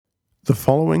The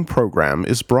following program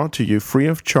is brought to you free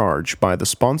of charge by the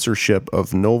sponsorship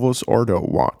of Novus Ordo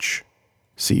Watch.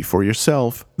 See for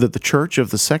yourself that the Church of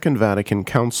the Second Vatican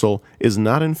Council is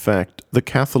not in fact the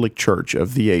Catholic Church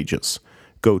of the ages.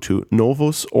 Go to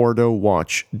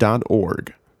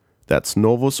novusordowatch.org. That's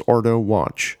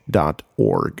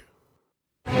novusordowatch.org.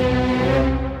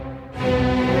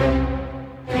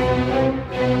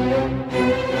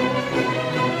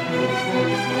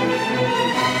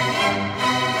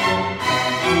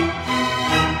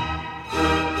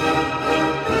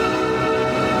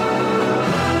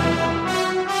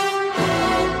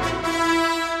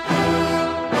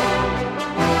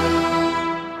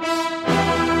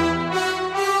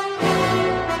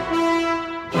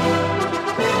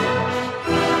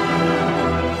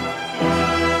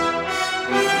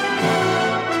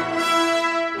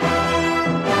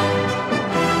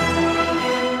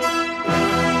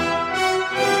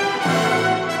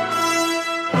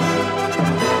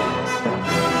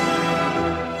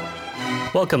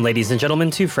 Welcome, ladies and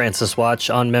gentlemen, to Francis Watch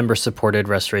on member-supported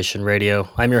Restoration Radio.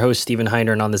 I'm your host, Stephen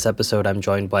Heiner, and on this episode, I'm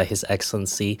joined by His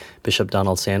Excellency Bishop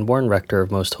Donald Sanborn, Rector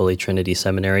of Most Holy Trinity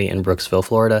Seminary in Brooksville,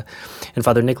 Florida, and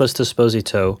Father Nicholas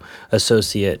Desposito,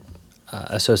 Associate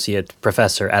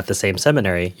Professor at the same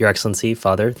seminary. Your Excellency,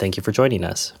 Father, thank you for joining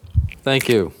us. Thank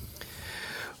you.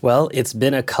 Well, it's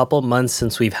been a couple months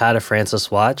since we've had a Francis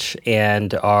Watch,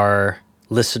 and our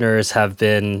listeners have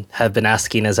been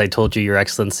asking, as I told you, Your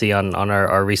Excellency, on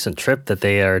our recent trip, that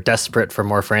they are desperate for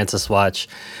more Francis Watch,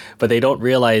 but they don't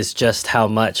realize just how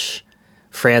much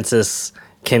Francis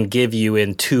can give you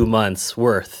in 2 months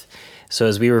worth. So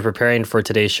as we were preparing for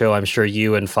today's show, I'm sure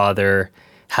you and Father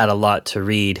had a lot to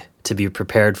read to be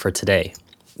prepared for today.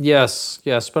 Yes,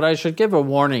 but I should give a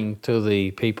warning to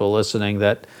the people listening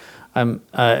that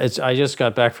I just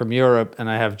got back from Europe and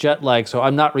I have jet lag, so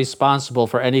I'm not responsible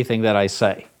for anything that I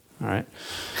say. All right.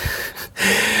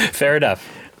 Fair enough.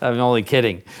 I'm only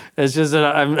kidding. It's just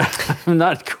that I'm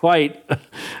not quite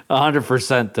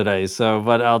 100% today.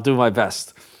 But I'll do my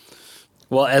best.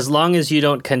 Well, as long as you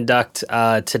don't conduct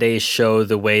today's show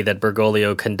the way that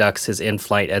Bergoglio conducts his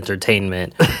in-flight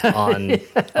entertainment on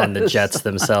the jets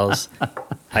themselves,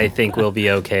 I think we'll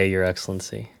be okay, Your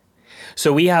Excellency.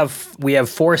 So we have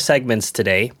 4 segments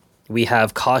today. We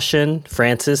have Caution,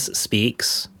 Francis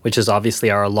Speaks, which is obviously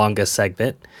our longest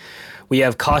segment. We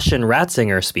have Caution,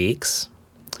 Ratzinger Speaks.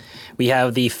 We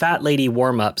have the Fat Lady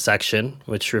Warm-Up section,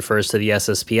 which refers to the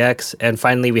SSPX. And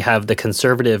finally, we have the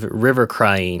Conservative River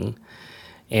Crying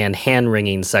and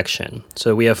Hand-Wringing section.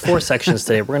 So we have 4 sections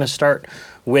today. We're going to start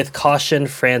with Caution,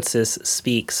 Francis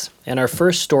Speaks. And our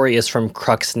first story is from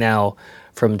Crux Now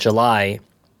from July.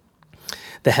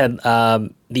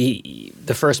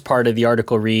 The first part of the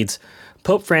article reads,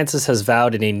 Pope Francis has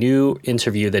vowed in a new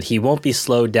interview that he won't be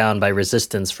slowed down by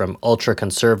resistance from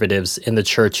ultra-conservatives in the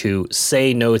church who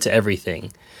say no to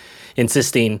everything,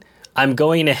 insisting, I'm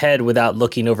going ahead without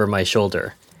looking over my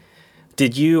shoulder.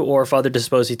 Did you or Father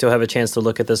Desposito have a chance to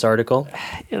look at this article?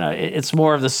 It's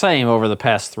more of the same over the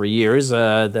past 3 years,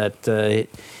 that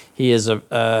he is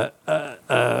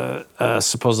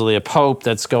supposedly a pope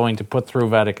that's going to put through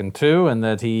Vatican II, and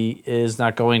that he is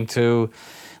not going to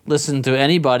listen to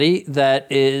anybody that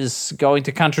is going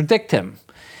to contradict him.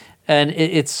 And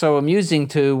it's so amusing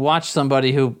to watch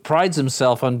somebody who prides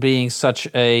himself on being such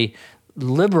a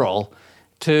liberal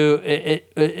seeing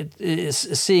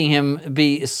him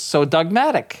be so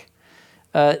dogmatic,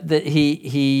 that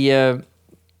he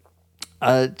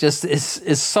just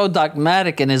is so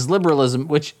dogmatic in his liberalism,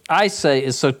 which I say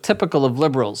is so typical of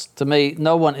liberals. To me,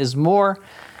 no one is more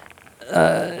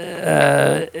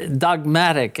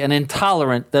dogmatic and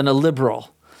intolerant than a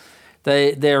liberal.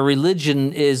 Their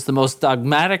religion is the most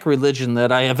dogmatic religion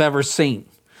that I have ever seen.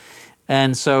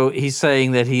 And so he's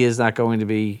saying that he is not going to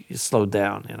be slowed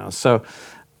down, So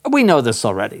we know this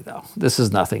already, though. This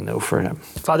is nothing new for him.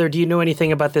 Father, do you know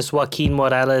anything about this Joaquin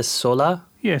Morales Sola?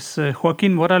 Yes,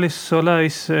 Joaquin Morales Sola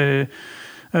is a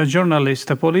journalist,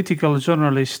 a political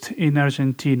journalist in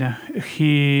Argentina.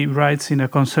 He writes in a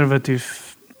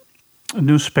conservative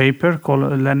newspaper called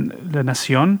La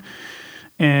Nación,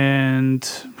 and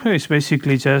he's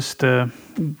basically just a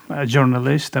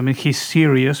journalist. I mean, he's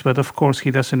serious, but of course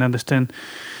he doesn't understand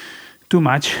too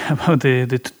much about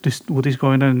what is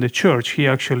going on in the church. He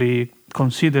actually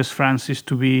considers Francis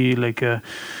to be like a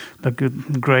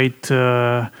great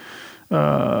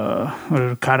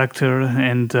character,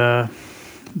 and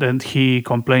then he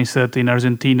complains that in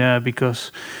Argentina,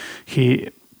 because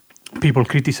people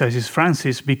criticizes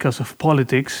Francis because of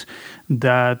politics,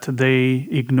 that they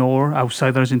ignore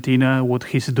outside Argentina what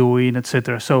he's doing,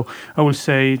 etc. So I will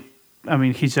say, I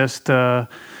mean, he just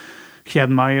he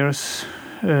admires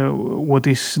what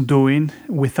he's doing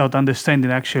without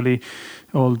understanding actually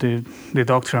all the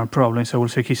doctrinal problems. I will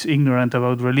say he's ignorant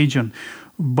about religion,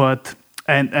 but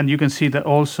and you can see that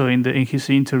also in his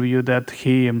interview that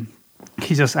he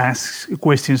just asks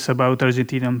questions about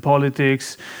Argentinian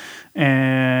politics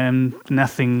and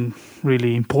nothing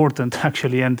really important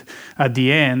actually. And at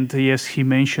the end, yes, he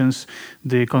mentions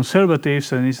the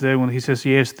conservatives, and it's there when he says,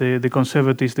 yes, the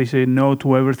conservatives, they say no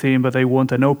to everything, but I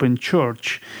want an open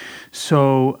church.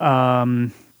 So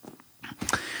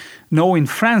knowing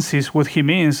Francis, what he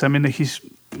means, I mean, is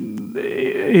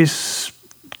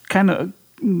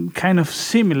kind of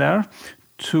similar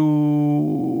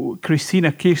to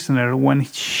Christina Kirchner when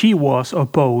she was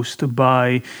opposed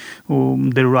by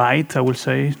the right, I will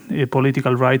say, a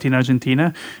political right in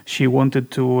Argentina. She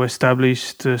wanted to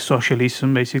establish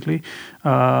socialism, basically,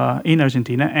 in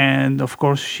Argentina. And, of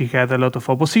course, she had a lot of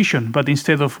opposition. But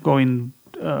instead of going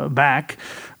back,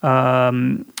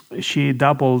 she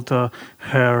doubled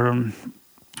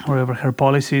her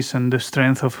policies and the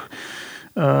strength of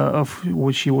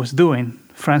what she was doing.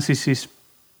 Francis is,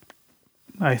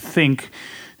 I think,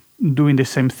 doing the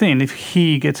same thing. If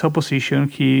he gets opposition,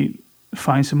 he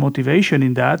finds a motivation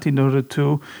in that in order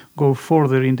to go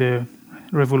further in the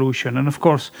revolution. And of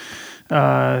course,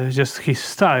 just his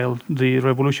style, the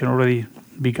revolution already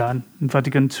began in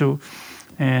Vatican II,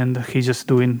 and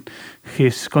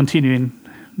he's continuing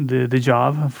the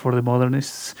job for the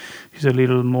modernists. He's a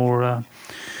little more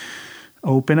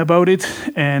open about it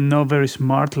and not very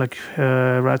smart like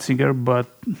Ratzinger, but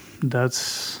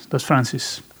that's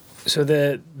Francis. So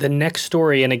the next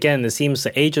story, and again, this seems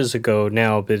ages ago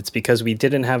now, but it's because we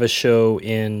didn't have a show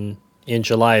in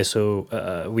July, so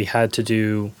we had to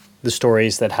do the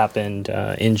stories that happened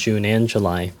in June and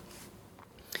July.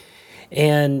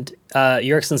 And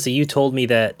Your Excellency, you told me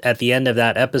that at the end of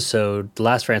that episode, the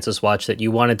last Francis Watch, that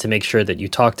you wanted to make sure that you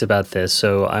talked about this,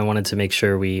 so I wanted to make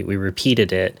sure we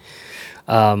repeated it.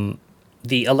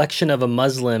 The election of a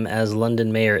Muslim as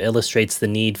London mayor illustrates the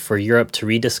need for Europe to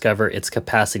rediscover its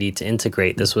capacity to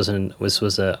integrate. This was an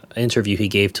interview he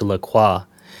gave to Le Croix.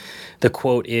 The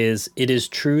quote is, "It is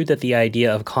true that the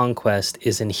idea of conquest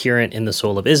is inherent in the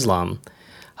soul of Islam.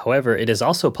 However, it is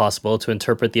also possible to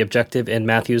interpret the objective in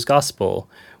Matthew's Gospel,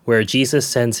 where Jesus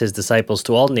sends his disciples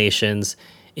to all nations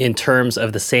in terms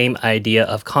of the same idea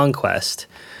of conquest,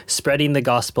 spreading the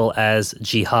gospel as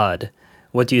jihad."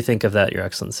 What do you think of that, Your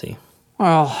Excellency?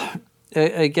 Well,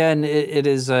 again, it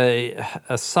is a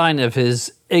sign of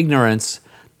his ignorance,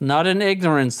 not an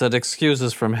ignorance that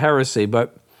excuses from heresy,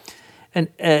 but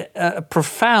a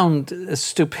profound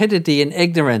stupidity and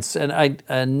ignorance. And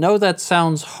I know that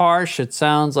sounds harsh. It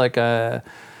sounds like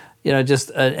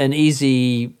just an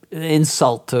easy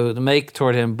insult to make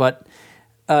toward him, but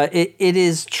it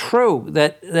is true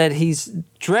that he's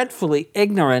dreadfully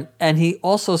ignorant, and he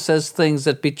also says things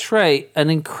that betray an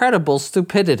incredible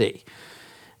stupidity.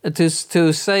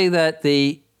 To say that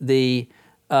the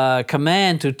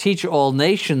command to teach all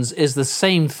nations is the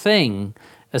same thing,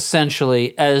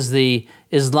 essentially, as the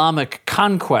Islamic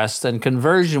conquest and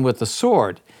conversion with the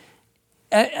sword.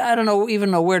 I don't even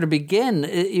know where to begin.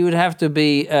 You would have to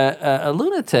be a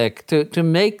lunatic to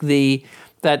make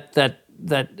that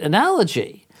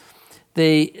analogy.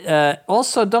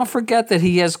 Also, don't forget that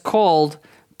he has called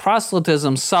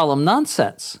proselytism solemn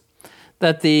nonsense.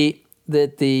 That the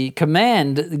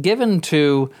command given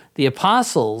to the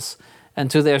apostles and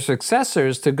to their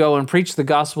successors to go and preach the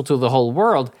gospel to the whole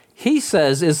world, he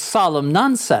says, is solemn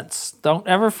nonsense. Don't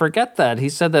ever forget that. He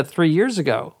said that 3 years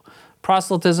ago.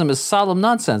 Proselytism is solemn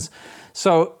nonsense.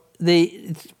 So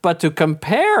but to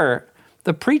compare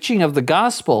the preaching of the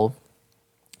gospel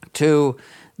to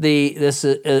this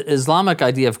Islamic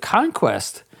idea of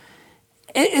conquest,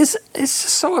 it's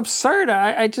so absurd.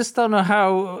 I just don't know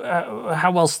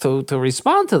how else to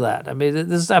respond to that. I mean,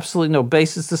 there's absolutely no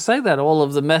basis to say that. All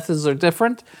of the methods are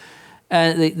different.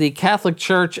 And the Catholic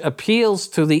Church appeals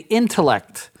to the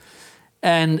intellect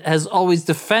and has always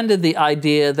defended the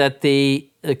idea that the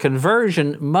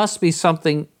conversion must be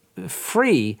something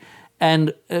free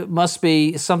and it must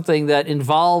be something that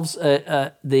involves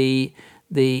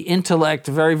the intellect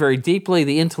very, very deeply.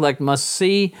 The intellect must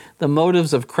see the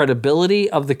motives of credibility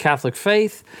of the Catholic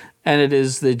faith, and it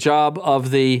is the job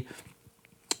of the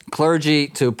clergy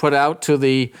to put out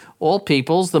to all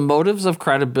peoples the motives of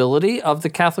credibility of the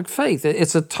Catholic faith.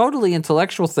 It's a totally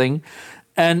intellectual thing,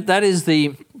 and that is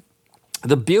the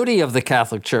beauty of the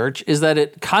Catholic Church, is that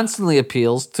it constantly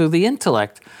appeals to the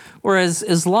intellect, whereas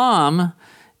Islam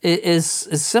is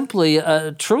simply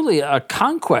truly a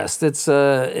conquest.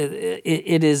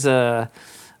 It is a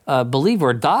believe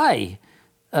or die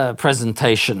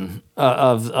presentation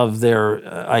of their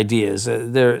ideas.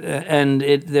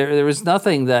 There is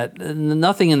nothing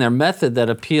in their method that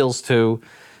appeals to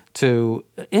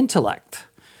intellect.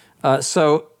 All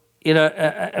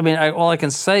I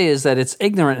can say is that it's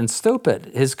ignorant and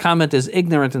stupid. His comment is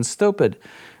ignorant and stupid.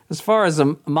 As far as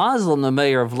a Muslim, the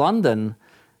mayor of London,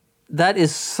 that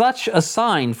is such a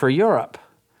sign for Europe.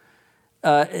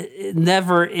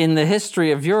 Never in the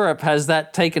history of Europe has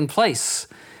that taken place.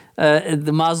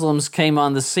 The Muslims came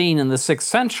on the scene in the 6th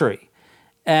century.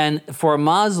 And for a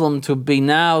Muslim to be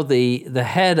now the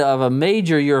head of a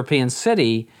major European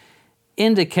city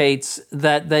indicates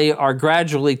that they are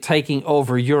gradually taking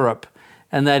over Europe,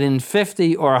 and that in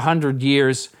 50 or 100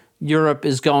 years, Europe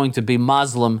is going to be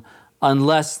Muslim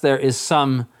unless there is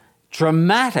some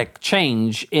dramatic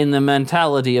change in the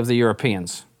mentality of the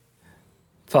Europeans.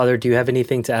 Father, do you have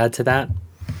anything to add to that?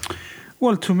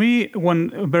 Well, to me,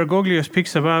 when Bergoglio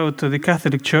speaks about the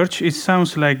Catholic Church, it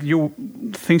sounds like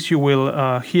things you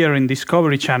will hear in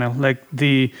Discovery Channel, like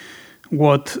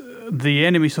what the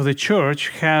enemies of the church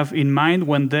have in mind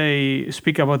when they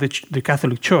speak about the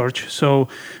Catholic Church. So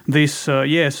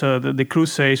the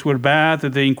Crusades were bad,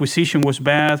 the Inquisition was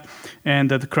bad,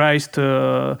 and that Christ,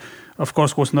 of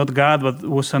course, was not God, but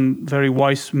was a very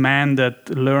wise man that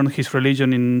learned his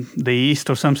religion in the East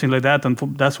or something like that, and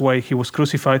that's why he was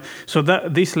crucified. So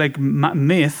this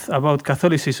myth about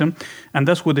Catholicism, and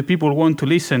that's what the people want to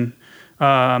listen.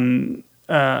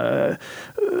 The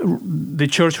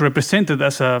church represented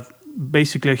as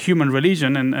basically a human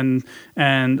religion,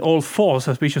 and all false,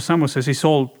 as Bishop Samuel says, is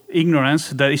all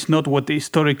ignorance. That is not what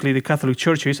historically the Catholic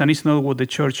Church is, and it's not what the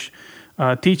church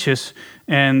teaches.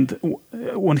 And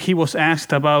when he was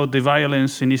asked about the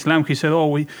violence in Islam, he said,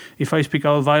 if I speak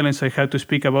about violence, I have to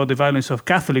speak about the violence of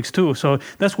Catholics too. So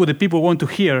that's what the people want to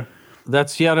hear.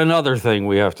 That's yet another thing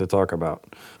we have to talk about.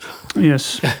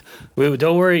 Yes.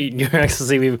 Don't worry, Your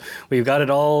Excellency. We've got it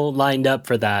all lined up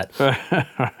for that. All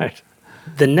right.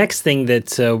 The next thing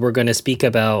that we're going to speak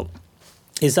about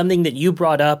is something that you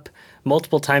brought up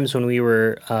multiple times when you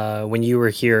were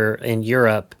here in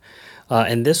Europe,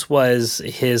 and this was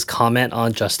his comment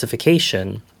on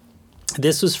justification.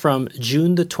 This was from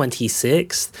June the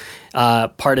 26th,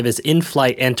 part of his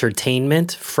in-flight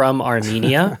entertainment from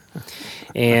Armenia.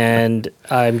 And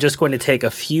I'm just going to take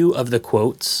a few of the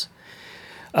quotes.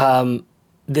 The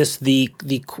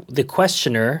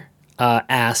questioner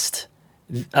asked,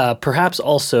 perhaps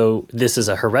also this is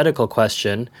a heretical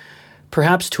question,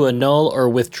 perhaps to annul or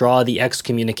withdraw the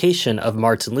excommunication of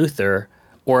Martin Luther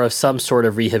or of some sort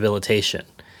of rehabilitation.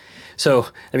 So,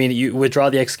 you withdraw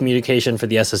the excommunication for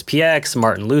the SSPX,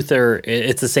 Martin Luther,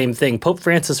 it's the same thing. Pope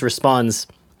Francis responds,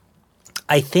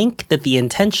 I think that the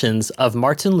intentions of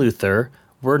Martin Luther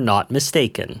were not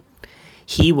mistaken.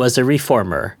 He was a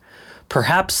reformer.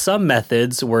 Perhaps some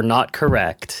methods were not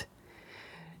correct.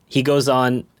 He goes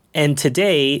on, and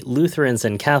today, Lutherans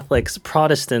and Catholics,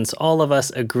 Protestants, all of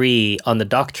us agree on the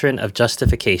doctrine of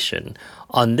justification.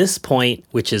 On this point,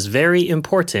 which is very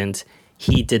important,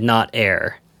 he did not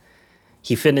err.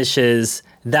 He finishes,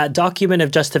 that document of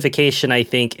justification, I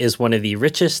think, is one of the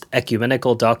richest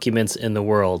ecumenical documents in the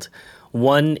world.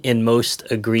 One in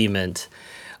most agreement.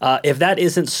 If that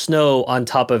isn't snow on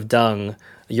top of dung,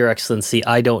 Your Excellency,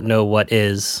 I don't know what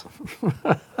is.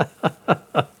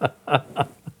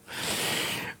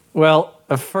 Well,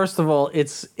 first of all,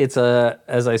 it's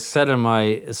as I said in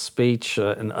my speech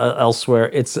and elsewhere,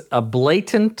 it's a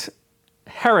blatant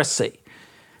heresy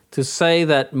to say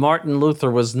that Martin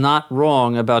Luther was not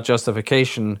wrong about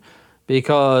justification,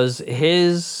 because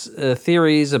his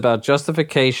theories about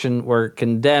justification were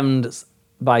condemned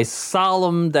by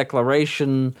solemn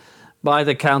declaration by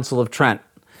the Council of Trent.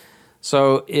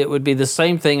 So it would be the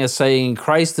same thing as saying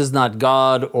Christ is not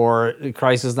God or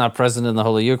Christ is not present in the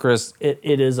Holy Eucharist.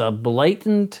 It is a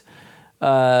blatant,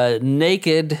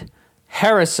 naked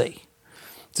heresy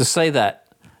to say that.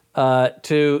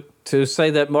 To say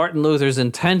that Martin Luther's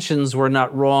intentions were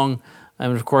not wrong. I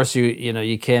mean, of course,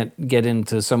 you can't get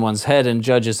into someone's head and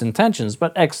judge his intentions,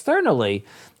 but externally,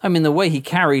 the way he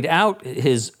carried out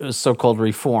his so-called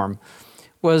reform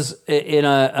was in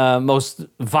a most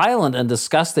violent and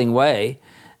disgusting way.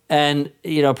 And,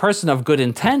 a person of good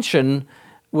intention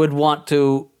would want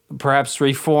to perhaps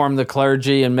reform the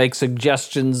clergy and make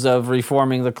suggestions of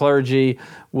reforming the clergy,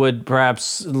 would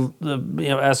perhaps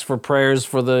ask for prayers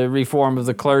for the reform of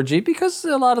the clergy, because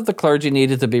a lot of the clergy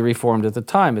needed to be reformed at the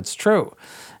time, it's true.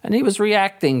 And he was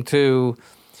reacting to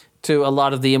a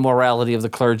lot of the immorality of the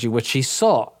clergy, which he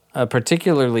saw,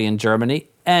 particularly in Germany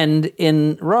and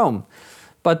in Rome.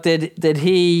 But did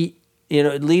he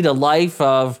lead a life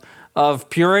of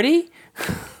purity?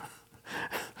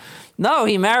 No,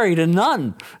 he married a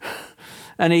nun.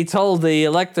 And he told the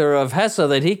elector of Hesse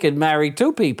that he could marry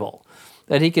 2 people,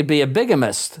 that he could be a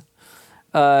bigamist.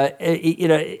 And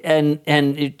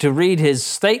to read his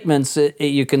statements,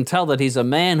 you can tell that he's a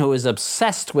man who is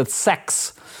obsessed with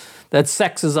sex, that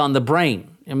sex is on the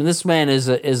brain. I mean, this man is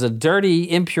a dirty,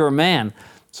 impure man.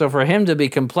 So for him to be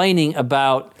complaining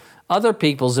about other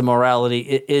people's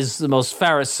immorality is the most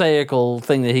pharisaical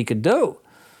thing that he could do.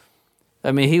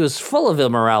 I mean, he was full of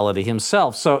immorality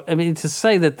himself. So, I mean, to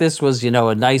say that this was,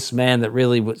 a nice man that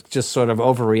really was just sort of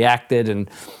overreacted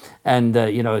and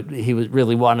he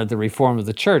really wanted the reform of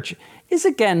the church is,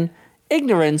 again,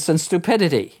 ignorance and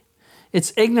stupidity.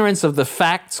 It's ignorance of the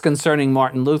facts concerning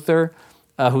Martin Luther,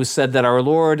 who said that our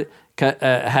Lord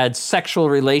had sexual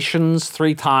relations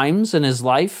 3 times in his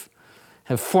life,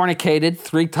 have fornicated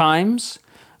 3 times.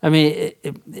 I mean,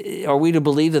 are we to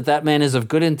believe that man is of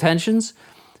good intentions?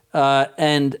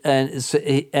 And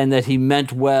that he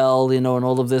meant well, and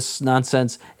all of this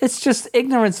nonsense. It's just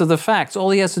ignorance of the facts. All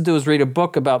he has to do is read a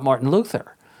book about Martin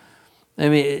Luther. I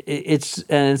mean,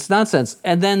 it's nonsense.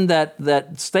 And then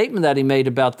that statement that he made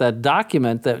about that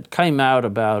document that came out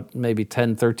about maybe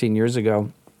 10, 13 years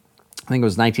ago, I think it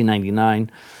was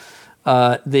 1999.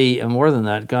 More than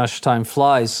that, gosh, time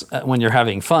flies when you're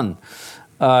having fun.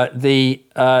 I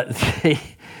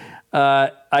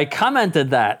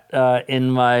commented that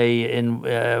in one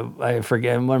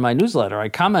of my newsletter. I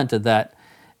commented that,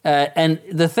 and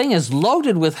the thing is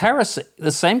loaded with heresy,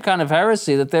 the same kind of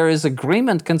heresy that there is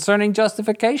agreement concerning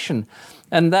justification,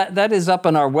 and that is up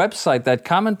on our website. That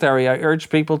commentary, I urge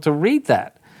people to read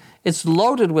that. It's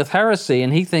loaded with heresy,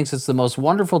 and he thinks it's the most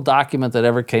wonderful document that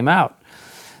ever came out.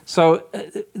 So,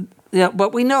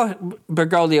 but we know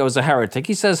Bergoglio is a heretic.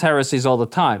 He says heresies all the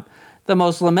time. The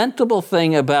most lamentable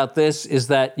thing about this is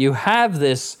that you have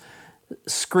this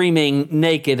screaming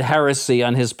naked heresy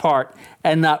on his part,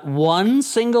 and not one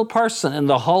single person in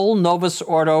the whole Novus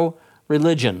Ordo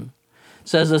religion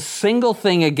says a single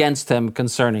thing against him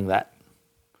concerning that.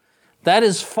 That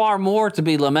is far more to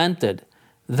be lamented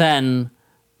than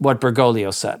what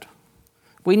Bergoglio said.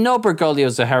 We know Bergoglio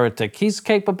is a heretic. He's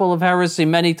capable of heresy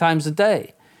many times a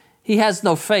day. He has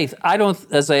no faith.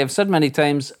 As I have said many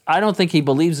times, I don't think he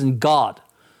believes in God.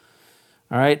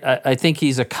 All right? I think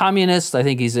he's a communist. I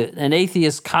think he's an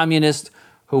atheist communist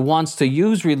who wants to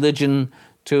use religion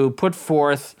to put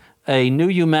forth a new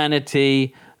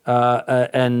humanity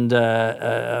and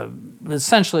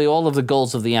essentially all of the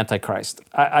goals of the Antichrist.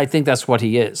 I think that's what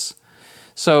he is.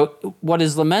 So what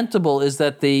is lamentable is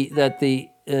that the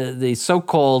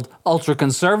so-called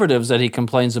ultra-conservatives that he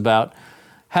complains about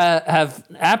have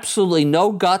absolutely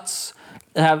no guts,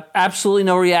 have absolutely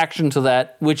no reaction to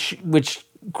that, which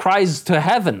cries to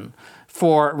heaven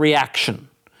for reaction,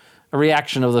 a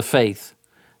reaction of the faith,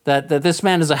 that this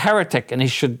man is a heretic and he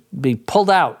should be pulled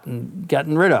out and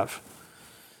gotten rid of.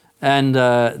 And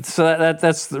so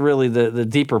that's really the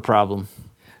deeper problem.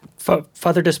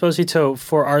 Father Desposito,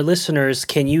 for our listeners,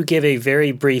 can you give a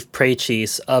very brief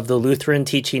précis of the Lutheran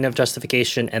teaching of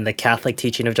justification and the Catholic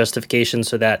teaching of justification,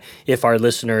 so that if our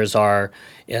listeners are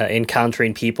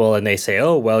encountering people and they say,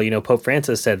 oh, well, Pope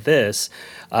Francis said this,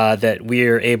 that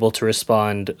we're able to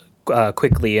respond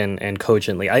quickly and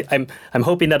cogently. I'm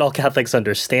hoping that all Catholics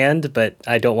understand, but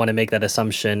I don't want to make that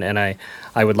assumption, and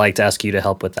I would like to ask you to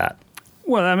help with that.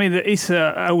 Well, I mean,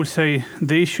 I would say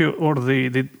the issue or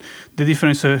the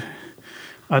difference to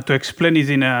explain it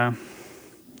in a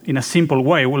simple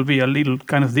way will be a little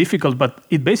kind of difficult. But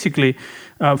it basically,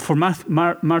 for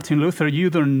Martin Luther, you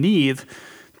don't need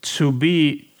to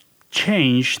be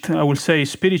changed, I would say,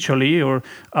 spiritually, or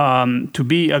to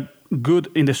be good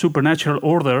in the supernatural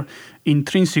order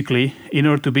intrinsically in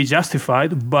order to be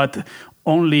justified, but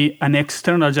only an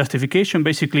external justification,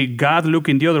 basically God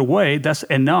looking the other way, that's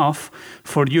enough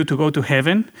for you to go to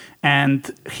heaven. And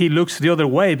he looks the other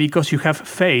way because you have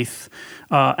faith.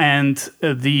 And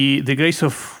the grace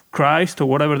of Christ, or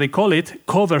whatever they call it,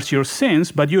 covers your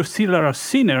sins, but you still are a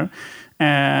sinner.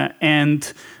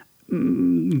 And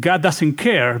God doesn't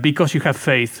care because you have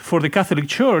faith. For the Catholic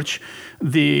Church,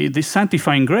 the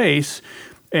sanctifying grace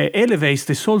elevates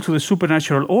the soul to the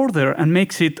supernatural order and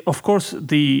makes it, of course,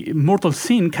 the mortal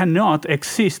sin cannot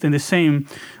exist in the same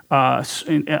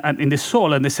in the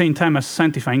soul at the same time as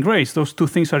sanctifying grace. Those two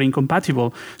things are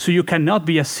incompatible. So you cannot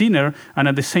be a sinner and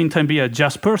at the same time be a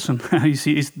just person. You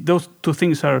see, those two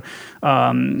things are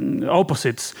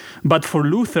opposites. But for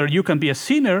Luther, you can be a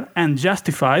sinner and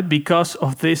justified because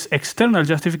of this external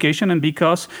justification and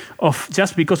because of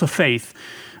faith.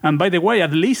 And by the way,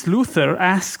 at least Luther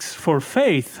asks for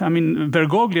faith. I mean,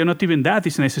 Bergoglio, not even that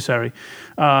is necessary.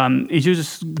 It's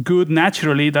just good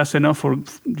naturally, that's enough for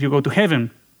you go to heaven.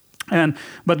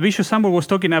 But Bishop Sambor was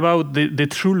talking about the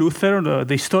true Luther,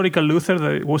 the historical Luther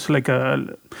that was like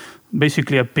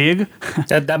basically a pig.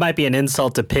 That might be an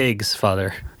insult to pigs,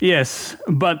 Father. Yes,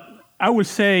 but I would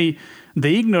say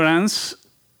the ignorance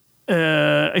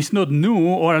is not new,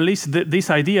 or at least this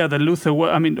idea that Luther,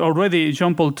 already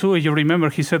John Paul II, you remember,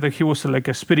 he said that he was like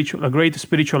a great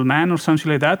spiritual man or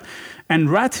something like that. And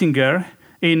Ratzinger,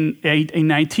 in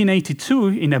 1982,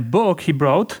 in a book he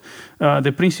wrote,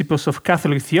 The Principles of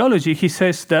Catholic Theology, he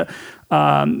says that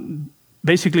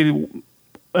basically,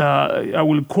 I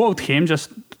will quote him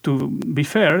just to be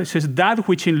fair. He says, that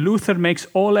which in Luther makes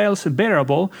all else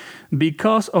bearable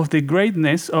because of the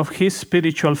greatness of his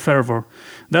spiritual fervor.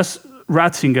 That's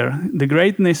Ratzinger, the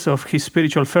greatness of his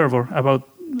spiritual fervor, about,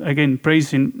 again,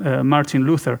 praising Martin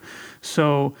Luther.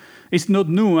 So it's not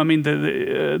new. I mean,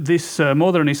 these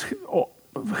modernists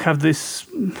have this,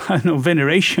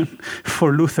 veneration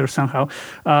for Luther somehow.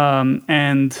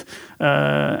 And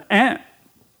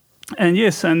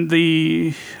yes, and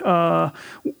the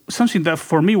something that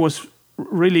for me was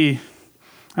really,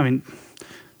 I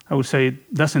would say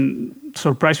it doesn't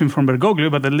surprise me from Bergoglio,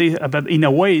 but in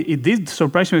a way it did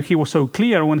surprise me. He was so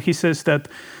clear when he says that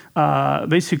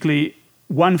basically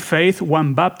one faith,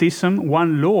 one baptism,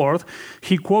 one Lord.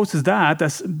 He quotes that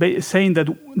as saying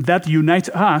that unites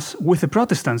us with the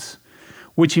Protestants,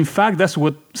 which in fact that's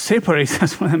what separates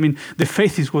us. The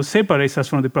faith is what separates us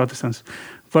from the Protestants.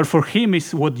 But for him,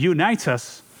 it's what unites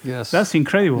us. Yes. That's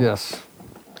incredible. Yes.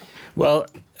 Well,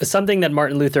 something that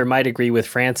Martin Luther might agree with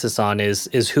Francis on is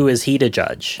who is he to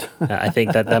judge? I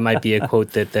think that might be a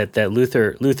quote that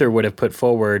Luther would have put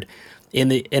forward.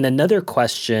 In another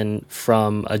question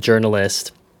from a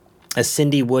journalist,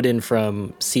 Cindy Wooden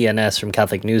from CNS, from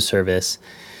Catholic News Service,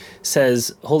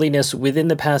 says, Holiness, within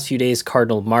the past few days,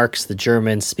 Cardinal Marx, the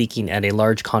German, speaking at a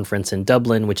large conference in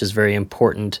Dublin, which is very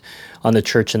important on the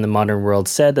church in the modern world,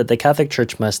 said that the Catholic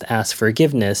Church must ask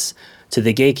forgiveness to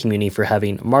the gay community for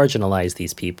having marginalized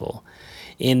these people.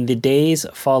 In the days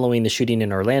following the shooting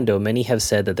in Orlando, many have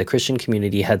said that the Christian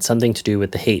community had something to do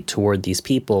with the hate toward these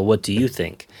people. What do you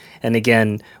think? And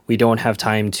again, we don't have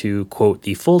time to quote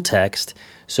the full text,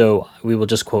 so we will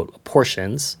just quote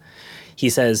portions. He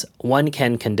says, one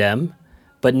can condemn,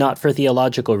 but not for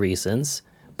theological reasons,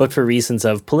 but for reasons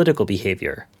of political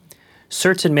behavior.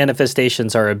 Certain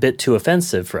manifestations are a bit too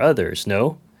offensive for others,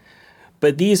 no?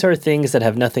 But these are things that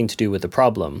have nothing to do with the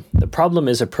problem. The problem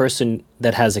is a person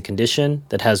that has a condition,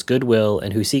 that has goodwill,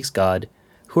 and who seeks God.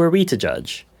 Who are we to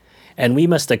judge? And we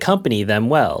must accompany them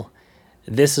well.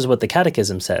 This is what the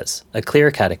Catechism says, a clear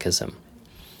catechism.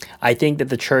 I think that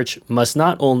the Church must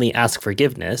not only ask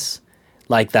forgiveness,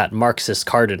 like that Marxist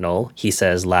cardinal, he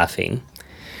says, laughing,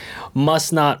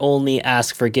 must not only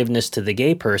ask forgiveness to the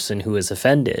gay person who is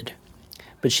offended,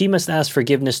 but she must ask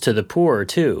forgiveness to the poor,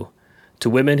 too, to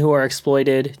women who are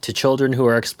exploited, to children who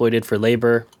are exploited for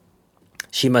labor.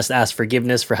 She must ask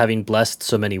forgiveness for having blessed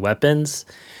so many weapons.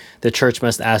 The Church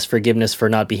must ask forgiveness for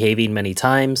not behaving many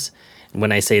times. And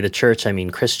when I say the Church, I mean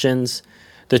Christians.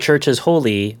 The Church is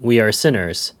holy, we are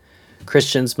sinners.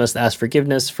 Christians must ask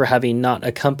forgiveness for having not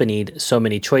accompanied so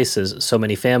many choices, so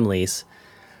many families.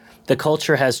 The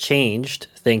culture has changed,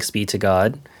 thanks be to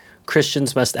God.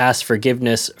 Christians must ask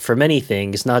forgiveness for many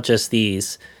things, not just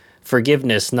these.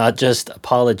 Forgiveness, not just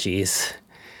apologies.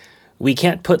 We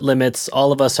can't put limits.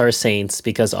 All of us are saints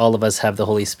because all of us have the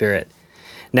Holy Spirit.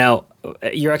 Now,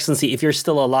 Your Excellency, if you're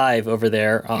still alive over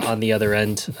there on the other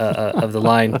end of the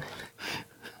line,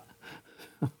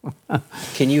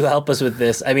 can you help us with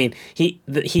this? I mean,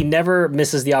 he never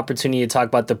misses the opportunity to talk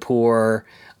about the poor,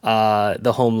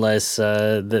 the homeless,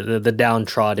 the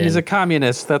downtrodden. He's a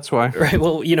communist, that's why. Right.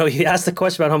 Well, he asked the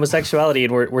question about homosexuality,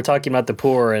 and we're talking about the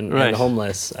poor and the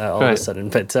homeless all of a sudden.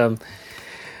 But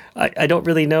I don't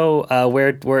really know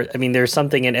where. I mean, there's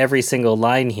something in every single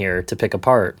line here to pick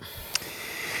apart.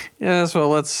 Yes. Well,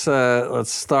 let's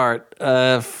start.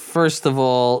 First of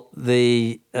all,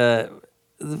 the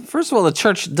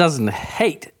Church doesn't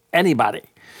hate anybody.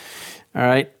 All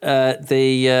right.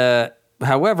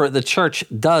 However, the Church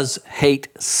does hate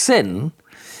sin,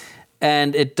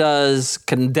 and it does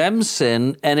condemn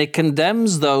sin, and it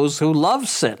condemns those who love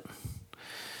sin.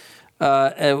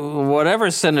 Whatever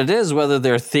sin it is, whether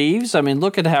they're thieves. I mean,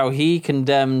 look at how he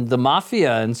condemned the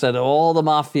mafia and said all the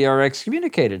mafia are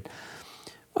excommunicated.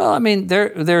 Well, I mean,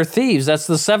 they're thieves. That's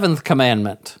the seventh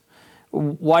commandment.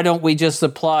 Why don't we just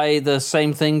apply the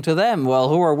same thing to them? Well,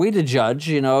 who are we to judge?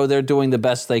 They're doing the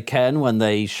best they can when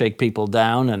they shake people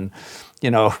down and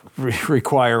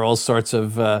require all sorts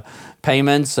of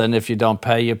payments, and if you don't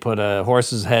pay, you put a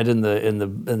horse's head in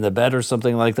the bed or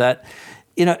something like that.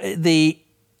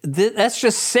 That's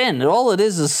just sin. All it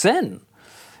is sin.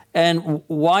 And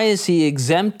why is he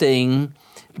exempting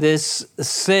this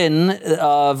sin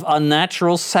of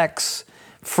unnatural sex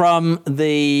from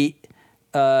the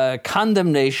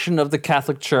condemnation of the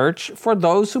Catholic Church for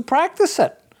those who practice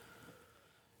it?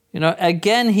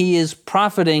 Again, he is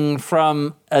profiting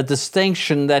from a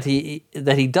distinction that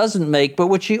he doesn't make, but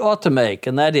which he ought to make,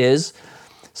 and that is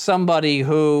somebody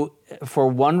who, for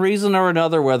one reason or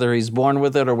another, whether he's born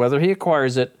with it or whether he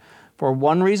acquires it, for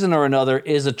one reason or another,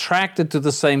 is attracted to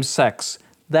the same sex.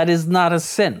 That is not a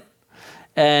sin.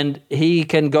 And he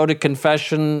can go to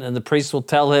confession, and the priest will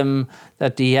tell him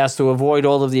that he has to avoid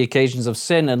all of the occasions of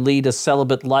sin and lead a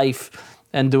celibate life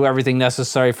and do everything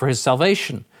necessary for his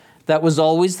salvation. That was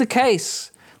always the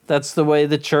case. That's the way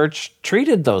the church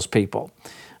treated those people.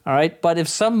 All right, but if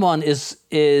someone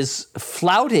is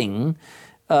flouting,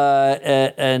 or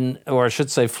I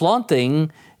should say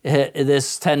flaunting,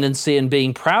 this tendency and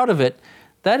being proud of it,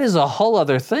 that is a whole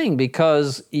other thing,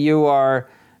 because you are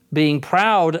being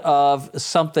proud of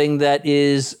something that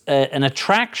is an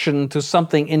attraction to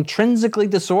something intrinsically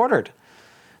disordered.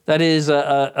 That is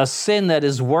a sin that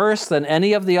is worse than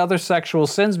any of the other sexual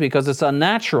sins because it's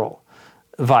unnatural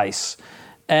vice.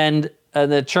 And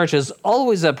the church has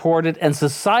always abhorred it, and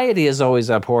society has always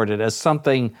abhorred it as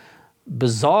something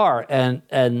bizarre, and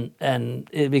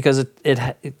because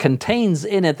it contains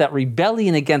in it that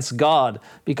rebellion against God,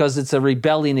 because it's a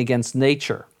rebellion against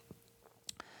nature.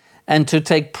 And to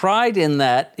take pride in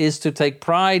that is to take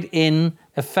pride in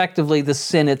effectively the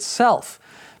sin itself,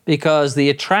 because the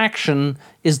attraction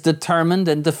is determined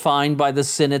and defined by the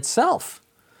sin itself.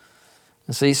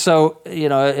 See, so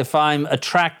if I'm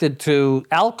attracted to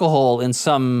alcohol in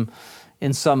some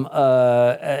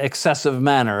excessive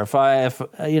manner,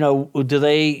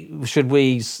 should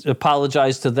we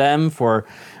apologize to them for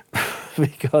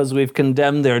because we've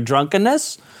condemned their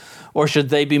drunkenness, or should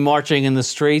they be marching in the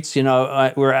streets?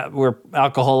 We're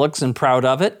alcoholics and proud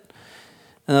of it.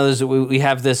 In other words, we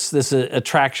have this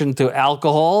attraction to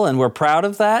alcohol, and we're proud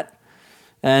of that,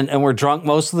 and we're drunk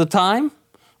most of the time.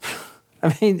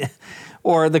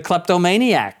 Or the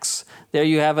kleptomaniacs. There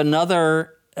you have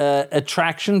another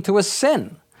attraction to a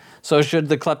sin. So should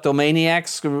the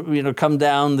kleptomaniacs, come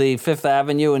down the Fifth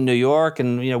Avenue in New York,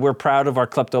 and we're proud of our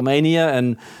kleptomania,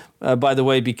 and by the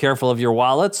way, be careful of your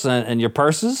wallets and your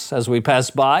purses as we pass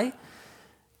by.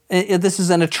 This is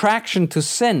an attraction to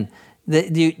sin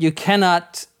that you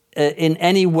cannot in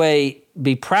any way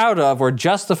be proud of or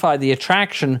justify the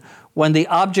attraction when the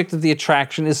object of the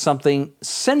attraction is something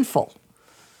sinful.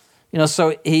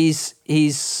 So therefore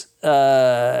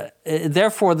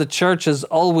the church has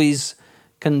always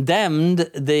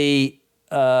condemned the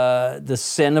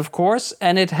sin, of course,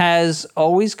 and it has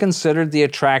always considered the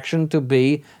attraction to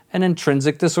be an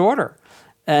intrinsic disorder,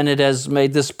 and it has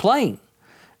made this plain,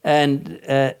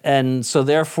 and so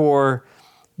therefore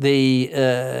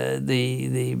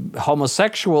the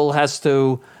homosexual has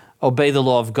to obey the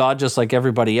law of God just like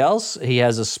everybody else. He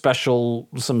has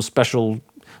some special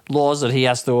laws that he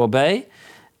has to obey,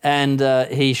 and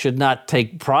he should not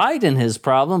take pride in his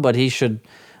problem, but he should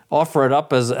offer it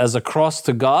up as a cross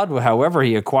to God, however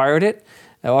he acquired it.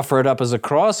 Offer it up as a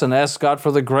cross and ask God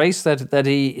for the grace that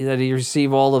he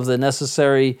receive all of the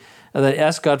necessary.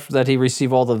 Ask God that he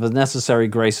receive all of the necessary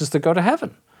graces to go to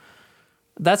heaven.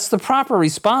 That's the proper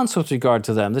response with regard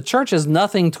to them. The church has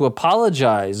nothing to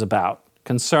apologize about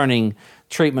concerning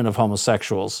treatment of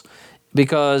homosexuals,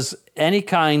 because any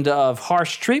kind of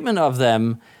harsh treatment of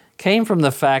them came from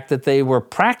the fact that they were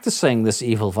practicing this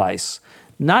evil vice,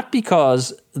 not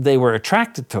because they were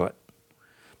attracted to it,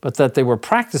 but that they were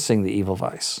practicing the evil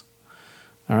vice.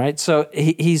 All right, so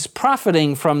he's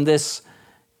profiting from this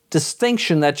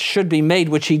distinction that should be made,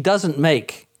 which he doesn't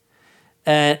make,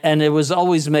 and it was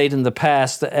always made in the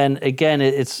past. And again,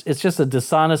 it's just a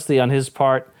dishonesty on his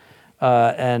part,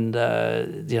 the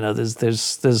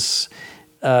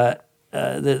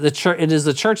church. It is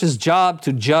the church's job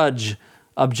to judge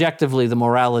objectively the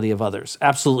morality of others.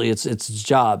 Absolutely, it's its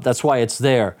job. That's why it's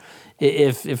there.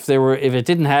 If it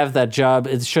didn't have that job,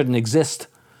 it shouldn't exist.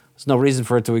 There's no reason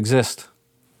for it to exist.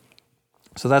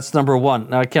 So that's number one.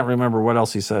 Now I can't remember what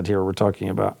else he said here. We're talking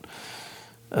about.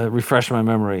 Refresh my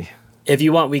memory. If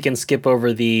you want, we can skip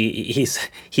over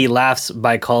he laughs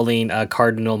by calling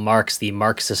Cardinal Marx the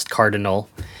Marxist cardinal.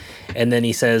 And then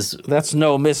he says... That's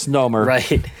no misnomer.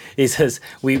 Right. he says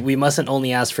we mustn't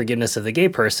only ask forgiveness of the gay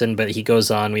person, but he goes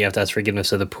on, we have to ask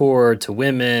forgiveness of the poor, to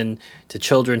women, to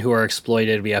children who are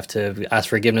exploited. We have to ask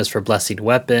forgiveness for blessed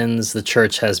weapons. The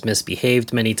church has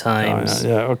misbehaved many times.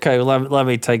 Okay, well, let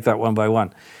me take that one by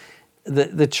one.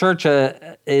 The church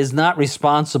is not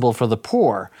responsible for the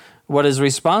poor. What is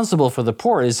responsible for the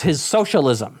poor is his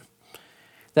socialism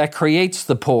that creates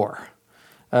the poor.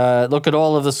 Look at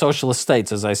all of the socialist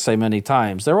states, as I say many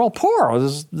times. They're all poor.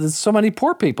 There's so many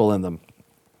poor people in them.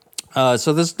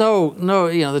 So there's no,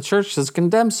 the church has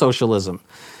condemned socialism.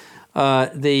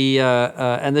 And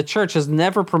the church has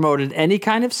never promoted any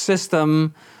kind of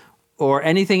system or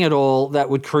anything at all that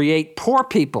would create poor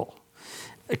people.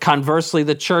 Conversely,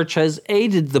 the church has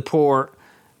aided the poor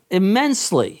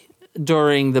immensely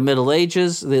during the Middle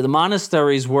Ages. The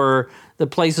monasteries were the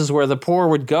places where the poor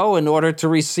would go in order to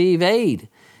receive aid.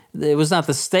 It was not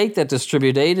the state that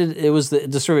distributed aid. It was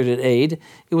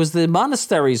the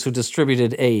monasteries who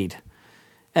distributed aid.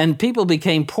 And people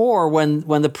became poor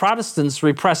when the Protestants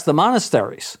repressed the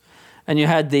monasteries. And you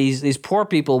had these poor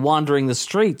people wandering the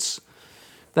streets.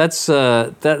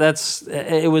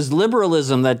 It was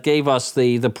liberalism that gave us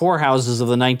the poorhouses of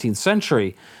the 19th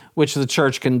century, which the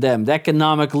church condemned.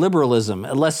 Economic liberalism,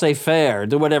 laissez-faire,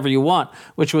 do whatever you want,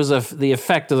 which was the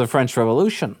effect of the French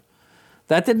Revolution.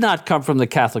 That did not come from the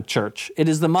Catholic Church. It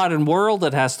is the modern world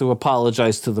that has to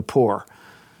apologize to the poor,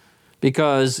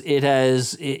 because it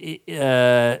has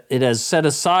set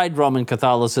aside Roman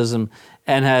Catholicism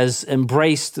and has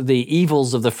embraced the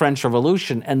evils of the French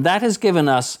Revolution, and that has given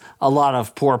us a lot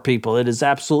of poor people. It is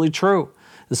absolutely true.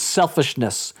 The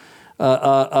selfishness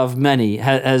of many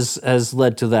has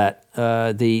led to that.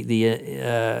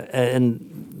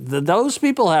 Those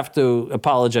people have to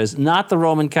apologize, not the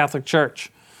Roman Catholic Church.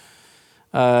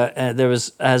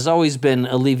 Has always been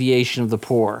alleviation of the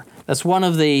poor. That's one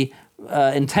of the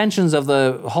intentions of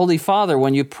the Holy Father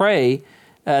when you pray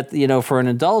for an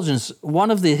indulgence.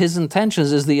 One of his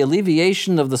intentions is the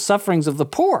alleviation of the sufferings of the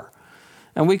poor.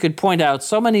 And we could point out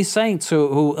so many saints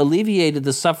who alleviated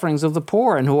the sufferings of the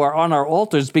poor and who are on our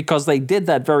altars because they did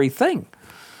that very thing.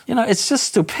 It's just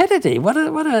stupidity. What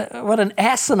an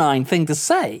asinine thing to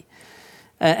say.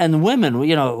 And women,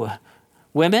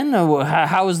 women,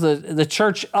 how has the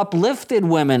church uplifted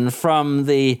women from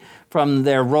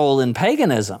their role in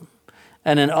paganism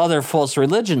and in other false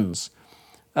religions?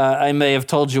 I may have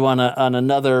told you on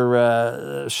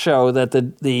another show that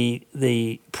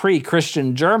the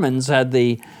pre-Christian Germans had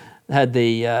the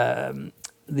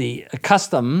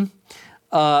custom,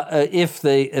 if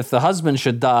the husband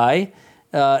should die,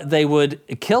 they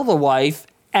would kill the wife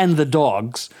and the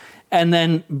dogs, and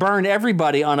then burn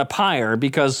everybody on a pyre,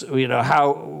 because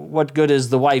what good is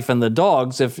the wife and the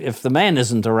dogs if the man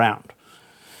isn't around?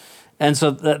 And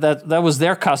so that was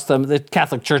their custom. The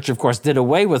Catholic Church, of course, did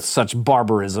away with such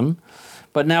barbarism,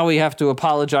 but now we have to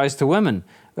apologize to women.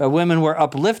 Women were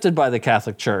uplifted by the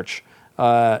Catholic Church.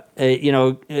 I've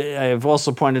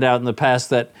also pointed out in the past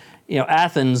that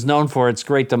Athens, known for its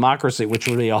great democracy, which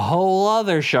would be a whole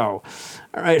other show.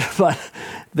 All right, but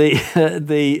as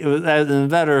a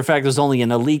matter of fact, there's only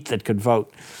an elite that could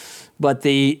vote. But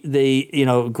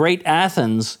the great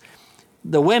Athens,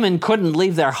 the women couldn't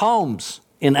leave their homes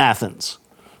in Athens.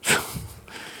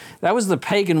 That was the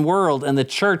pagan world, and the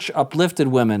church uplifted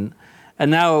women.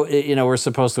 And now we're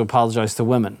supposed to apologize to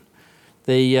women.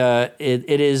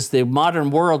 It is the modern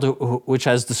world which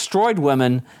has destroyed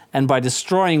women, and by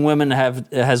destroying women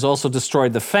has also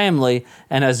destroyed the family,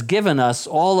 and has given us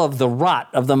all of the rot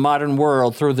of the modern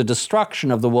world through the destruction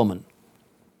of the woman.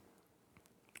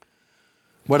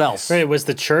 What else? Right, it was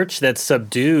the church that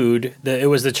subdued. It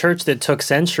was the church that took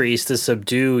centuries to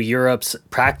subdue Europe's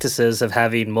practices of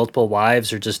having multiple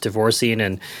wives or just divorcing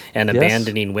and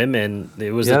abandoning women.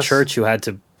 It was the church who had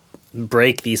to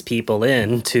break these people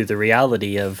into the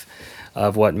reality of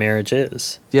what marriage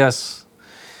is. Yes.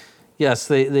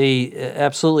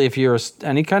 Absolutely. If you're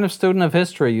any kind of student of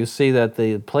history, you see that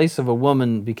the place of a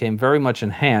woman became very much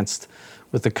enhanced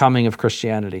with the coming of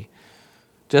Christianity.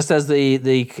 Just as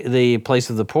the place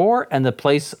of the poor and the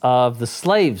place of the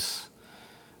slaves,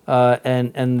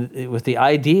 and with the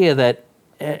idea that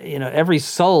every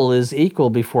soul is equal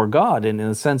before God, and in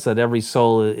the sense that every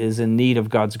soul is in need of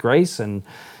God's grace, and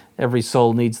every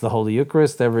soul needs the Holy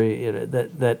Eucharist.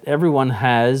 That everyone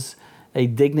has a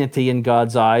dignity in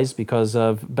God's eyes because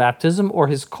of baptism or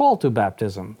his call to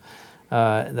baptism.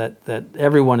 That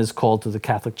everyone is called to the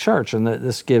Catholic Church, and that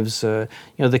this gives the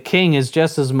king is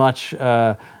just as much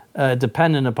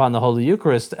dependent upon the Holy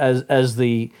Eucharist as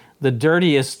the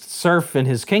dirtiest serf in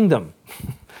his kingdom.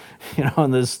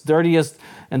 And this dirtiest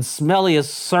and smelliest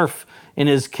serf in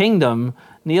his kingdom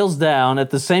kneels down at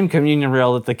the same communion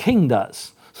rail that the king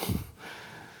does.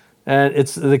 And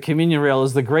it's the communion rail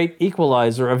is the great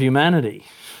equalizer of humanity.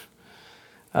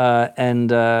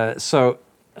 The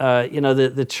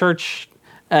church,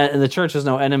 and the church is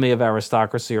no enemy of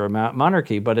aristocracy or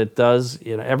monarchy, but it does,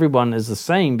 everyone is the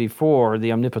same before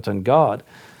the omnipotent God,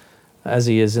 as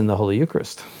he is in the Holy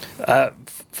Eucharist.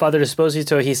 Father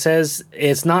Esposito, he says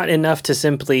it's not enough to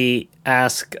simply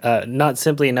ask, not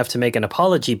simply enough to make an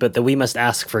apology, but that we must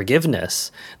ask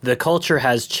forgiveness. The culture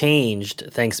has changed,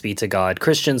 thanks be to God.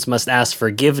 Christians must ask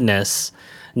forgiveness,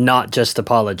 not just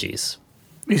apologies.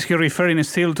 Is he referring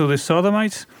still to the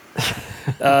Sodomites?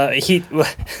 He's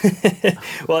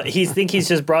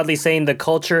just broadly saying the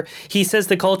culture. He says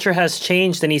the culture has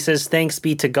changed, and he says thanks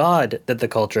be to God that the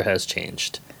culture has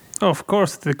changed. Of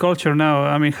course, the culture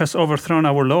now, has overthrown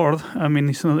our Lord.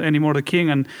 He's not anymore the king.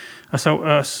 And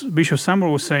as Bishop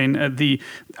Samuel was saying, the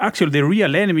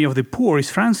real enemy of the poor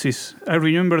is Francis. I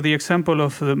remember the example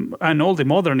of all the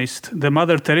modernists, the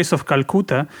Mother Teresa of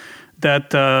Calcutta,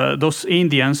 that those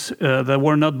Indians that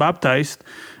were not baptized,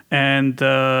 and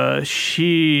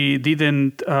she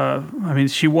didn't.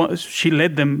 She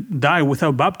let them die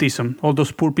without baptism. All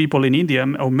those poor people in India,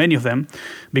 or many of them,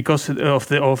 because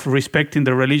of respecting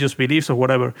their religious beliefs or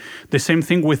whatever. The same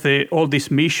thing with all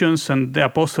these missions and the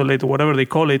apostolate, or whatever they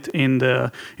call it in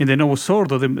the Novus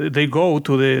Ordo. They go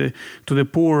to the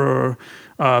poor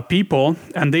people,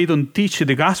 and they don't teach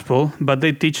the gospel, but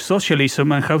they teach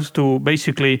socialism and how to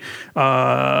basically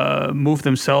move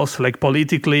themselves like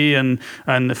politically and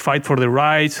fight for the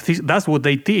rights. That's what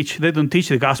they teach. They don't teach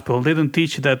the gospel. They don't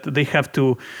teach that they have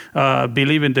to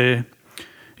believe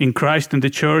in Christ and the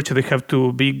church. They have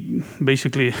to be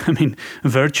basically,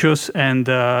 virtuous and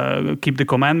keep the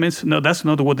commandments. No, that's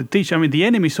not what they teach. The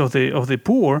enemies of the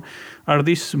poor are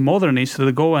these modernists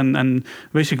that go and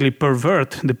basically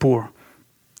pervert the poor.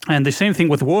 And the same thing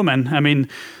with women.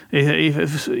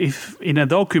 If in a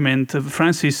document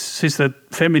Francis says that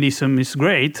feminism is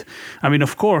great,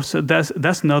 of course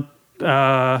that's not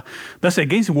that's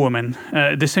against women.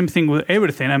 The same thing with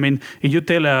everything. If you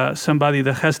tell somebody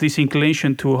that has this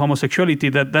inclination to homosexuality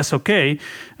that's okay,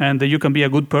 and that you can be a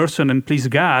good person and please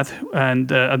God,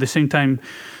 and at the same time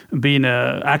being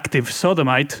an active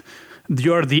sodomite,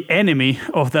 you're the enemy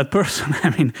of that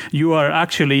person. You are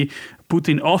actually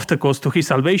putting obstacles to his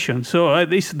salvation. So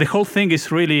the whole thing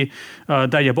is really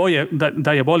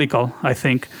diabolical, I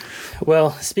think.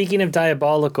 Well, speaking of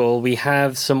diabolical, we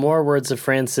have some more words of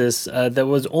Francis that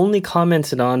was only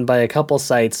commented on by a couple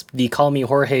sites, the Call Me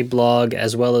Jorge blog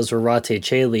as well as Orate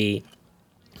Cheli.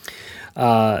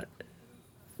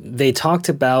 They talked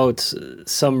about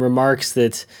some remarks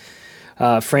that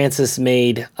Francis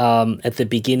made at the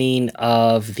beginning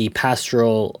of the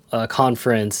pastoral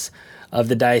conference of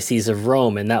the Diocese of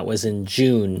Rome, and that was in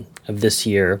June of this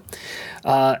year.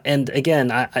 And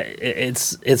again,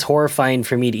 it's horrifying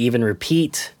for me to even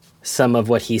repeat some of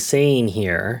what he's saying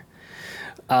here.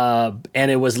 And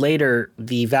it was later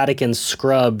the Vatican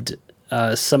scrubbed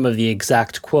some of the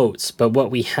exact quotes, but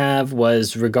what we have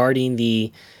was regarding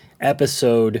the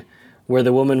episode where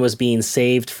the woman was being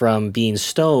saved from being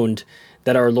stoned,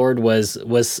 that our Lord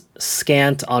was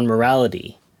scant on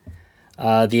morality.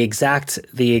 The exact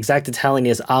Italian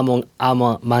is amo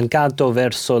mancato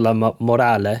verso la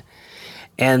morale,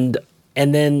 and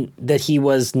then that he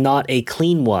was not a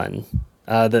clean one.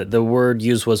 The word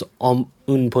used was un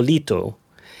pulito,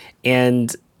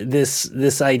 and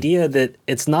this idea that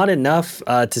it's not enough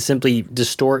to simply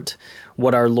distort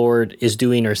what our Lord is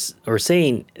doing or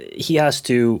saying. He has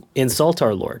to insult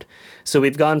our Lord. So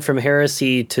we've gone from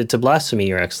heresy to blasphemy,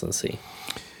 Your Excellency.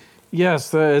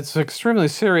 Yes, it's extremely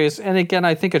serious. And again,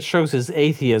 I think it shows his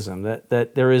atheism,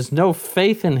 that there is no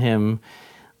faith in him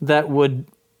that would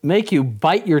make you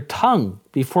bite your tongue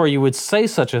before you would say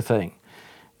such a thing.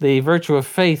 The virtue of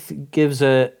faith gives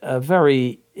a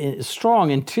very strong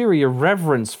interior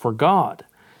reverence for God.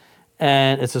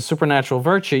 And it's a supernatural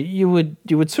virtue. You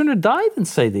would sooner die than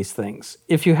say these things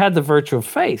if you had the virtue of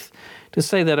faith. To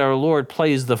say that our Lord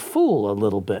plays the fool a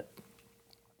little bit.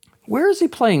 Where is he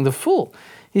playing the fool?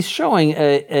 He's showing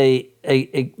a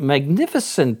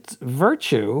magnificent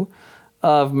virtue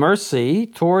of mercy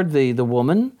toward the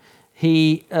woman.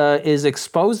 He is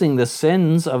exposing the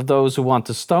sins of those who want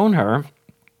to stone her.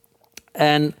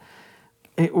 And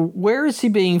where is he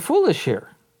being foolish here?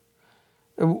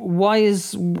 How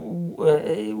is he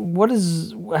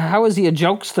a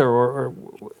jokester? Or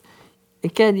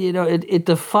again, it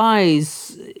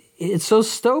defies. It's so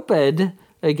stupid.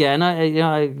 Again,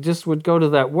 I just would go to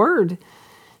that word,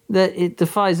 that it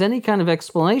defies any kind of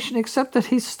explanation except that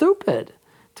he's stupid.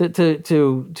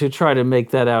 to try to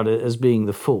make that out as being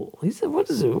the fool. He said, what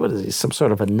is he, some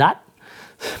sort of a nut?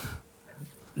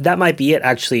 That might be it,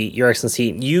 actually, Your Excellency.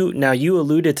 You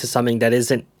alluded to something that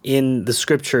isn't in the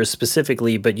scriptures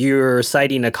specifically, but you're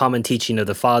citing a common teaching of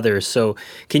the fathers. So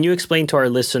can you explain to our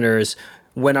listeners,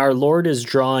 when our Lord is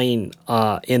drawing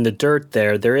in the dirt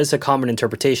there is a common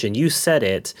interpretation. You said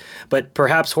it, but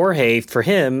perhaps Jorge, for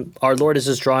him, our Lord is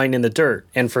just drawing in the dirt,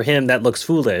 and for him that looks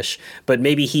foolish, but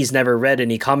maybe he's never read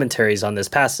any commentaries on this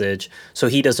passage, so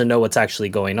he doesn't know what's actually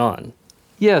going on.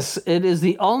 Yes, it is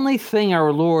the only thing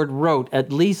our Lord wrote,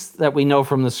 at least that we know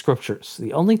from the scriptures.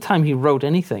 The only time he wrote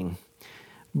anything.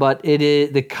 But it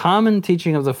is the common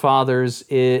teaching of the fathers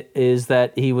is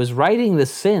that he was writing the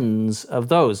sins of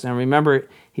those. Now remember,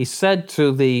 he said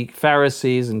to the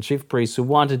Pharisees and chief priests who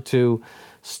wanted to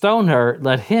stone her,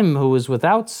 let him who is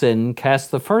without sin cast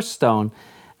the first stone.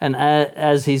 And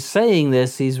as he's saying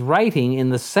this, he's writing in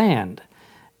the sand.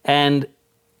 And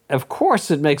of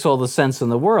course, it makes all the sense in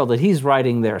the world that he's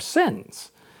writing their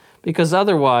sins, because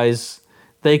otherwise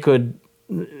they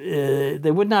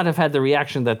would not have had the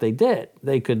reaction that they did.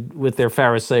 They could, with their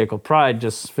Pharisaical pride,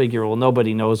 just figure, well,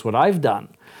 nobody knows what I've done.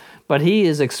 But he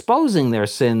is exposing their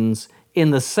sins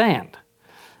in the sand.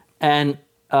 And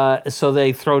so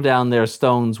they throw down their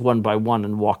stones one by one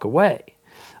and walk away.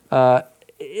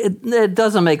 It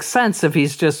doesn't make sense if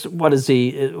he's just, what is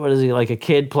he, like a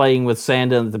kid playing with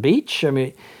sand at the beach? I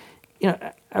mean,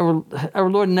 our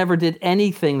Lord never did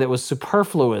anything that was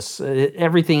superfluous.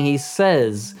 Everything he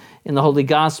says in the Holy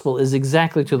Gospel is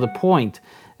exactly to the point.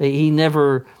 He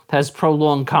never has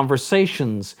prolonged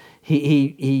conversations.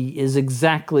 He is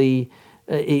exactly,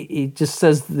 he just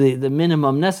says the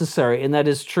minimum necessary. And that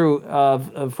is true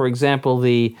of for example,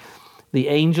 the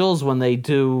angels, when they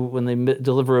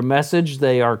deliver a message,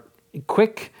 they are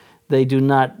quick. They do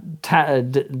not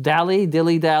dilly-dally.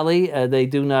 They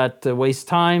do not waste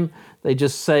time. They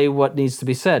just say what needs to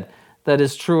be said. That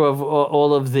is true of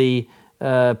all of the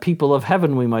people of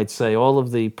heaven, we might say, all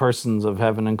of the persons of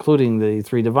heaven, including the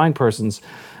three divine persons,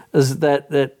 is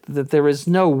that there is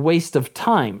no waste of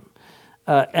time.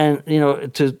 And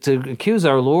to accuse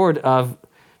our Lord of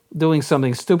doing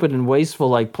something stupid and wasteful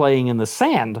like playing in the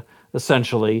sand,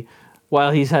 essentially,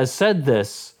 while he has said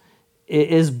this,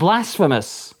 is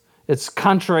blasphemous. It's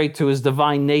contrary to his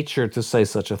divine nature to say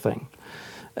such a thing.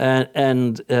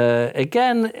 And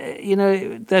again,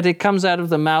 that it comes out of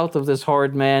the mouth of this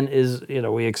horrid man is,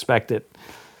 we expect it.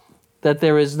 That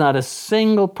there is not a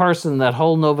single person in that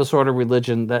whole Novus Ordo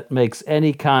religion that makes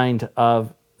any kind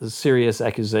of serious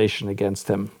accusation against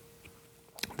him.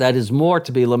 That is more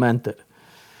to be lamented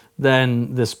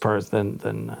than this person,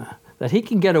 that he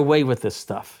can get away with this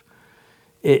stuff.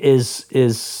 It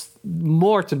is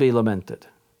more to be lamented.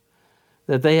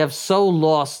 That they have so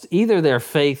lost either their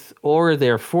faith or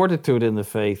their fortitude in the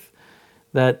faith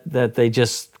that they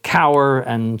just cower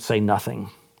and say nothing,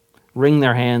 wring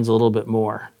their hands a little bit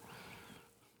more.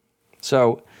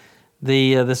 So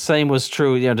the same was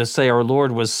true, to say our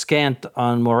Lord was scant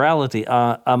on morality,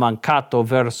 ha mancato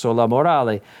verso la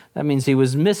morale. That means he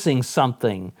was missing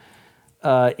something,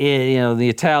 the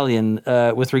Italian,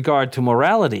 with regard to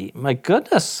morality. My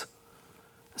goodness,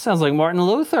 that sounds like Martin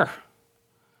Luther.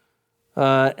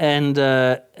 And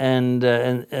that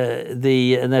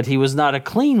he was not a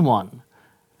clean one.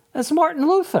 That's Martin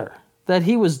Luther. That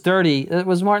he was dirty. That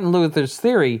was Martin Luther's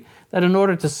theory, that in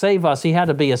order to save us, he had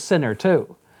to be a sinner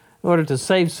too. In order to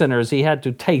save sinners, he had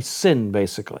to taste sin,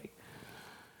 basically.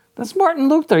 That's Martin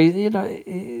Luther.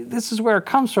 This is where it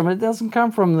comes from. It doesn't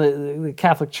come from the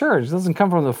Catholic Church. It doesn't come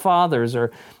from the fathers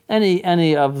or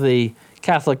any of the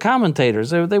Catholic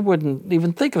commentators. They wouldn't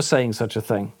even think of saying such a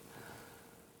thing.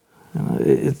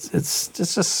 It's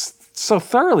just so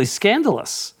thoroughly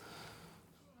scandalous.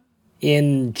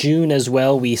 In June as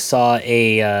well, we saw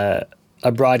a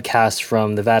broadcast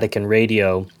from the Vatican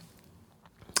Radio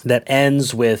that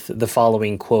ends with the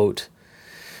following quote: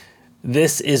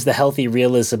 "This is the healthy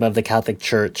realism of the Catholic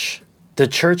Church. The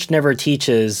Church never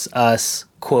teaches us,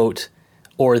 quote,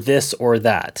 or this or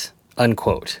that,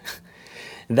 unquote.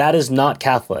 That is not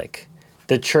Catholic.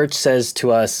 The Church says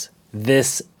to us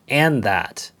this and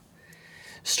that.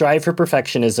 Strive for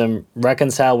perfectionism,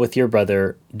 reconcile with your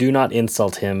brother, do not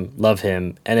insult him, love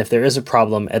him, and if there is a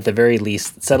problem, at the very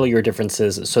least, settle your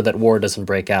differences so that war doesn't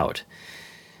break out.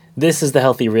 This is the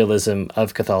healthy realism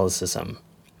of Catholicism.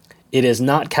 It is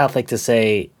not Catholic to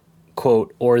say,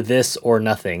 quote, or this or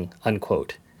nothing,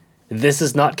 unquote. This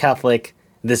is not Catholic,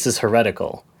 this is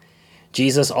heretical.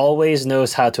 Jesus always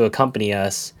knows how to accompany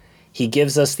us. He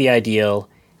gives us the ideal.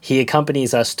 He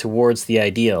accompanies us towards the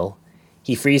ideal.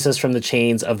 He frees us from the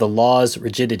chains of the law's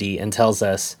rigidity and tells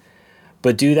us,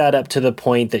 but do that up to the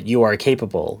point that you are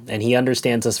capable. And he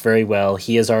understands us very well.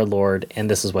 He is our Lord, and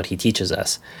this is what he teaches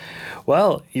us.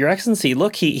 Well, Your Excellency,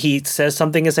 look, he says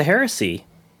something is a heresy.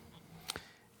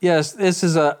 Yes, this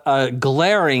is a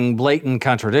glaring, blatant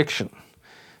contradiction,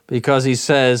 because he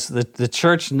says that the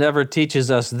church never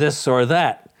teaches us this or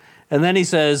that. And then he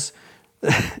says,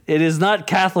 it is not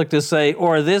Catholic to say,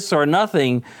 or this or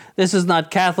nothing. This is not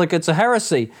Catholic, it's a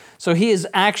heresy. So he is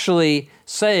actually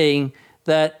saying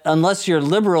that unless you're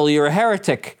liberal, you're a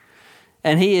heretic.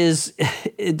 And he is,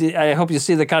 I hope you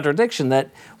see the contradiction, that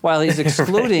while he's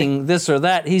excluding right. this or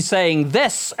that, he's saying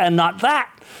this and not that.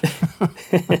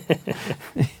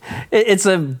 It's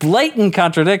a blatant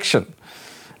contradiction.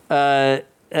 And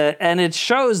it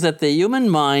shows that the human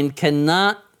mind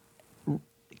cannot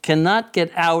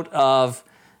get out of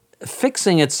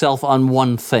fixing itself on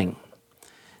one thing.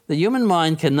 The human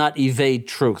mind cannot evade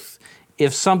truth.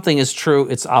 If something is true,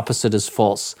 its opposite is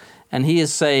false. And he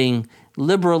is saying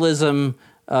liberalism,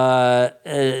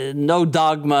 no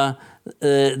dogma,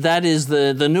 that is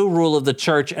the new rule of the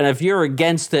church, and if you're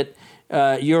against it,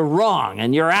 you're wrong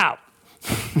and you're out.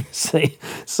 See?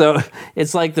 So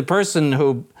it's like the person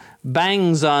who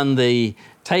bangs on the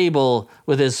table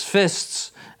with his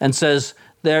fists and says,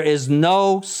 there is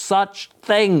no such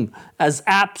thing as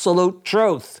absolute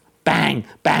truth. Bang,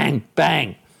 bang,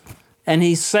 bang. And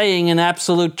he's saying an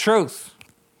absolute truth.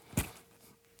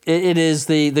 It is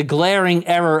the glaring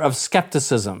error of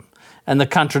skepticism and the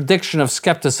contradiction of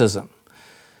skepticism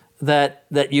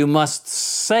that you must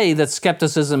say that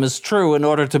skepticism is true in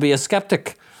order to be a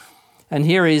skeptic. And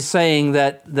here he's saying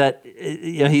that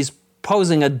he's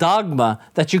posing a dogma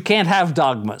that you can't have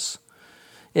dogmas.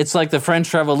 It's like the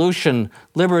French Revolution,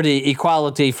 liberty,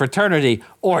 equality, fraternity,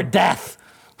 or death,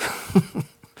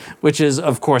 which is,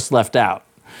 of course, left out.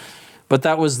 But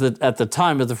that was at the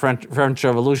time of the French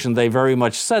Revolution, they very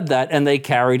much said that, and they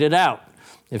carried it out.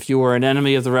 If you were an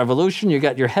enemy of the revolution, you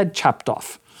got your head chopped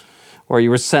off, or you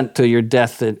were sent to your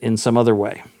death in some other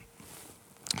way.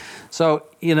 So,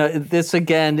 this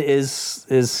again is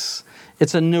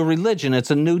it's a new religion.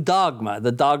 It's a new dogma.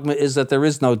 The dogma is that there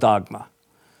is no dogma.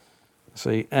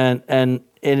 See, and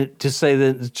to say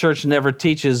that the church never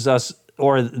teaches us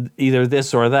or either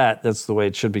this or that, that's the way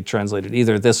it should be translated,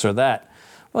 either this or that.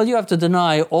 Well, you have to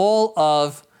deny all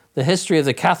of the history of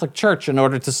the Catholic Church in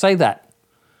order to say that.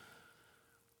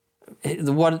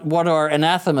 What are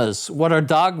anathemas? What are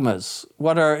dogmas?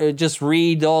 Just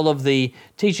read all of the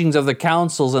teachings of the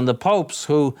councils and the popes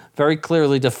who very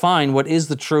clearly define what is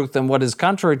the truth and what is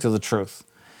contrary to the truth.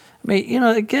 I mean,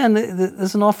 again,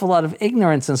 there's an awful lot of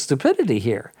ignorance and stupidity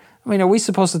here. I mean, are we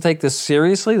supposed to take this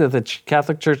seriously, that the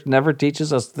Catholic Church never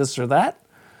teaches us this or that?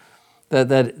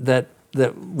 That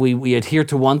we adhere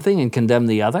to one thing and condemn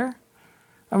the other?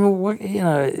 I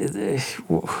mean,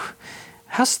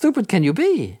 how stupid can you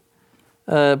be?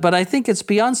 But I think it's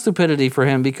beyond stupidity for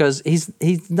him because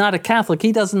he's not a Catholic.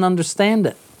 He doesn't understand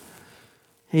it.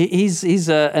 He's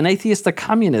an atheist, a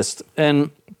communist,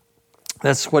 and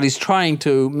that's what he's trying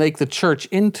to make the church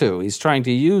into. He's trying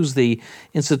to use the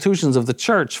institutions of the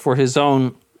church for his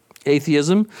own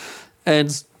atheism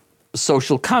and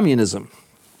social communism.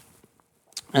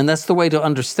 And that's the way to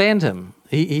understand him.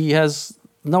 He has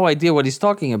no idea what he's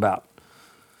talking about.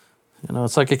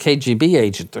 It's like a KGB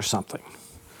agent or something.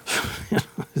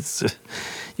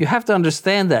 You have to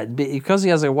understand that because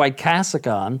he has a white cassock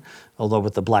on, although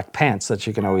with the black pants that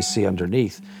you can always see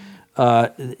underneath.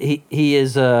 He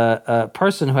is a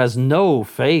person who has no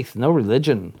faith, no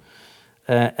religion,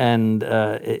 and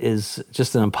is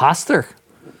just an imposter.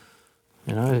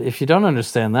 If you don't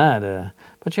understand that,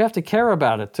 but you have to care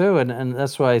about it too, and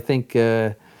that's why I think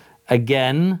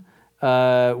again.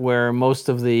 Where most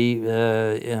of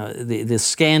the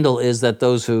scandal is that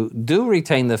those who do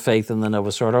retain the faith in the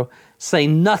Novus Ordo say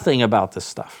nothing about this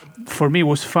stuff. For me, it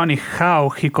was funny how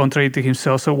he contradicted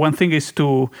himself. So one thing is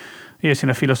to, yes, in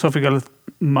a philosophical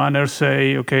manner,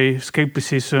 say, okay,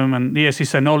 skepticism, and yes,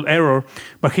 it's an old error,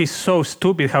 but he's so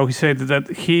stupid how he said that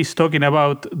he's talking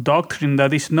about doctrine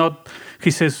that is not, he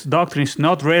says doctrine is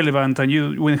not relevant and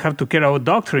you wouldn't have to care about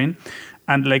doctrine,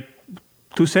 and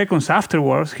 2 seconds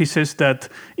afterwards, he says that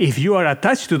if you are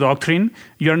attached to doctrine,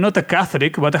 you're not a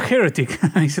Catholic, but a heretic.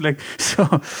 It's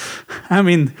so, I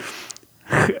mean,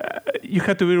 you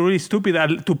have to be really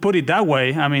stupid to put it that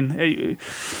way. I mean,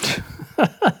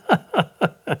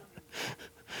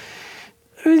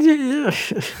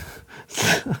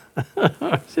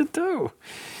 you do.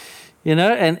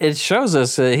 And it shows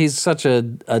us he's such a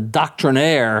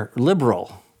doctrinaire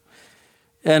liberal.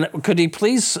 And could he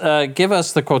please give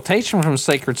us the quotation from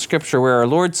sacred scripture where our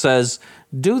Lord says,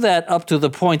 do that up to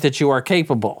the point that you are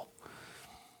capable.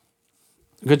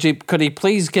 Could he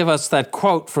please give us that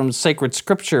quote from sacred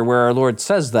scripture where our Lord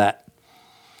says that?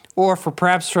 Or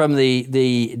perhaps from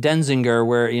the Denzinger,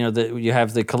 where you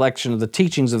have the collection of the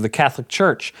teachings of the Catholic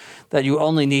Church, that you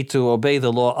only need to obey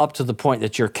the law up to the point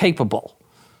that you're capable.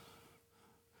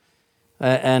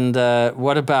 And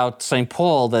what about St.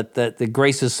 Paul, that the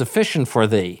grace is sufficient for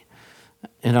thee?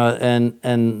 What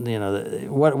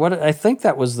I think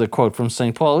that was the quote from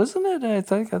St. Paul, isn't it? I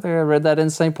think I read that in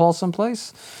St. Paul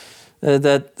someplace.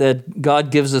 That God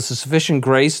gives us a sufficient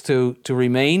grace to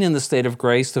remain in the state of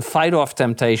grace, to fight off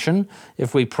temptation.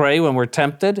 If we pray when we're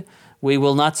tempted, we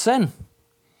will not sin.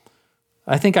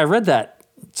 I think I read that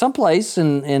someplace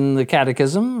in the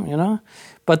Catechism,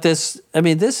 But this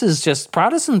is just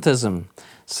Protestantism.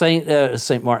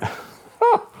 Saint Martin,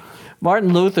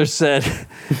 Martin Luther said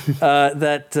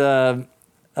that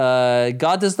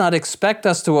God does not expect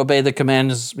us to obey the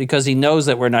commandments because he knows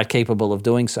that we're not capable of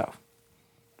doing so.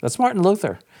 That's Martin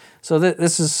Luther. So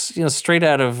this is straight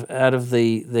out of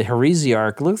the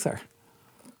heresiarch Luther.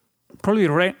 Probably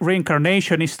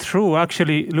reincarnation is true.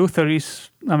 Actually, Bergoglio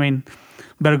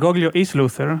is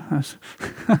Luther.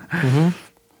 Mm-hmm.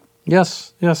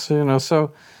 Yes.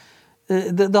 So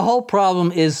the whole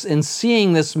problem is in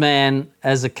seeing this man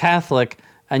as a Catholic,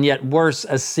 and yet worse,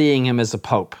 as seeing him as a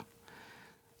pope.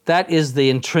 That is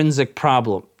the intrinsic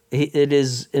problem. It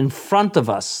is in front of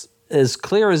us, as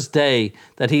clear as day,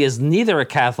 that he is neither a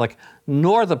Catholic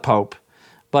nor the Pope,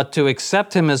 but to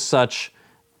accept him as such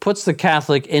puts the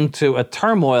Catholic into a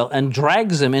turmoil and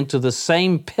drags him into the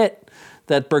same pit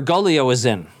that Bergoglio is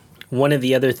in. One of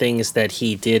the other things that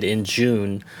he did in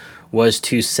June was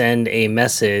to send a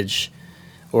message,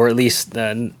 or at least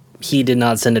he did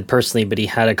not send it personally, but he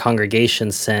had a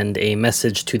congregation send a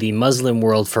message to the Muslim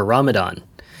world for Ramadan.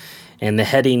 And the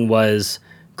heading was,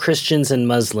 Christians and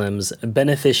Muslims,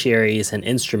 beneficiaries and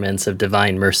instruments of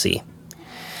divine mercy.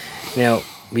 Now,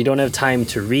 we don't have time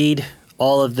to read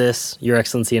all of this, Your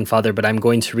Excellency and Father, but I'm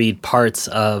going to read parts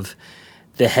of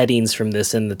the headings from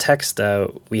this. In the text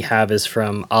we have is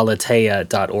from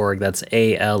aleteia.org. That's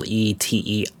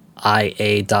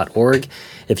aleteia.org,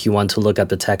 if you want to look at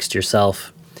the text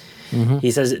yourself. Mm-hmm.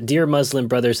 He says, Dear Muslim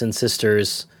brothers and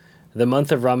sisters, the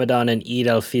month of Ramadan and Eid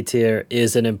al-Fitr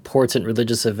is an important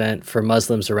religious event for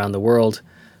Muslims around the world,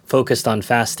 focused on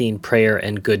fasting, prayer,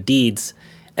 and good deeds,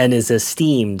 and is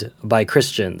esteemed by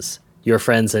Christians, your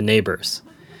friends and neighbors.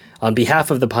 On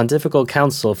behalf of the Pontifical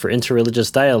Council for Interreligious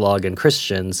Dialogue and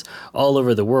Christians all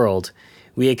over the world,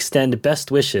 we extend best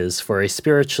wishes for a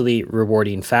spiritually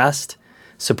rewarding fast,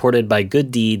 supported by good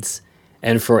deeds,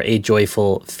 and for a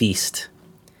joyful feast.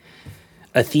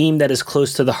 A theme that is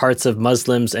close to the hearts of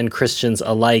Muslims and Christians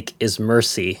alike is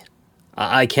mercy.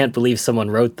 I can't believe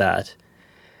someone wrote that.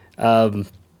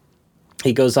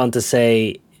 He goes on to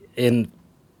say in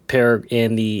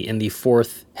the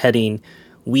fourth heading,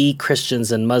 we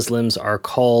Christians and Muslims are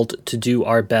called to do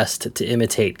our best to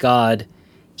imitate God.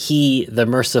 He, the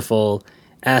merciful,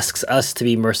 asks us to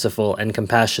be merciful and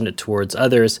compassionate towards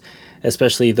others,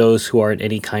 especially those who are in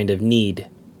any kind of need.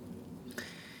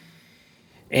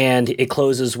 And it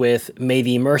closes with, may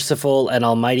the merciful and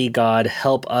almighty God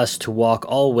help us to walk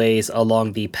always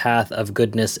along the path of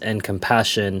goodness and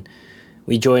compassion.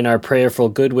 We join our prayerful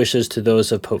good wishes to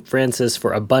those of Pope Francis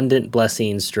for abundant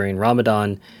blessings during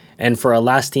Ramadan and for a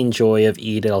lasting joy of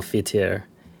Eid al-Fitr.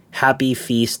 Happy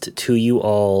feast to you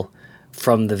all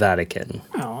from the Vatican.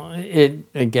 It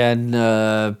again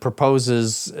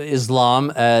proposes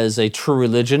Islam as a true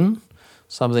religion,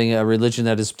 a religion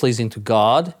that is pleasing to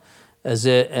God.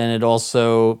 And it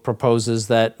also proposes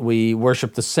that we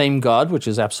worship the same God, which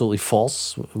is absolutely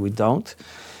false. We don't.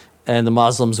 And the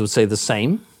Muslims would say the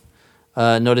same.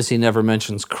 Notice he never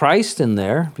mentions Christ in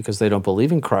there because they don't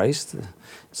believe in Christ.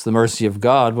 It's the mercy of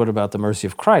God. What about the mercy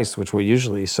of Christ, which we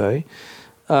usually say?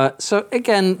 So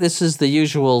again, this is the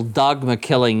usual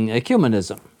dogma-killing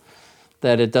ecumenism,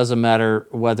 that it doesn't matter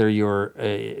whether you're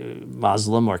a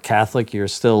Muslim or Catholic, you're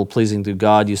still pleasing to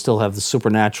God, you still have the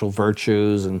supernatural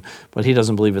virtues, but he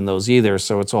doesn't believe in those either,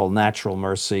 so it's all natural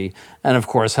mercy. And of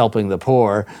course, helping the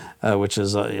poor, which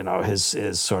is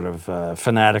his sort of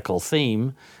fanatical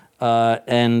theme.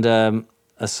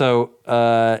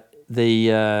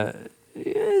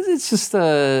 It's just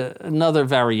another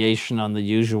variation on the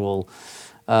usual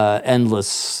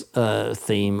endless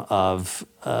theme of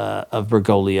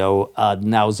Bergoglio ad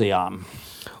nauseam.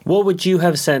 What would you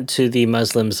have sent to the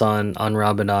Muslims on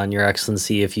Ramadan, Your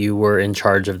Excellency, if you were in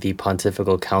charge of the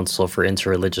Pontifical Council for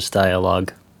Interreligious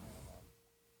Dialogue?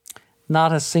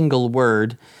 Not a single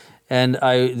word. And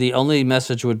the only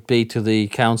message would be to the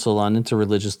Council on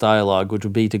Interreligious Dialogue, which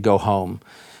would be to go home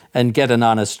and get an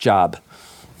honest job.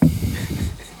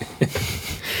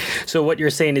 So what you're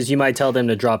saying is you might tell them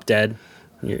to drop dead,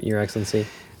 Your Excellency?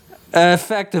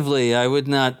 Effectively, I would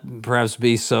not perhaps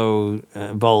be so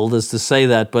bold as to say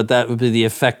that, but that would be the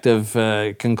effective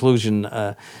conclusion.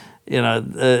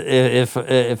 If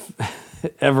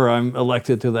ever I'm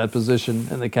elected to that position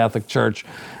in the Catholic Church,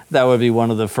 that would be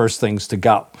one of the first things to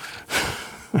go.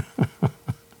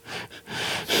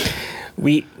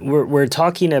 We're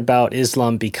talking about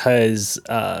Islam because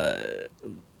that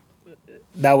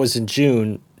was in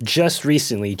June. Just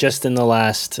recently, just in the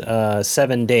last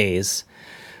 7 days,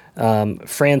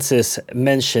 Francis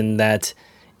mentioned that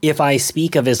if I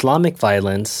speak of Islamic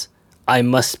violence, I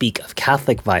must speak of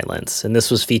Catholic violence. And this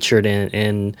was featured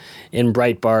in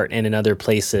Breitbart and in other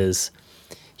places.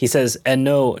 He says, and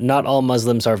no, not all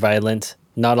Muslims are violent.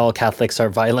 Not all Catholics are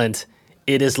violent.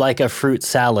 It is like a fruit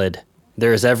salad.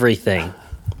 There's everything.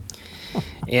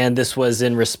 And this was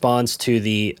in response to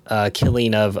the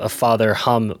killing of Father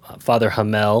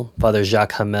Hamel, Father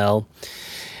Jacques Hamel.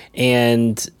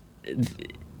 And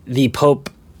the Pope,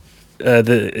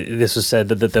 this was said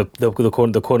that the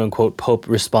quote-unquote Pope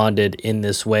responded in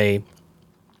this way.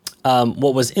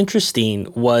 What was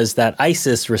interesting was that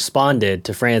ISIS responded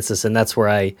to Francis, and that's where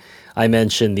I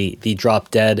mentioned the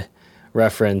drop dead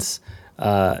reference.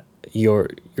 Your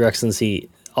Excellency,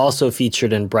 also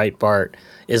featured in Breitbart.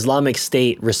 Islamic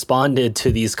State responded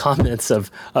to these comments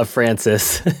of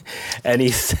Francis, and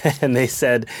they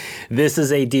said, this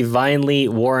is a divinely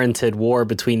warranted war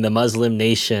between the Muslim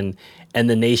nation and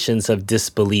the nations of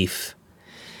disbelief.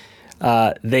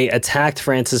 They attacked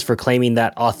Francis for claiming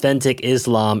that authentic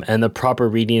Islam and the proper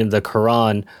reading of the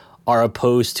Quran are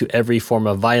opposed to every form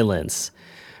of violence.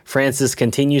 Francis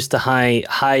continues to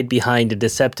hide behind a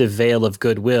deceptive veil of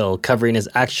goodwill, covering his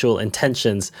actual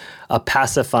intentions of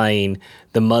pacifying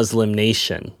the Muslim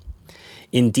nation.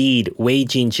 Indeed,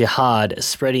 waging jihad,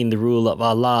 spreading the rule of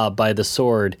Allah by the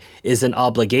sword, is an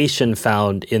obligation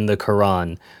found in the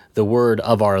Quran, the word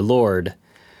of our Lord.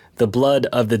 The blood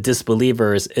of the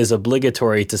disbelievers is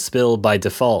obligatory to spill by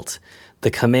default.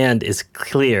 The command is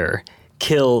clear.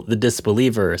 Kill the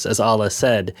disbelievers, as Allah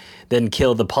said, then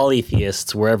kill the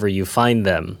polytheists wherever you find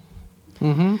them.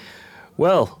 Mm-hmm.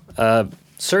 Well,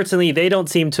 certainly they don't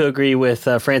seem to agree with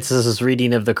Francis's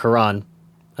reading of the Quran,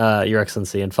 Your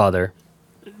Excellency and Father.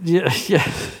 Yeah.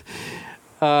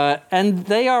 And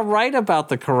they are right about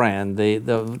the Quran.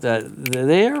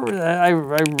 I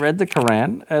read the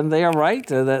Quran, and they are right.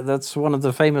 That's one of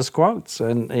the famous quotes,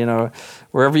 and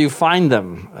wherever you find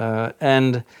them,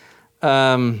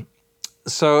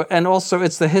 So, and also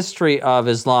it's the history of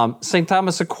Islam. St.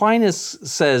 Thomas Aquinas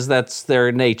says that's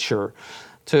their nature,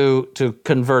 to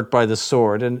convert by the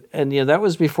sword. And that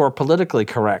was before politically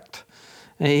correct.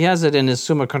 And he has it in his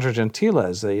Summa contra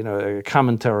Gentiles, a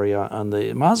commentary on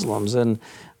the Muslims. And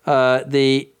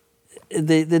the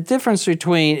difference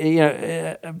between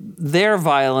their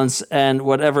violence and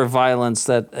whatever violence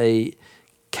that a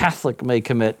Catholic may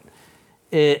commit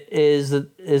is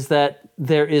that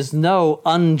there is no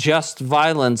unjust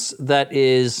violence that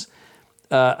is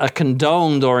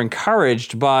condoned or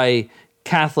encouraged by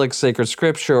Catholic sacred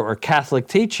scripture or Catholic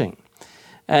teaching.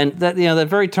 And that that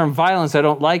very term violence, I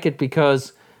don't like it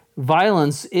because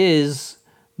violence is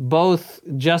both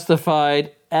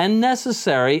justified and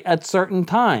necessary at certain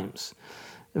times.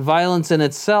 Violence in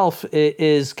itself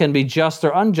can be just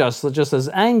or unjust, just as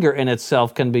anger in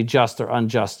itself can be just or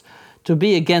unjust. To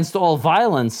be against all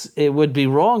violence, it would be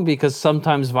wrong because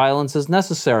sometimes violence is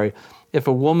necessary. If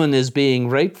a woman is being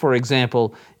raped, for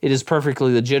example, it is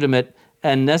perfectly legitimate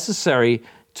and necessary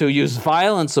to use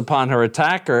violence upon her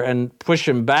attacker and push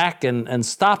him back and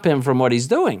stop him from what he's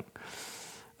doing.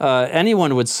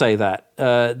 Anyone would say that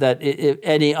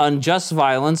any unjust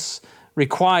violence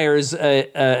requires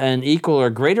an equal or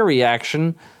greater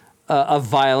reaction of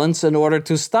violence in order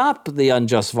to stop the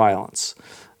unjust violence.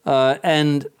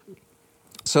 And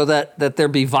so that there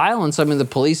be violence, I mean, the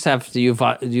police have to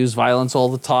use violence all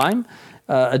the time.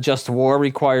 A just war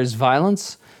requires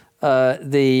violence. There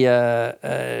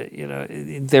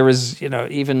is,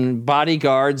 even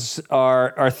bodyguards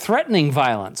are threatening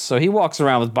violence. So he walks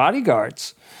around with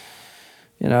bodyguards,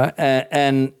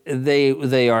 and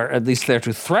they are at least there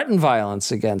to threaten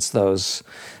violence against those.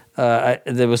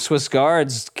 The Swiss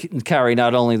guards carry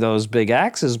not only those big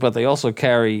axes, but they also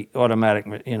carry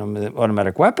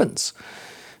automatic weapons.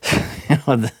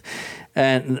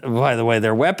 And by the way,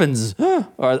 their weapons,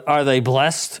 are they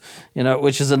blessed?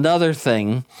 Which is another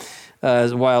thing.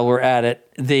 While we're at it,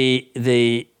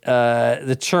 the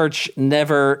church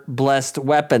never blessed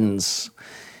weapons.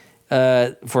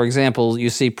 For example, you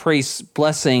see priests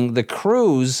blessing the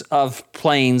crews of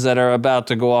planes that are about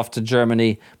to go off to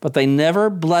Germany, but they never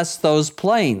bless those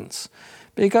planes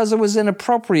because it was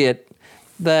inappropriate,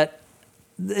 that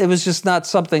it was just not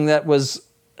something that was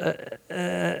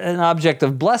an object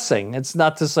of blessing. It's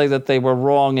not to say that they were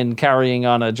wrong in carrying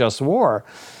on a just war.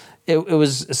 It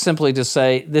was simply to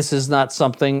say this is not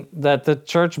something that the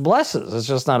church blesses. It's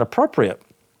just not appropriate.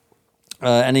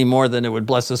 Any more than it would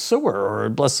bless a sewer or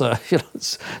bless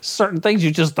certain things you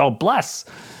just don't bless.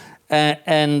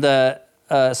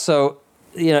 So,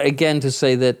 again, to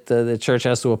say that the church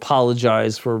has to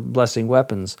apologize for blessing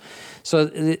weapons. So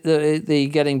the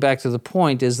getting back to the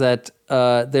point is that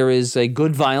there is a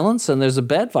good violence and there's a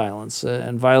bad violence.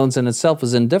 And violence in itself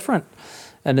is indifferent,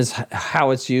 and it's how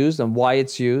it's used and why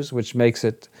it's used, which makes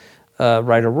it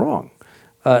right or wrong.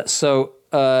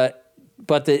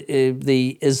 But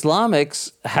the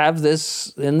Islamics have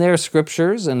this in their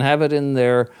scriptures and have it in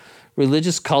their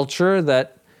religious culture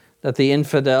that the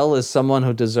infidel is someone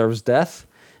who deserves death,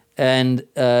 and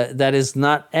that is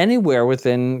not anywhere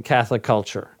within Catholic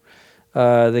culture.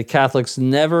 The Catholics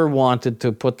never wanted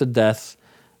to put to death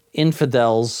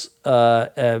infidels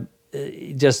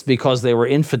just because they were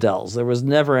infidels. There was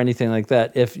never anything like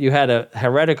that. If you had a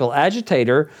heretical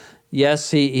agitator,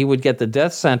 yes, he would get the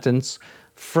death sentence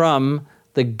from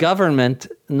the government,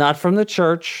 not from the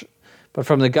church, but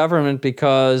from the government,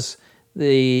 because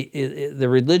the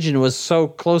religion was so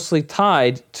closely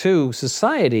tied to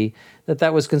society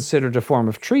that was considered a form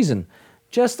of treason.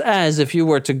 Just as if you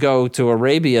were to go to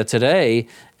Arabia today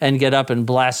and get up and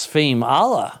blaspheme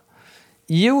Allah,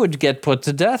 you would get put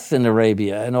to death in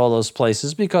Arabia and all those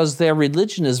places because their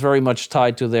religion is very much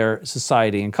tied to their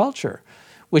society and culture,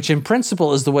 which in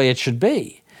principle is the way it should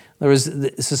be.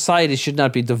 Society should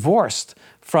not be divorced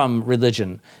from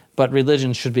religion, but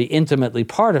religion should be intimately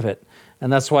part of it.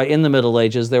 And that's why in the Middle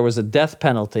Ages there was a death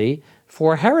penalty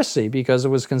for heresy, because it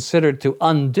was considered to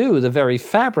undo the very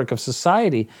fabric of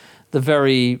society, the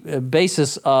very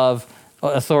basis of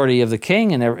authority of the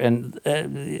king and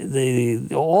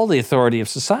all the authority of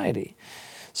society.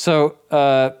 So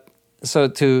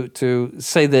to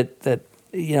say that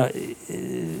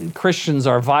Christians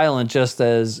are violent just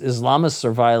as Islamists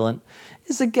are violent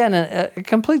is, again, a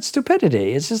complete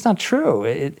stupidity. It's just not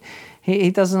true.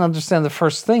 He doesn't understand the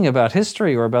first thing about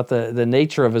history or about the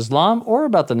nature of Islam or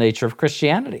about the nature of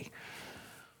Christianity.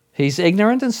 He's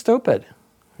ignorant and stupid.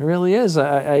 It really is.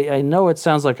 I know it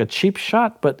sounds like a cheap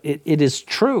shot, but it is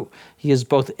true. He is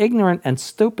both ignorant and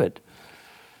stupid.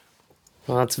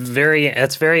 Well, that's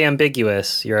very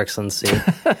ambiguous, Your Excellency.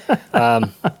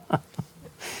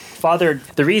 Father,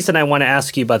 the reason I want to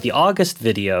ask you about the August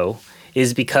video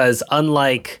is because,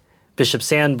 unlike Bishop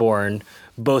Sanborn,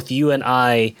 both you and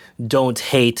I don't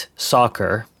hate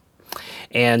soccer.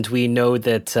 And we know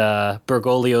that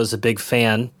Bergoglio is a big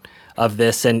fan of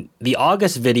this. And the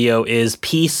August video is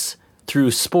peace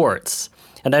through sports.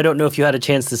 And I don't know if you had a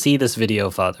chance to see this video,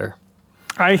 Father.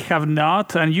 I have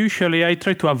not, and usually I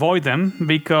try to avoid them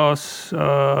because,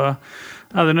 I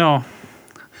don't know,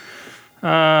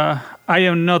 I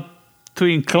am not too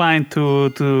inclined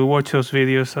to watch those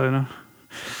videos, I don't know.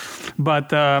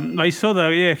 But I saw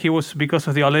that, he was, because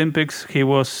of the Olympics, he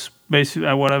was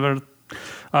basically whatever.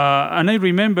 And I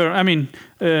remember,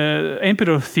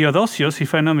 Emperor Theodosius,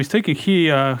 if I'm not mistaken, he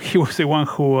was the one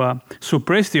who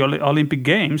suppressed the Olympic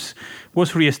Games,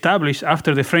 was reestablished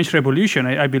after the French Revolution,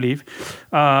 I believe.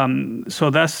 So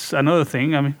that's another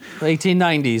thing.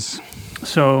 1890s.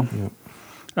 So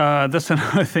that's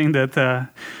another thing that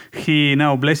he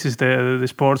now blesses the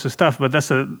sports and stuff. But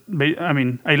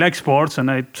I like sports,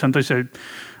 and sometimes I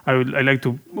like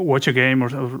to watch a game or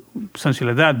something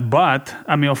like that. But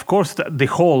of course, the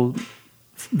whole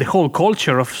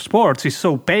culture of sports is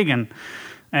so pagan,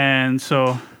 and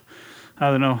so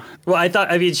I don't know. Well,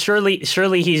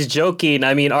 surely he's joking.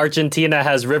 Argentina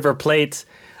has River Plate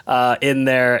in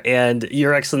there, and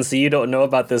Your Excellency, you don't know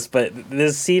about this, but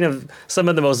this scene of some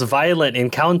of the most violent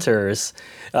encounters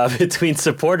between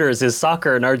supporters is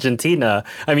soccer in Argentina.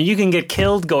 You can get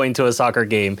killed going to a soccer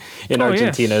game in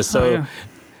Argentina. Yes. So.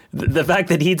 The fact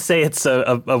that he'd say it's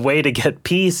a way to get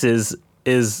peace is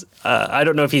I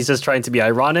don't know if he's just trying to be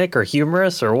ironic or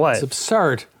humorous or what. It's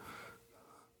absurd.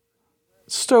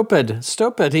 Stupid.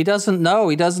 He doesn't know.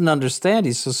 He doesn't understand.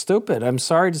 He's so stupid. I'm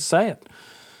sorry to say it.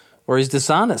 Or he's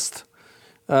dishonest.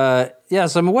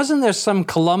 Wasn't there some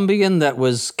Colombian that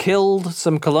was killed,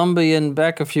 some Colombian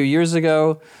back a few years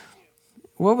ago?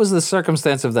 What was the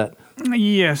circumstance of that?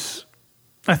 Yes.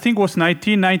 I think it was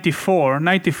 1994.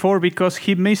 94 because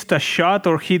he missed a shot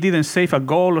or he didn't save a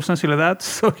goal or something like that,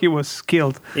 so he was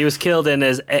killed. He was killed, and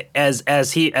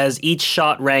as each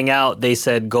shot rang out, they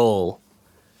said goal,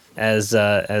 as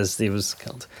he was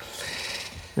killed.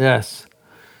 Yes.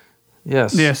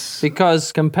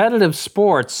 Because competitive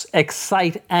sports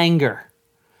excite anger.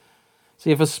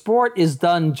 See, if a sport is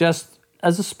done just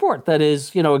as a sport, that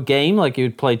is, a game like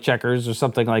you'd play checkers or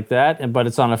something like that, but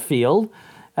it's on a field,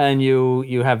 and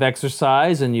you have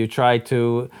exercise and you try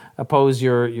to oppose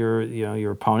your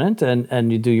opponent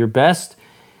and you do your best.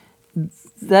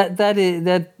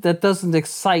 That doesn't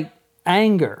excite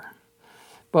anger.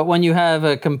 But when you have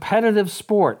a competitive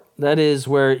sport, that is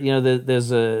where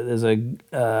there's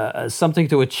a something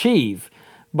to achieve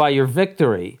by your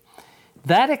victory,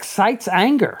 that excites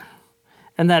anger,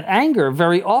 and that anger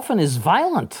very often is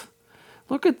violent.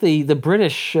 Look at the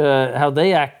British, how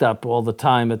they act up all the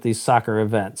time at these soccer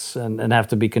events and have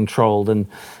to be controlled, and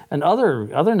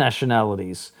other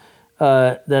nationalities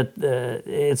that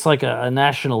it's like a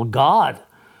national god.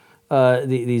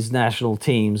 These national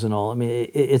teams and all. I mean,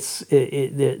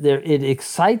 it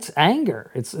excites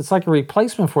anger. It's like a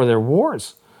replacement for their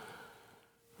wars.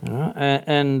 What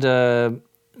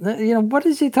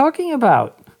is he talking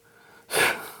about?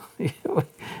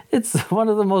 It's one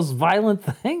of the most violent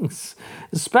things,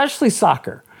 especially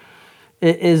soccer.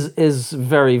 It is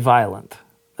very violent.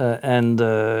 Does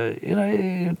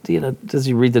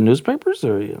he read the newspapers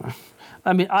or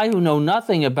I mean, I who know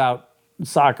nothing about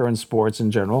soccer and sports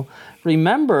in general,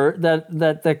 remember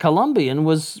that the Colombian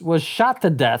was shot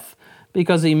to death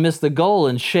because he missed the goal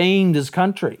and shamed his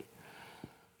country.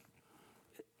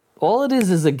 All it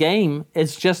is a game.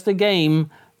 It's just a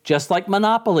game, just like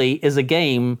Monopoly is a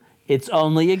game. It's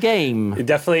only a game.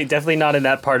 Definitely not in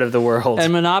that part of the world.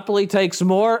 And Monopoly takes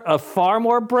far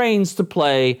more brains to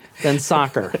play than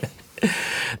soccer.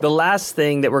 The last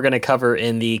thing that we're going to cover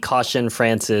in the Caution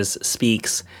Francis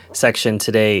Speaks section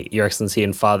today, Your Excellency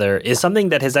and Father, is something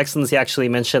that His Excellency actually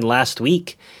mentioned last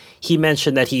week. He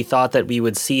mentioned that he thought that we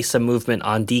would see some movement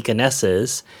on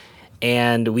Deaconnesses,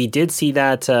 and we did see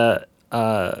that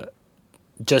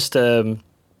just a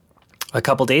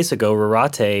couple days ago.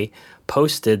 Rarate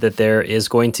posted that there is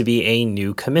going to be a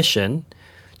new commission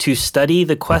to study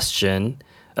the question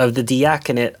of the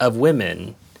diaconate of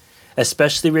women,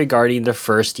 especially regarding the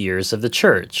first years of the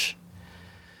church.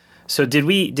 So did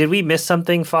we miss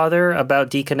something, Father, about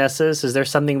deaconesses? Is there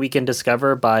something we can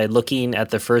discover by looking at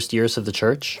the first years of the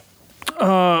church?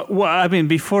 Well, I mean,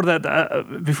 before that,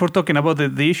 before talking about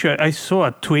the issue, I saw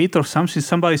a tweet or something,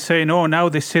 somebody saying, "Oh, now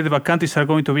they say the vacantes are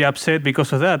going to be upset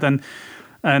because of that," and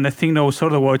I think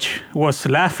Sort of Watch was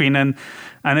laughing, and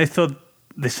I thought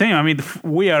the same. I mean,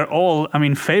 we are all,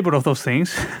 in favor of those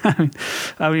things.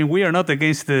 I mean, we are not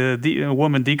against the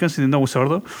women deacons in the Novus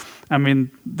Ordo. I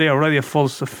mean, they are already a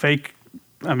false, fake,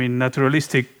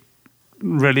 naturalistic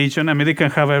religion. I mean, they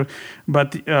can have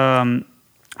but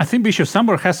I think Bishop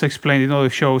Sambor has explained in other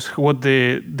shows what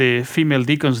the female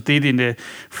deacons did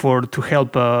to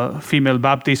help female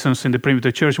baptisms in the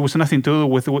primitive church. It was nothing to do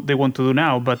with what they want to do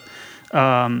now, but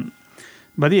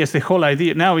yes, the whole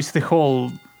idea now is the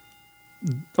whole.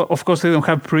 Of course, they don't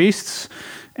have priests,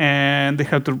 and they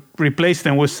have to replace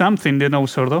them with something they know,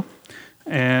 sort of.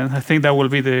 And I think that will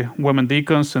be the women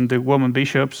deacons and the women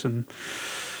bishops, and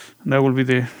that will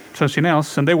be something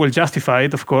else. And they will justify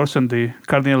it, of course, and the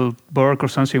Cardinal Burke or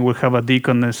something will have a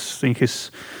deaconess in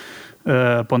his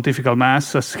pontifical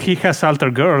mass, as he has altar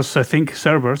girls, I think,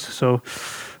 servers. So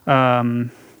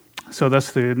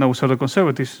that's the Novus Ordo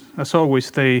conservatives. As always,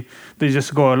 they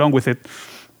just go along with it.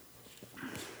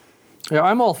 Yeah,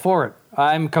 I'm all for it.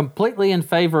 I'm completely in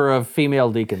favor of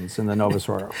female deacons in the Novus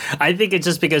Ordo. I think it's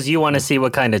just because you want to see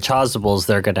what kind of chasubles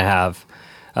they're going to have,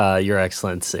 Your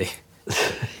Excellency.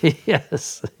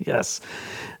 Yes.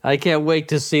 I can't wait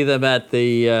to see them at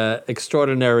the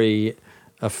extraordinary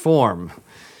form.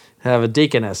 Have a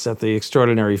deaconess at the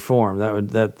extraordinary form.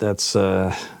 That's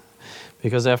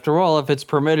because after all, if it's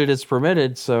permitted, it's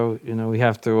permitted. So we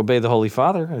have to obey the Holy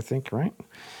Father, I think, right?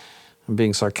 I'm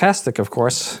being sarcastic, of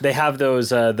course. They have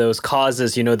those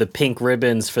causes, the pink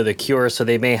ribbons for the cure, so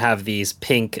they may have these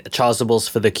pink chasubles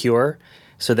for the cure,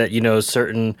 so that,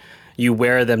 certain, you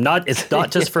wear them. It's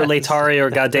not just for Laetare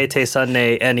or Gaudete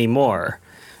Sunday anymore.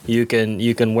 You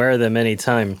can wear them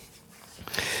anytime.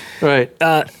 Right.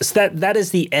 So that is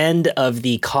the end of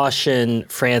the Caution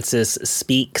Francis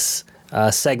Speaks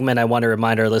segment. I want to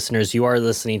remind our listeners, you are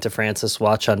listening to Francis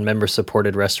Watch on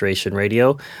member-supported Restoration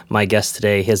Radio. My guest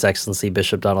today, His Excellency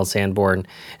Bishop Donald Sanborn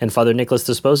and Father Nicholas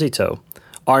Desposito.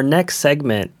 Our next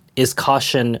segment is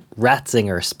Caution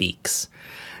Ratzinger Speaks.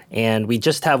 And we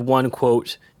just have one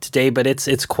quote today, but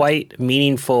it's quite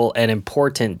meaningful and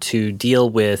important to deal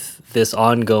with this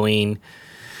ongoing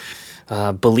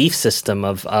belief system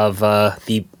of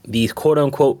the quote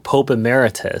unquote Pope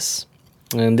Emeritus.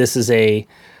 And this is a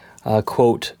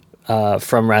quote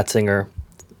from Ratzinger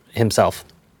himself.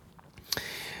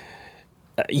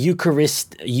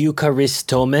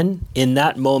 Eucharistomen. In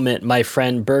that moment, my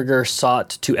friend Berger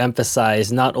sought to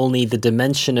emphasize not only the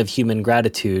dimension of human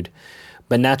gratitude,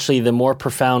 but naturally the more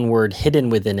profound word hidden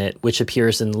within it, which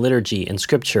appears in liturgy and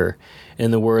scripture,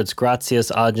 in the words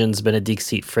Gratias agens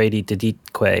benedixit fredi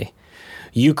deditque.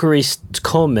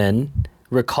 Eucharistomen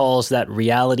recalls that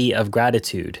reality of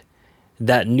gratitude,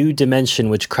 that new dimension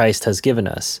which Christ has given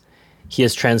us. He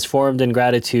is transformed in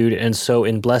gratitude, and so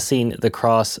in blessing the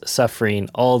cross, suffering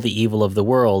all the evil of the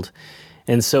world.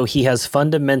 And so he has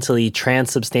fundamentally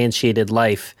transubstantiated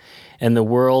life and the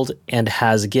world, and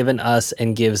has given us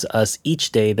and gives us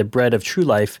each day the bread of true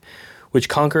life, which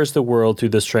conquers the world through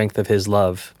the strength of his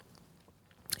love.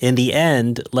 In the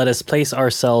end, let us place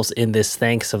ourselves in this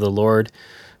thanks of the Lord,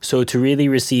 so to really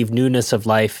receive newness of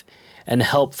life and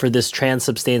help for this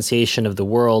transubstantiation of the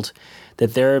world,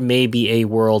 that there may be a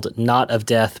world not of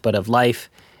death but of life,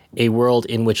 a world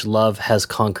in which love has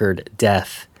conquered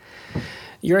death.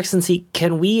 Your Excellency,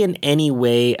 can we in any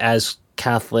way as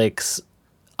Catholics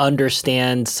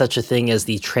understand such a thing as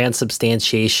the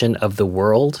transubstantiation of the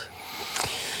world?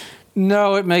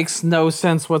 No, it makes no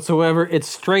sense whatsoever. It's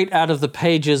straight out of the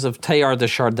pages of Teilhard de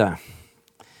Chardin.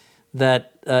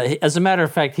 That, as a matter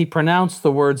of fact, he pronounced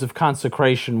the words of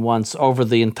consecration once over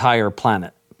the entire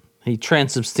planet. He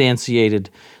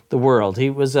transubstantiated the world. He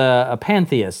was a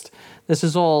pantheist. This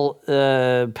is all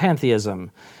pantheism,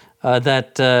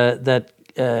 that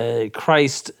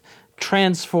Christ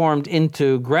transformed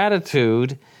into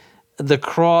gratitude the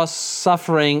cross,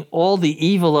 suffering all the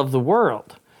evil of the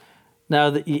world.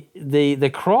 Now,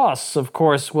 the cross, of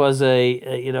course, was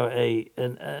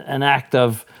an act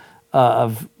of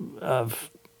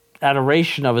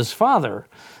adoration of his Father.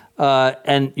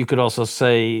 And you could also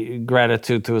say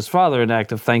gratitude to his Father, an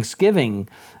act of thanksgiving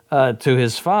to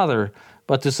his Father.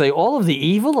 But to say all of the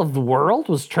evil of the world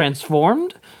was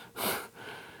transformed,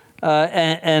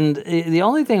 and the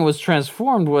only thing that was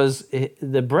transformed was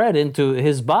the bread into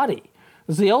his body. It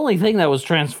was the only thing that was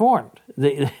transformed.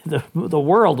 The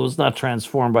world was not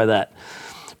transformed by that.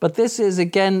 But this is,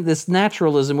 again, this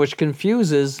naturalism which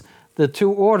confuses the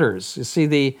two orders. You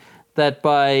see, that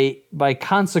by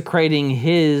consecrating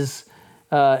his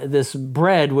this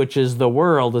bread, which is the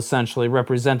world, essentially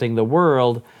representing the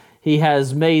world, he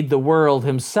has made the world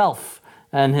himself,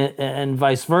 and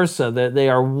vice versa. That they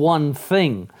are one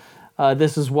thing.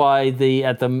 This is why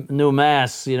at the new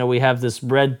Mass, we have this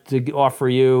bread to offer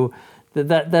you.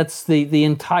 That's the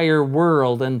entire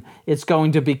world, and it's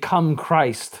going to become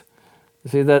Christ. You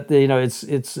see that,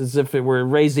 it's as if it were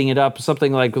raising it up,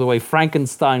 something like the way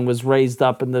Frankenstein was raised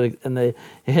up and the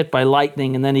hit by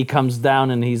lightning, and then he comes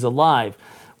down and he's alive.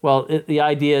 Well, the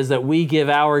idea is that we give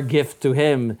our gift to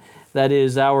him, that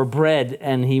is our bread,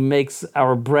 and he makes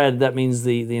our bread. That means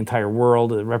the entire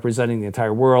world, representing the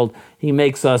entire world. He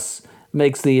makes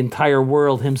the entire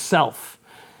world himself.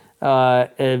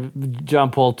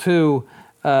 John Paul II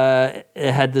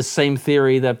had the same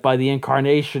theory that by the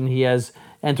incarnation he has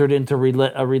entered into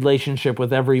a relationship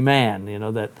with every man,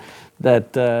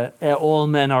 that all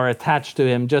men are attached to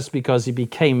him just because he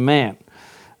became man.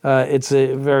 It's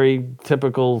a very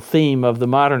typical theme of the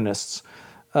modernists.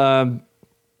 And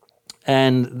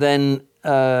then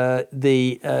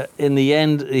in the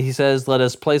end, he says, let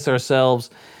us place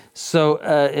ourselves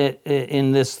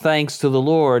in this thanks to the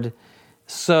Lord,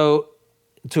 so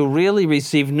to really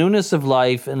receive newness of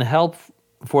life and help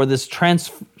for this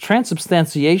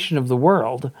transubstantiation of the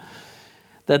world,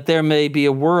 that there may be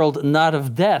a world not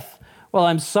of death. Well,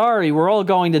 I'm sorry, we're all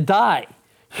going to die.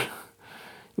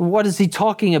 What is he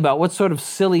talking about? What sort of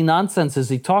silly nonsense is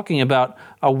he talking about?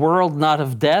 A world not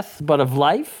of death, but of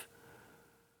life?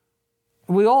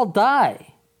 We all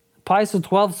die. Pius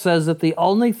XII says that the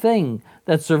only thing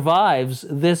that survives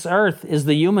this earth is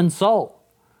the human soul.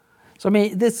 So,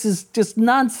 this is just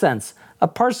nonsense. A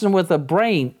person with a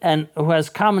brain and who has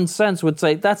common sense would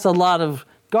say, that's a lot of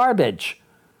garbage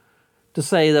to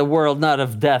say the world not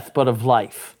of death, but of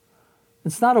life.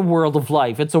 It's not a world of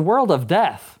life. It's a world of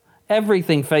death.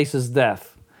 Everything faces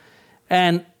death.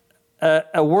 And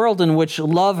a world in which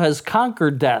love has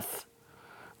conquered death.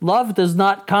 Love does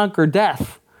not conquer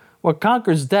death. What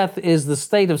conquers death is the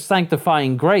state of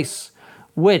sanctifying grace,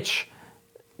 which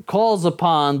calls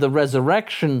upon the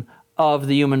resurrection of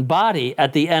the human body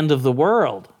at the end of the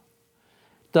world.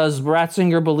 Does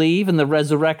Ratzinger believe in the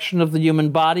resurrection of the human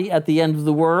body at the end of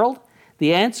the world?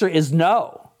 The answer is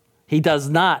no. He does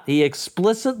not. He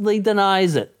explicitly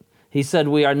denies it. He said,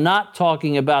 we are not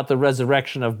talking about the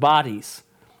resurrection of bodies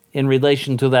in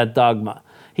relation to that dogma.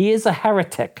 He is a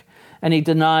heretic, and he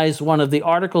denies one of the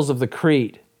articles of the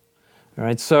Creed. All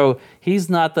right, so he's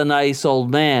not the nice old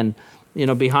man,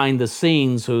 behind the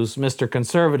scenes who's Mr.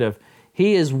 Conservative.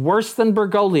 He is worse than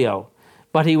Bergoglio,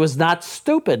 but he was not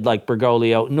stupid like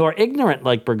Bergoglio, nor ignorant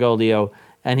like Bergoglio,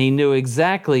 and he knew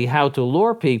exactly how to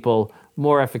lure people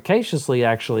more efficaciously,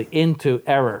 actually, into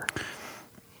error.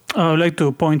 I would like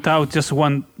to point out just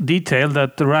one detail,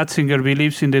 that Ratzinger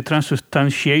believes in the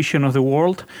transubstantiation of the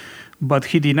world, but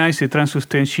he denies the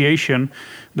transubstantiation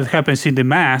that happens in the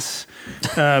Mass,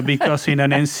 because in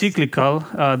an encyclical,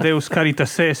 Deus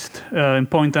Caritas Est, in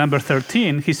point number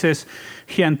 13, he says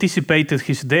he anticipated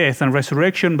his death and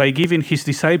resurrection by giving his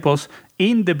disciples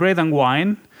in the bread and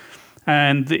wine,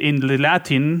 and in the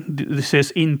Latin, it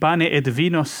says, in pane et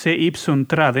vino se ipsum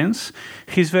tradens,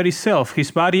 his very self,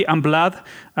 his body and blood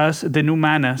as the new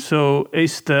manna. So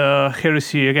it's the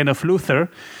heresy, again, of Luther,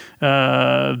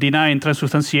 denying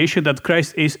transubstantiation, that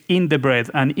Christ is in the bread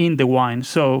and in the wine.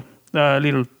 So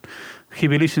he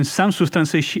believes in some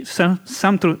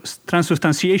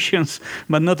transubstantiations,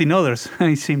 but not in others,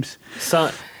 it seems.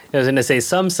 So, I was going to say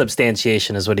some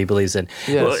substantiation is what he believes in.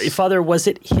 Yes. Well, Father, was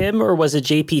it him or was it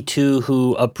JP2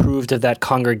 who approved of that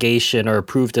congregation or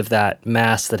approved of that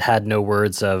Mass that had no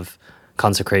words of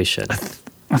consecration?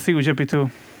 I think it was JP2.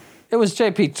 It was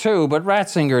JP2, but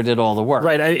Ratzinger did all the work.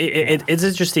 Right. It's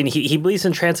interesting. He believes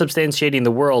in transubstantiating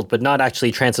the world, but not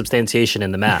actually transubstantiation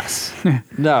in the Mass.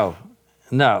 No.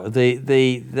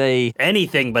 They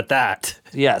Anything but that.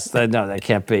 Yes, no, that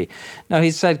can't be. No,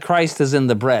 he said Christ is in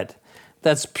the bread.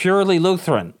 That's purely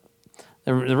Lutheran.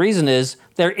 The reason is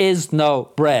there is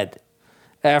no bread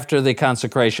after the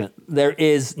consecration. There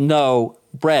is no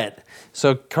bread.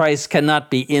 So Christ cannot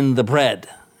be in the bread.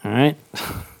 All right?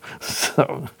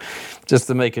 So, just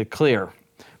to make it clear.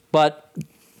 But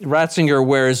Ratzinger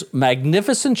wears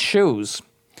magnificent shoes,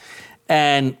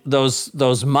 and those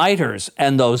mitres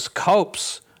and those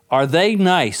copes, are they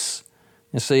nice?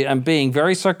 You see, I'm being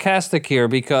very sarcastic here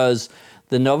because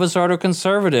the Novus Ordo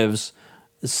conservatives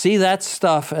see that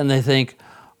stuff and they think,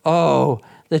 oh,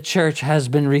 the church has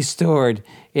been restored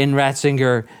in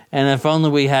Ratzinger, and if only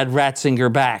we had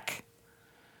Ratzinger back.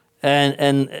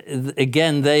 And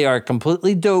again, they are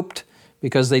completely duped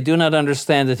because they do not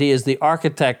understand that he is the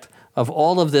architect of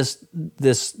all of this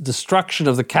destruction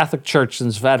of the Catholic Church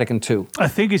since Vatican II. I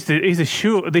think it's the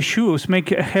shoe. The shoes make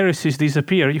heresies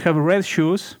disappear. You have red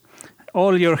shoes,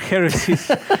 all your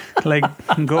heresies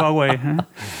go away. Huh?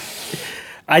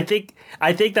 I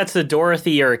think that's the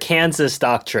Dorothy or Kansas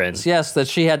doctrine. Yes, that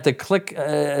she had to click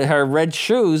her red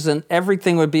shoes and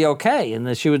everything would be okay, and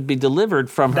that she would be delivered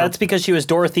from her. That's because she was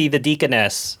Dorothy the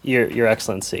Deaconess, Your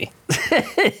Excellency.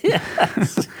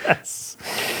 Yes.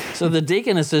 So the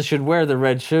Deaconesses should wear the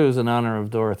red shoes in honor of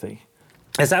Dorothy.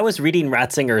 As I was reading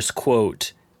Ratzinger's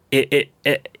quote,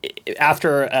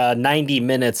 after 90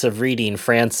 minutes of reading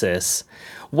Francis,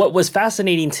 what was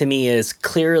fascinating to me is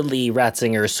clearly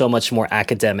Ratzinger is so much more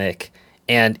academic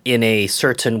and in a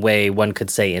certain way, one could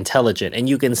say, intelligent. And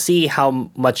you can see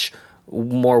how much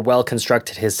more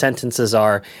well-constructed his sentences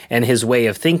are and his way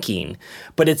of thinking.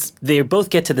 But they both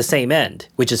get to the same end,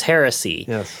 which is heresy.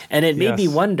 Yes. And it made me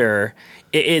wonder,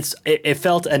 it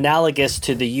felt analogous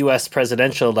to the U.S.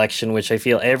 presidential election, which I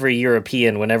feel every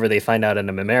European, whenever they find out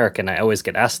I'm American, I always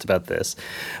get asked about this.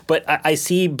 But I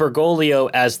see Bergoglio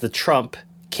as the Trump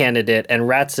candidate and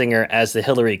Ratzinger as the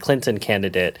Hillary Clinton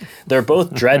candidate. They're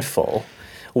both dreadful.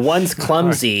 One's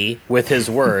clumsy with his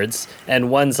words, and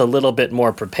one's a little bit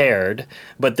more prepared,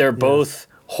 but they're both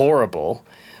horrible.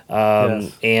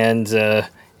 And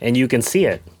you can see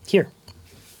it here.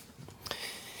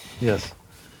 Yes.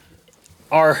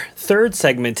 Our third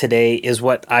segment today is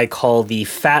what I call the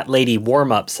Fat Lady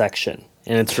Warm-Up section,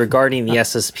 and it's regarding the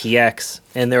SSPX.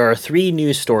 And there are 3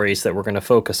 news stories that we're going to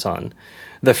focus on.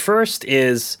 The first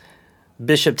is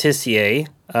Bishop Tissier,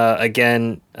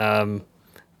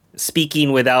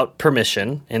 speaking without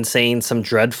permission and saying some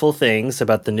dreadful things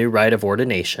about the new rite of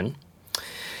ordination.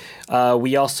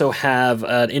 We also have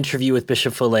an interview with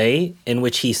Bishop Fillet in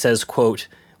which he says, quote,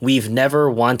 "We've never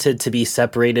wanted to be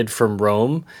separated from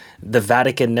Rome. The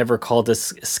Vatican never called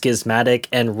us schismatic,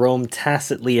 and Rome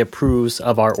tacitly approves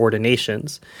of our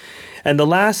ordinations." And the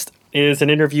last is an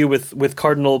interview with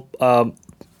Cardinal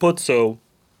Pozzo,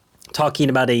 talking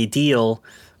about a deal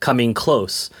coming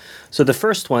close. So the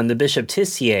first one, the Bishop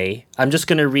Tissier, I'm just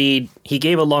going to read. He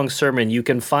gave a long sermon. You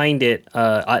can find it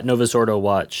at Novus Ordo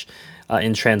Watch.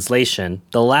 in translation.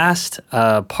 The last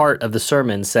part of the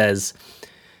sermon says,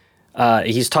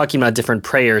 he's talking about different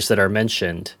prayers that are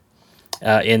mentioned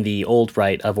in the old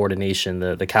rite of ordination,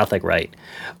 the Catholic rite.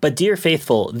 But dear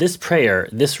faithful, this prayer,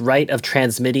 this rite of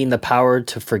transmitting the power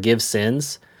to forgive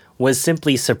sins, was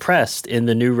simply suppressed in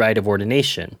the new rite of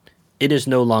ordination. It is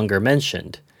no longer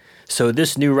mentioned. So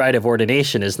this new rite of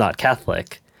ordination is not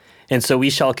Catholic. And so we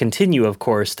shall continue, of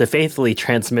course, to faithfully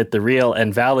transmit the real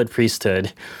and valid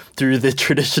priesthood through the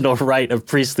traditional rite of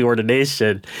priestly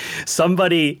ordination.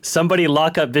 Somebody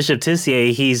lock up Bishop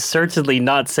Tissier. He's certainly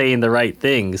not saying the right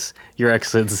things, Your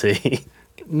Excellency.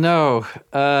 No,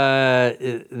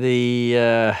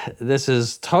 this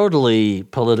is totally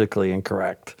politically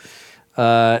incorrect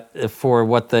for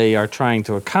what they are trying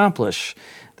to accomplish.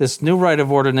 This new rite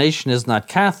of ordination is not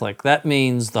Catholic. That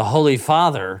means the Holy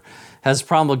Father has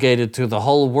promulgated to the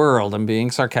whole world, I'm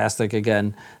being sarcastic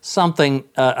again, something,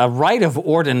 a rite of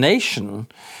ordination,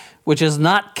 which is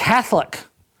not Catholic.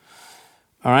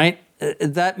 All right?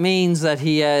 That means that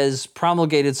he has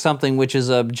promulgated something which is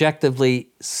objectively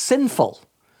sinful.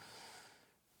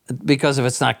 Because if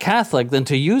it's not Catholic, then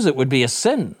to use it would be a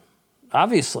sin,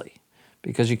 obviously,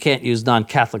 because you can't use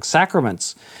non-Catholic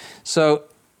sacraments. So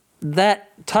that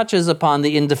touches upon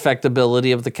the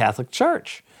indefectibility of the Catholic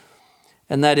Church.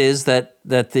 And that is that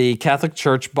the Catholic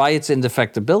Church, by its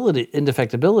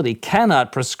indefectibility,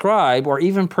 cannot prescribe or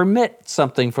even permit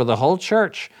something for the whole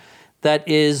Church that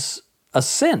is a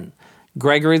sin.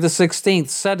 Gregory XVI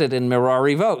said it in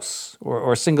Mirari Vos,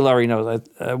 or Singulari Nos,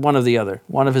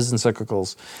 one of his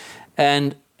encyclicals,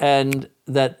 and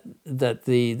that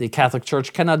the Catholic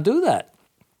Church cannot do that.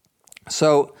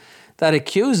 So that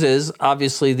accuses,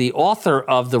 obviously, the author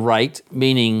of the rite,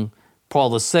 meaning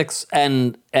Paul VI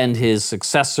and his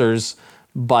successors,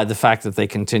 by the fact that they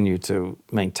continue to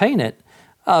maintain it,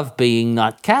 of being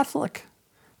not Catholic.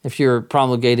 If you're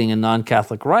promulgating a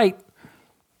non-Catholic rite,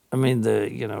 I mean,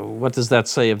 what does that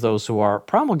say of those who are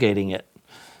promulgating it?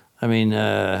 I mean,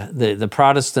 the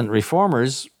Protestant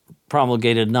reformers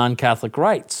promulgated non-Catholic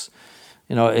rites.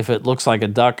 If it looks like a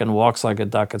duck and walks like a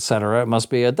duck, etc., it must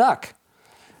be a duck.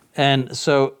 And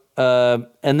so,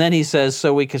 and then he says,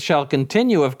 so we shall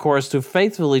continue, of course, to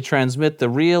faithfully transmit the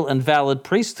real and valid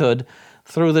priesthood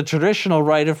through the traditional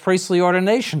rite of priestly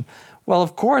ordination. Well,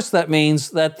 of course, that means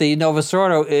that the Novus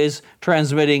Ordo is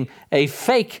transmitting a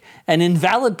fake and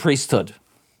invalid priesthood,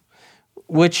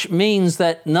 which means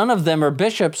that none of them are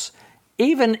bishops,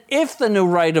 even if the new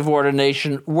rite of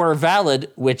ordination were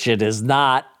valid, which it is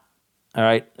not. All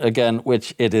right, again,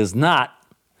 which it is not.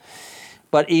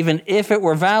 But even if it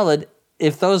were valid,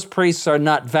 if those priests are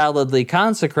not validly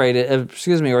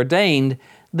ordained,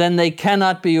 then they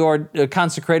cannot be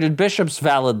consecrated bishops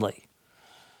validly.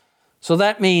 So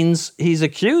that means he's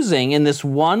accusing, in this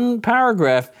one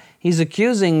paragraph, he's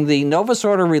accusing the Novus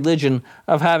Ordo religion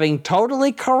of having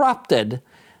totally corrupted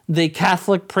the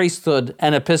Catholic priesthood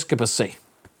and episcopacy,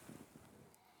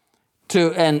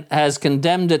 and has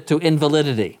condemned it to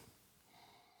invalidity.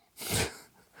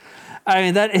 I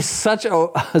mean, that is such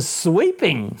a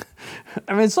sweeping,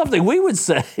 something we would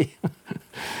say.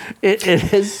 It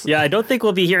is. Yeah, I don't think we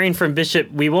won't be hearing from Bishop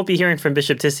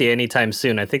Tissier anytime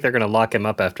soon. I think they're going to lock him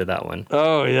up after that one.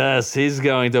 Oh, yes. He's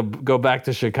going to go back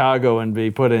to Chicago and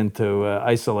be put into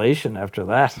isolation after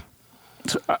that.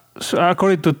 So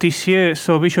according to Tissier,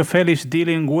 so Bishop Felix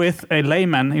dealing with a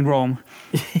layman in Rome.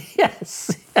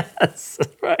 Yes,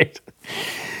 right.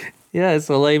 Yeah, it's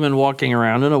a layman walking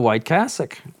around in a white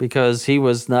cassock because he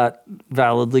was not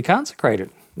validly consecrated.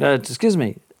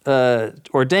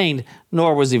 Ordained,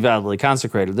 nor was he validly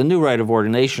consecrated. The new rite of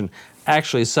ordination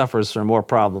actually suffers from more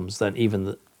problems than even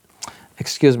the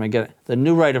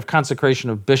new rite of consecration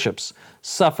of bishops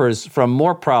suffers from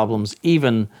more problems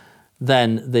even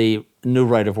than the new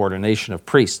rite of ordination of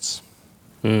priests.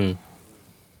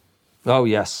 Oh,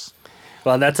 yes.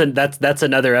 Well, that's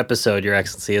another episode, Your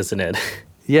Excellency, isn't it?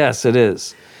 Yes, it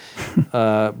is.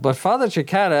 But Father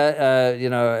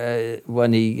Cicada,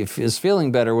 when he is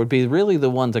feeling better, would be really the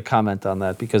one to comment on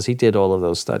that because he did all of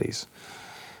those studies.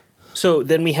 So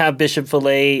then we have Bishop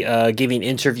Fillet giving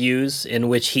interviews in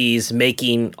which he's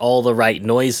making all the right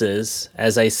noises.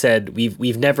 As I said,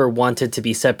 we've never wanted to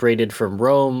be separated from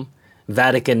Rome.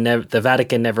 The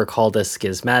Vatican never called us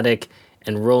schismatic,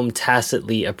 and Rome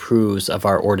tacitly approves of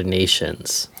our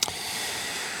ordinations.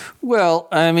 Well,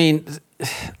 I mean,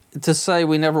 to say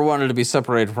we never wanted to be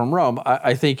separated from Rome,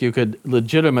 I think you could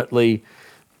legitimately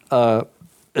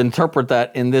interpret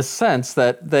that in this sense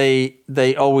that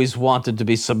they always wanted to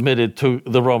be submitted to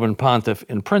the Roman pontiff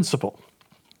in principle.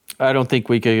 I don't think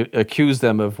we could accuse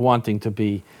them of wanting to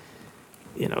be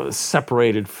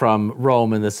separated from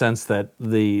Rome in the sense that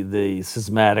the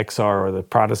schismatics are or the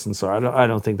Protestants are. I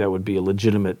don't think that would be a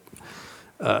legitimate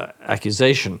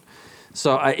accusation.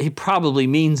 So he probably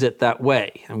means it that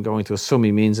way. I'm going to assume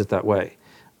he means it that way.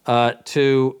 That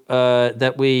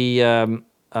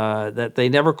they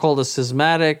never called us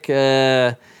schismatic.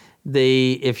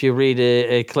 If you read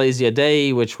Ecclesia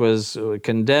Dei, which was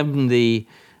condemned the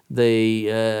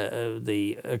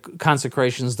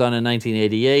consecrations done in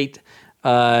 1988,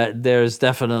 there's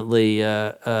definitely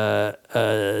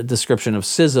a description of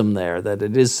schism there, that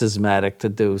it is schismatic to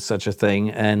do such a thing,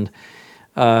 and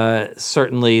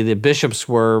certainly the bishops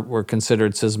were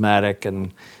considered schismatic,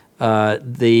 and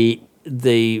the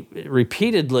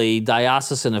repeatedly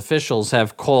diocesan officials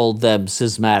have called them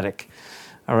schismatic.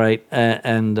 All right,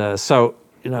 so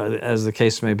as the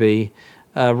case may be,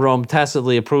 Rome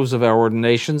tacitly approves of our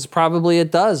ordinations. Probably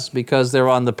it does, because they're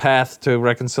on the path to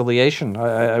reconciliation.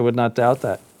 I would not doubt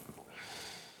that.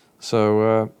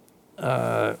 So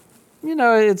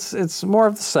it's more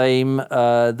of the same,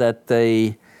 that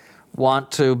they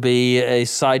want to be a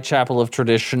side chapel of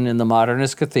tradition in the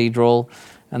modernist cathedral,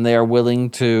 and they are willing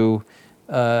to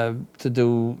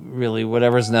do really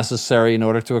whatever is necessary in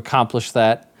order to accomplish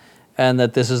that, and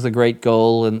that this is the great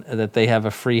goal, and that they have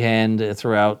a free hand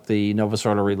throughout the Novus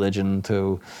Ordo religion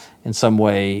to, in some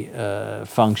way,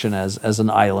 function as an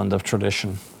island of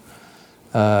tradition.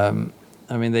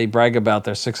 They brag about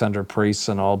their 600 priests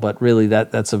and all, but really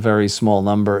that's a very small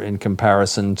number in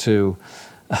comparison to,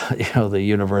 the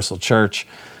Universal Church.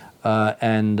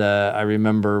 I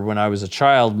remember when I was a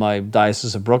child, my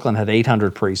Diocese of Brooklyn had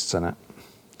 800 priests in it.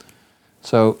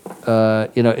 So,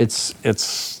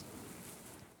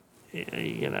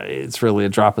 it's really a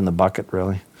drop in the bucket,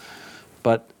 really.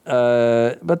 But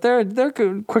they're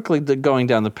quickly going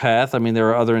down the path. There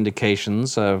are other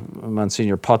indications.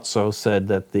 Monsignor Pozzo said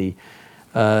that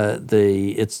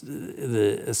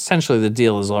essentially the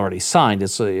deal is already signed.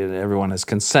 Everyone has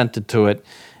consented to it,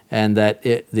 and that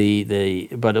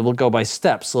but it will go by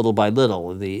steps, little by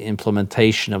little. The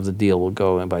implementation of the deal will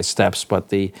go by steps, but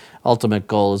the ultimate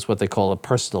goal is what they call a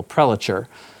personal prelature,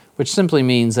 which simply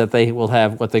means that they will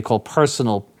have what they call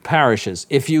personal parishes.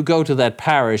 If you go to that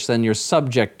parish, then you're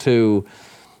subject to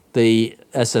the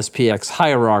SSPX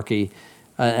hierarchy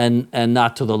and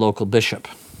not to the local bishop.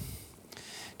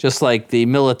 Just like the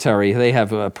military, they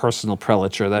have a personal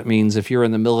prelature. That means if you're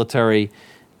in the military,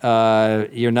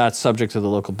 you're not subject to the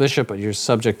local bishop, but you're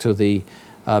subject to the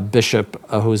bishop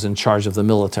who's in charge of the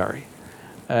military,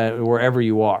 wherever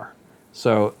you are.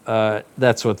 So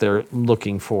that's what they're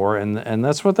looking for, and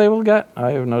that's what they will get.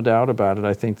 I have no doubt about it.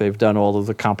 I think they've done all of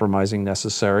the compromising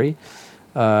necessary.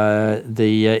 In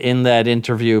that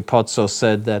interview, Pozzo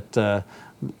said that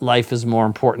life is more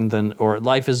important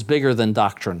life is bigger than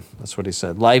doctrine. That's what he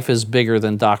said. Life is bigger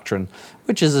than doctrine,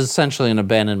 which is essentially an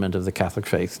abandonment of the Catholic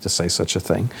faith to say such a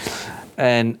thing.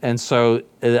 And so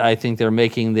I think they're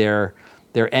making their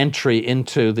entry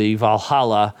into the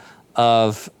Valhalla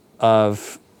of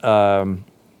the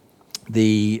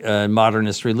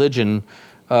modernist religion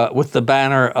with the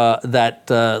banner that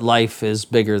life is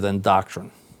bigger than doctrine,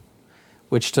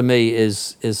 which to me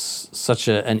is such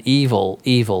an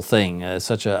evil thing,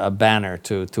 such a banner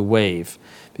to wave,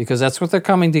 because that's what they're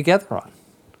coming together on,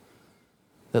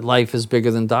 that life is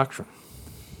bigger than doctrine.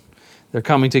 They're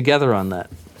coming together on that.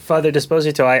 Father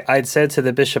Disposito, I'd said to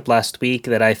the bishop last week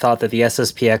that I thought that the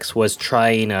SSPX was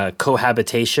trying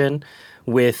cohabitation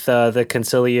with the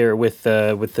conciliar, with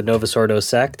the Novus Ordo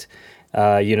sect,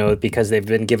 because they've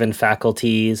been given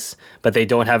faculties, but they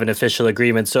don't have an official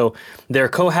agreement. So they're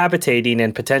cohabitating,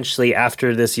 and potentially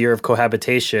after this year of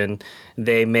cohabitation,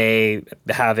 they may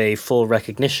have a full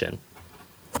recognition.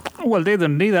 Well, they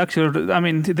don't need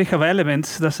actually. They have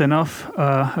elements. That's enough,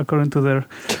 according to their.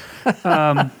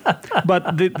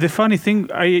 But the funny thing,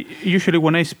 usually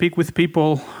when I speak with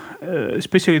people,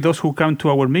 especially those who come to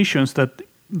our missions, that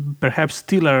perhaps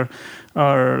still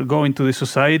are going to the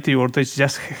society, or they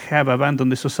just have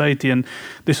abandoned the society, and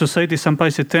the society St.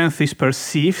 Pius X is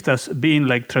perceived as being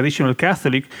like traditional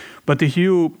Catholic, but if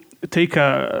you take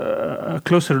a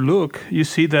closer look, you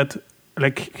see that,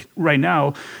 like right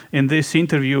now in this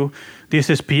interview, the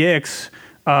SSPX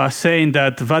saying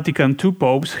that Vatican II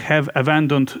popes have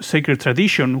abandoned sacred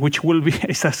tradition, which will be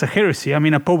as a heresy.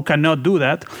 A pope cannot do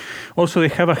that. Also, they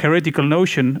have a heretical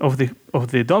notion of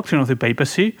the doctrine of the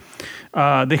papacy.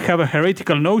 They have a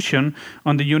heretical notion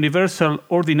on the universal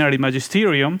ordinary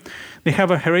magisterium. They have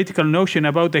a heretical notion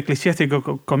about the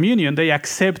ecclesiastical communion. They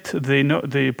accept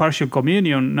the partial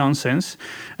communion nonsense.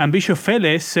 And Bishop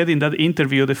Fele said in that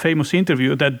interview, the famous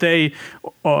interview, that they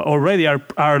already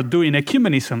are doing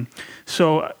ecumenism.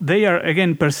 So they are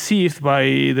again perceived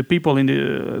by the people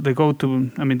they go to,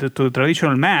 to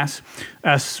traditional mass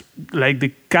as like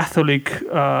the Catholic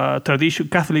tradition,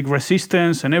 Catholic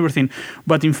resistance and everything.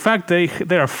 But in fact, they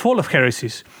are full of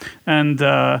heresies, and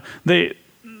the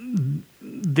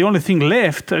only thing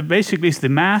left basically is the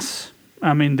mass.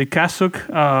 The cassock,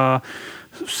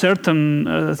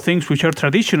 certain things which are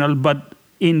traditional, but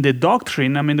in the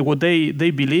doctrine, what they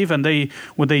believe and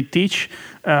what they teach,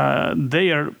 they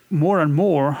are more and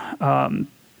more, I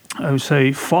would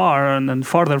say, far and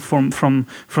farther from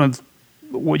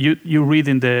what you read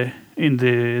in the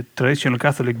traditional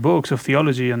Catholic books of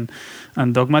theology and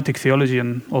dogmatic theology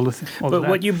and all that. But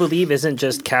what you believe isn't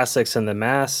just cassocks and the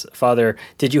Mass, Father.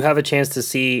 Did you have a chance to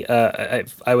see?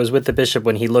 I was with the bishop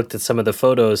when he looked at some of the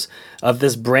photos of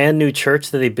this brand new church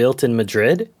that they built in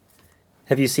Madrid.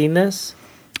 Have you seen this?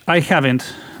 I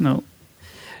haven't. No.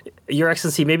 Your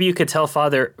Excellency, maybe you could tell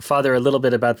Father a little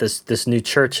bit about this new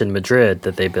church in Madrid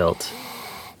that they built.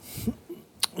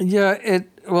 Yeah, it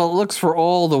looks for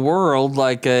all the world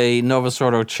like a Novus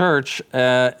Ordo church.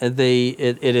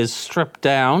 It is stripped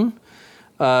down,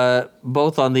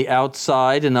 both on the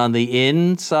outside and on the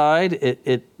inside.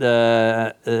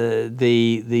 The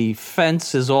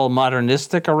fence is all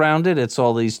modernistic around it. It's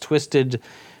all these twisted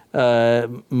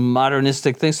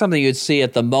modernistic things, something you'd see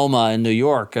at the MoMA in New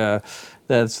York.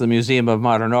 That's the Museum of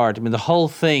Modern Art. The whole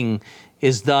thing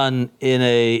is done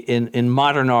in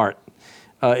modern art.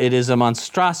 It is a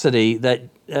monstrosity that,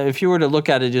 if you were to look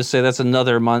at it, just say that's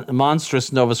another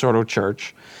monstrous Novus Ordo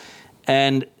church,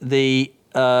 and the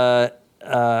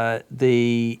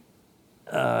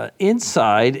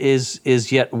inside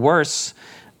is yet worse.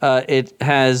 It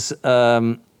has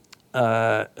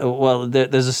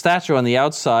there's a statue on the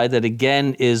outside that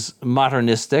again is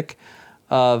modernistic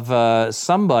of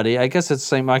somebody. I guess it's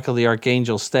St. Michael the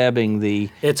Archangel stabbing the...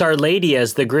 It's Our Lady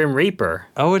as the Grim Reaper.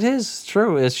 Oh, it is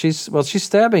true. She's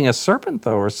stabbing a serpent,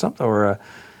 though, or something, or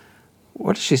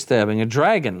what is she stabbing? A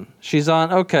dragon. She's on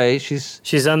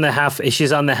the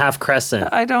half crescent.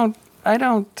 I don't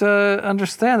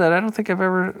understand that. I don't think I've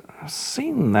ever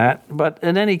seen that. But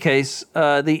in any case,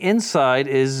 the inside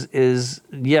is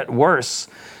yet worse,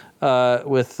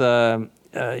 with a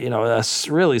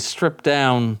really stripped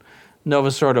down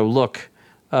Novus Ordo look,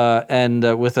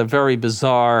 and with a very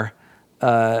bizarre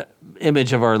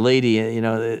image of Our Lady.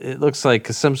 It looks like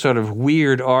some sort of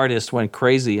weird artist went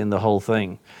crazy in the whole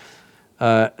thing.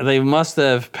 They must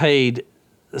have paid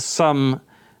some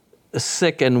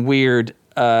sick and weird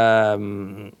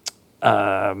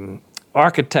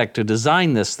architect to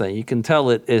design this thing. You can tell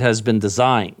it has been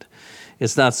designed.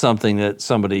 It's not something that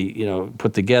somebody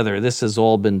put together. This has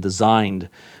all been designed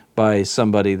by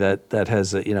somebody that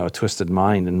has a twisted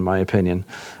mind, in my opinion.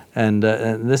 And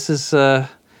this is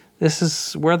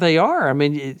where they are.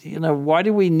 Why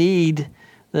do we need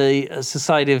the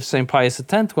Society of St. Pius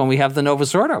X when we have the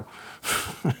Novus Ordo?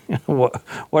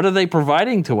 What are they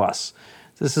providing to us?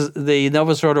 The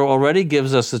Novus Ordo already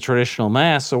gives us the traditional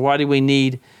Mass, so why do we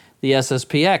need the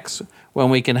SSPX when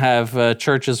we can have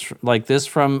churches like this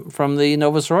from the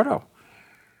Novus Ordo?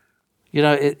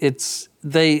 It's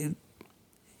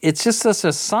just as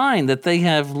a sign that they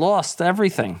have lost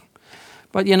everything.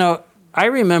 But I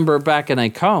remember back in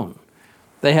Icon,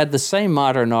 they had the same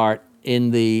modern art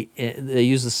they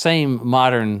used the same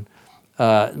modern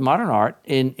art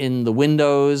in the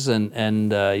windows,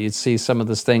 and you'd see some of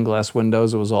the stained glass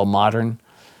windows. It was all modern.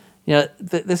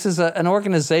 This is an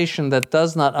organization that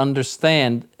does not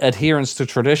understand adherence to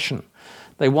tradition.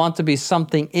 They want to be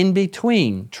something in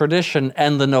between tradition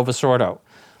and the Novus Ordo.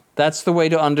 That's the way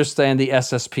to understand the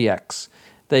SSPX.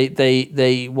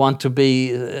 They want to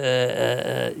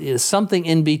be something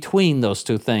in between those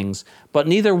two things, but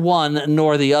neither one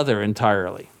nor the other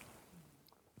entirely.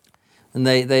 And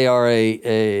they are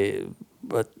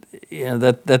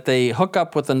that they hook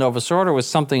up with the Novus Ordo is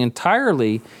something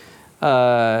entirely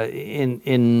in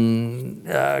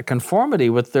conformity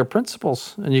with their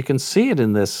principles, and you can see it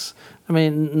in this.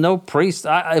 No priest.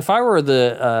 If I were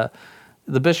the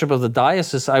bishop of the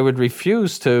diocese, I would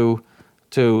refuse to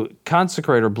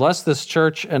consecrate or bless this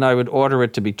church, and I would order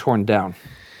it to be torn down.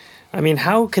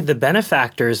 How could the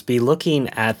benefactors be looking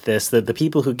at this, the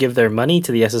people who give their money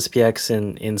to the SSPX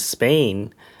in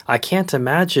Spain? I can't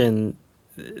imagine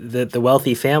that the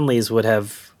wealthy families would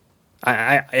have...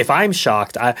 if I'm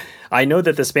shocked, I know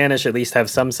that the Spanish at least have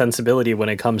some sensibility when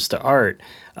it comes to art.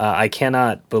 I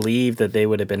cannot believe that they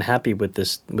would have been happy with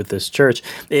this church.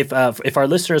 If our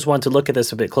listeners want to look at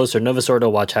this a bit closer, Novus Ordo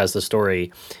Watch has the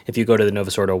story. If you go to the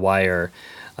Novus Ordo Wire,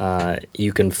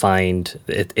 you can find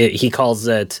it. He calls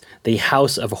it the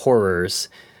House of Horrors.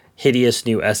 hideous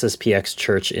new SSPX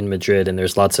church in Madrid, and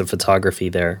there's lots of photography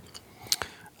there.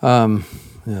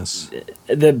 Yes.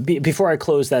 Before I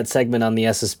close that segment on the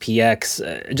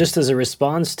SSPX, just as a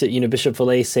response to Bishop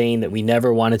Vallée saying that we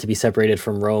never wanted to be separated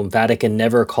from Rome, Vatican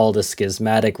never called us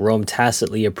schismatic, Rome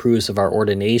tacitly approves of our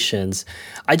ordinations.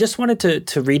 I just wanted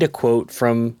to read a quote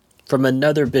from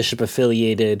another bishop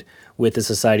affiliated with the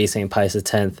Society of St. Pius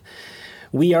X.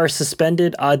 We are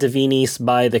suspended ad divinis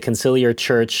by the conciliar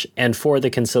church and for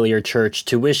the conciliar church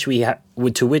to which we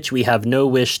have no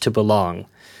wish to belong.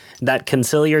 That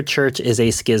conciliar church is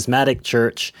a schismatic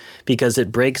church because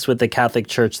it breaks with the Catholic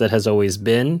Church that has always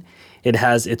been. It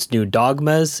has its new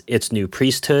dogmas, its new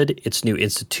priesthood, its new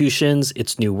institutions,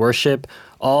 its new worship,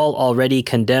 all already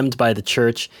condemned by the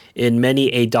Church in many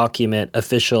a document,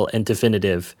 official and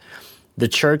definitive. The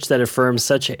Church that affirms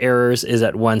such errors is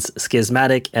at once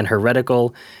schismatic and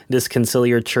heretical. This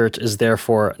conciliar church is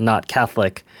therefore not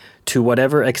Catholic. To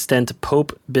whatever extent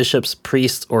pope, bishops,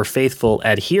 priests, or faithful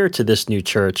adhere to this new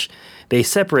church, they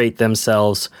separate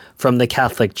themselves from the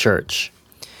Catholic Church.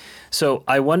 So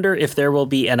I wonder if there will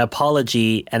be an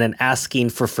apology and an asking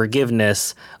for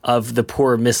forgiveness of the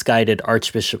poor misguided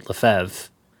Archbishop Lefebvre.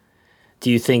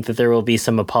 Do you think that there will be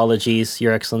some apologies,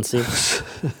 Your Excellency?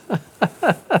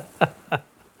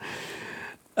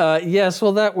 Yes,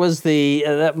 well,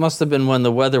 that must have been when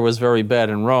the weather was very bad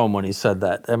in Rome when he said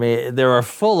that. I mean, there are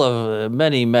full of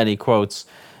many, many quotes.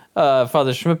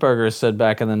 Father Schmidberger said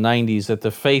back in the 90s that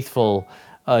the faithful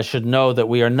should know that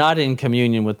we are not in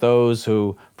communion with those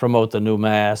who promote the new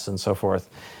Mass and so forth.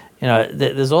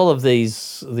 There's all of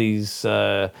these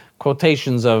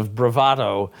quotations of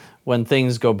bravado when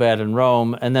things go bad in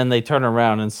Rome, and then they turn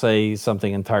around and say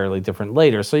something entirely different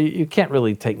later. So you can't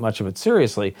really take much of it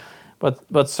seriously.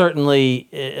 But certainly,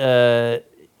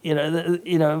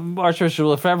 Archbishop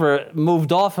Lefebvre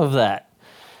moved off of that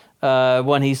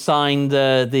when he signed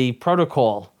the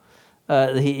protocol.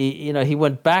 He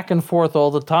went back and forth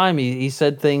all the time. He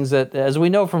said things that, as we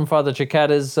know from Father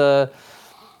Cicada's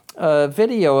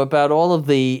video about all of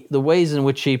the ways in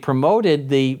which he promoted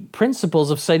the principles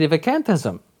of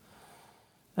sedevacantism.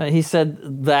 He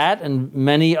said that and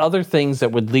many other things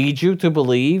that would lead you to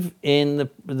believe in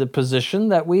the position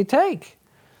that we take.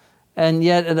 And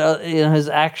yet his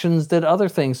actions did other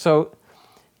things. So,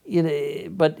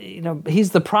 but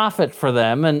he's the prophet for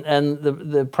them, and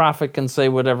the prophet can say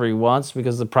whatever he wants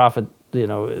because the prophet,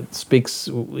 speaks,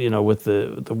 with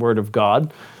the word of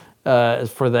God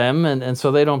for them, and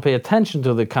so they don't pay attention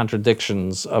to the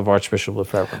contradictions of Archbishop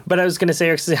Lefebvre. But I was going to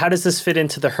say, how does this fit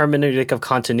into the hermeneutic of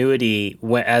continuity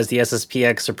as the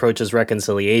SSPX approaches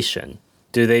reconciliation?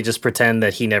 Do they just pretend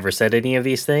that he never said any of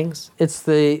these things? It's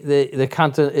the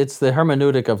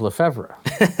hermeneutic of Lefebvre.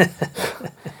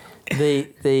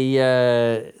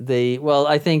 Well,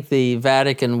 I think the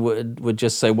Vatican would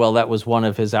just say, well, that was one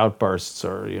of his outbursts,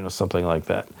 or something like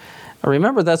that. I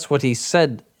remember that's what he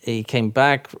said. He came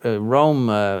back Rome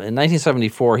in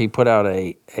 1974. He put out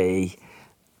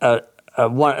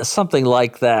something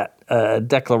like that, a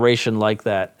declaration like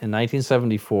that in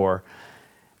 1974,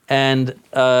 and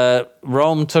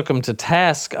Rome took him to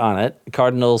task on it.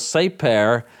 Cardinal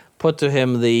Sapere put to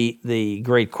him the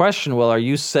great question: well, are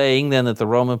you saying then that the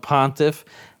Roman Pontiff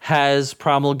has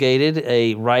promulgated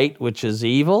a rite which is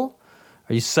evil?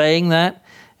 Are you saying that?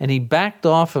 And he backed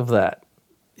off of that.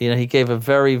 He gave a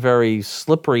very, very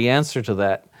slippery answer to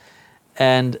that.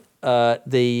 And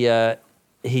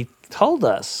he told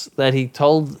us that he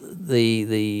told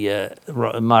the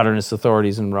modernist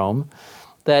authorities in Rome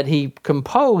that he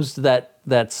composed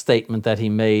that statement that he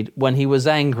made when he was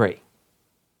angry.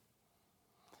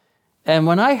 And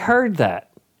when I heard that,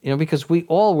 because we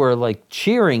all were like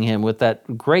cheering him with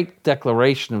that great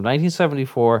declaration of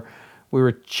 1974, we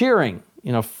were cheering,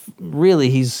 really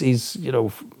he's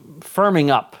firming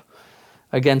up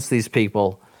against these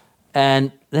people.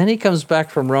 And then he comes back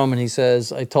from Rome and he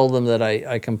says, I told them that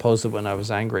I composed it when I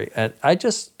was angry. And I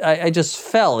just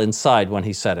fell inside when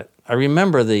he said it. I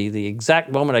remember the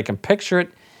exact moment. I can picture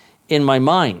it in my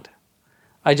mind.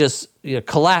 I just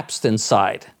collapsed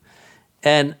inside.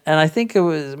 And I think it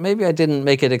was, maybe I didn't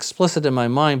make it explicit in my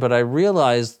mind, but I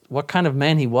realized what kind of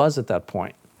man he was at that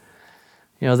point.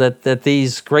 That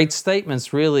these great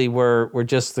statements really were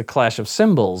just the clash of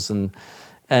cymbals and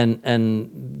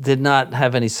did not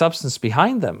have any substance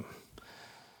behind them.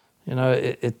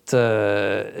 It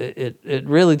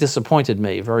really disappointed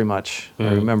me very much.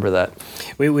 I remember that.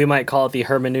 We might call it the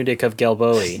hermeneutic of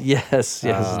Galboe. Yes.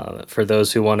 For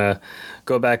those who want to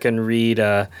go back and read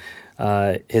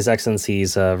His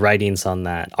Excellency's writings on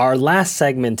that. Our last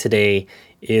segment today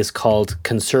is called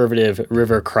Conservative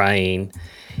River Crying.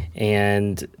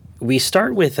 And we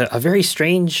start with a very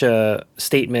strange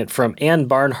statement from Anne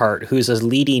Barnhart, who's a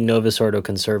leading Novus Ordo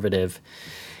conservative.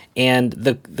 And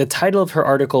the title of her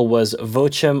article was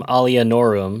Vocem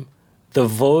Alienorum. The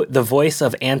voice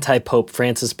of anti-Pope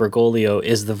Francis Bergoglio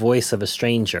is the voice of a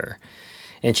stranger.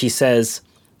 And she says,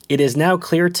 "It is now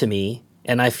clear to me,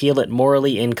 and I feel it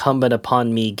morally incumbent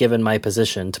upon me given my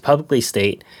position, to publicly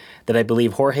state that I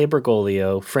believe Jorge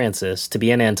Bergoglio, Francis, to be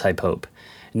an anti-Pope,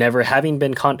 never having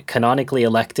been canonically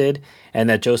elected, and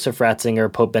that Joseph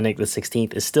Ratzinger, Pope Benedict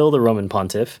XVI, is still the Roman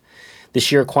pontiff. The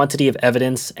sheer quantity of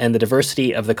evidence and the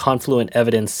diversity of the confluent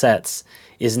evidence sets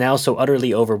is now so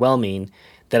utterly overwhelming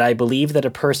that I believe that a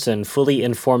person fully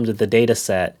informed of the data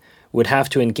set would have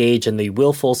to engage in the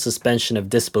willful suspension of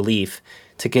disbelief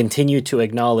to continue to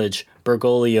acknowledge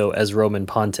Bergoglio as Roman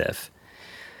pontiff."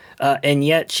 And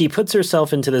yet she puts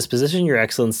herself into this position, Your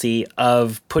Excellency,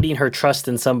 of putting her trust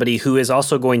in somebody who is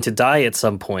also going to die at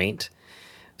some point.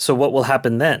 So what will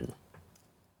happen then?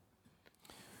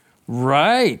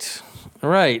 Right.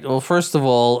 Well, first of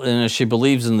all, she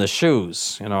believes in the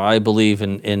shoes. I believe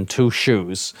in two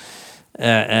shoes.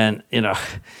 And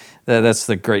that's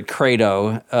the great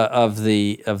credo of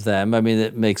them. I mean,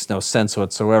 it makes no sense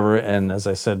whatsoever. And as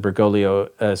I said,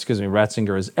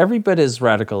 Ratzinger is every bit as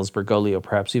radical as Bergoglio,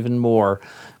 perhaps even more.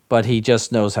 But he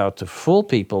just knows how to fool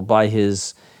people by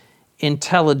his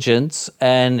intelligence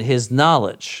and his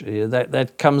knowledge.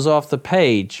 That comes off the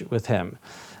page with him.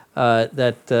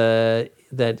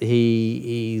 That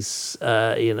he's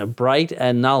bright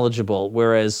and knowledgeable,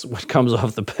 whereas what comes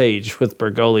off the page with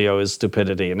Bergoglio is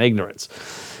stupidity and ignorance.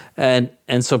 And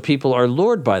so people are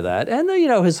lured by that. And,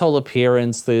 his whole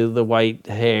appearance, the white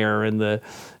hair and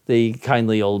the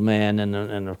kindly old man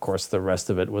and of course, the rest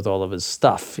of it with all of his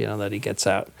stuff, that he gets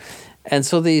out. And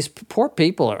so these poor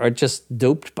people are just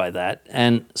duped by that.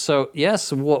 And so,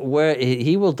 yes, where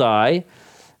he will die,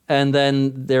 and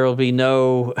then there will be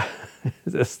no...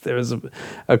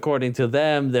 according to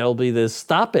them, there'll be this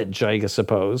stoppage, I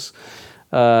suppose.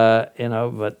 But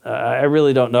I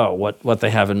really don't know what they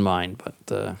have in mind. But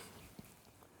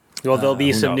well, there'll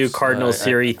be some new Cardinal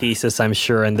Siri thesis, I'm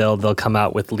sure, and they'll come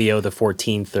out with Leo the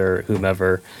 14th or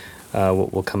whomever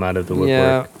will come out of the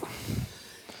woodwork.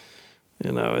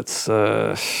 Yeah, it's.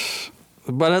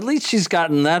 But at least she's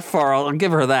gotten that far. I'll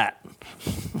give her that.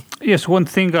 Yes, one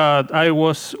thing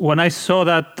when I saw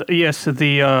that, yes,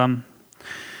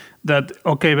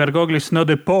 Bergoglio is not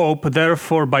the Pope,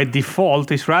 therefore by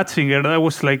default is Ratzinger. That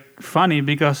was funny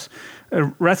because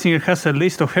Ratzinger has a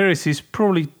list of heresies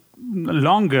probably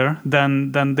longer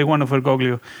than the one of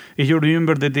Bergoglio. If you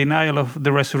remember the denial of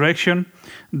the resurrection,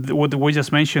 what we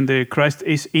just mentioned, the Christ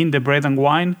is in the bread and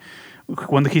wine,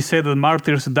 when he said that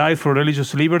martyrs died for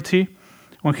religious liberty,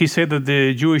 when he said that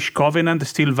the Jewish covenant is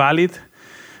still valid.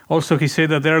 Also, he said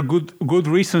that there are good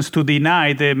reasons to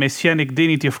deny the messianic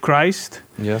dignity of Christ.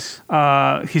 Yes.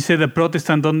 He said that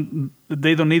Protestants don't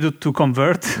need to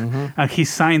convert. Mm-hmm. And he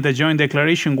signed a joint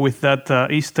declaration with that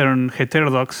Eastern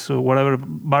heterodox, whatever,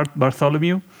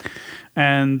 Bartholomew.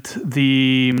 And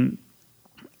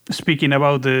speaking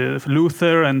about the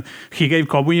Luther, and he gave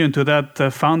communion to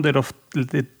that founder of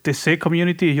the TC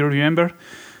community, you remember?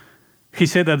 He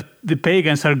said that the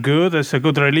pagans are good, it's a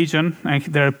good religion, and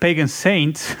there are pagan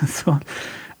saints.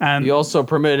 And he also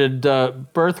permitted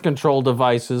birth control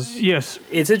devices. Yes.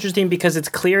 It's interesting because it's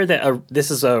clear that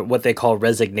this is what they call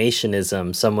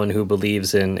resignationism, someone who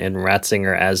believes in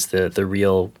Ratzinger as the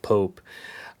real pope.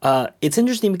 It's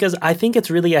interesting because I think it's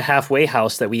really a halfway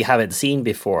house that we haven't seen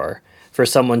before for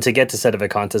someone to get to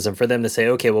Sedevacantism and for them to say,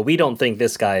 okay, well, we don't think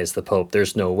this guy is the pope,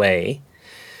 there's no way,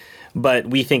 but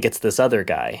we think it's this other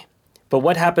guy. But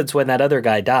what happens when that other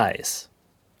guy dies?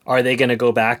 Are they going to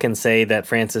go back and say that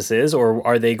Francis is, or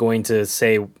are they going to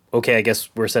say, okay, I guess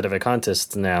we're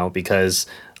Sedevacantists now because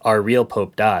our real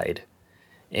pope died?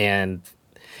 And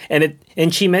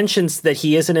she mentions that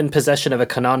he isn't in possession of a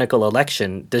canonical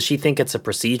election. Does she think it's a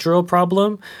procedural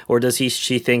problem, or does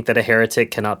she think that a heretic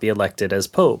cannot be elected as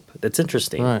pope? That's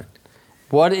interesting. Right.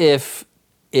 What if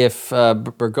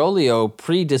Bergoglio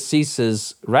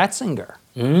predeceases Ratzinger?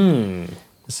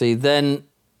 See, then,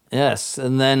 yes,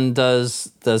 and then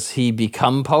does he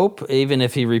become pope even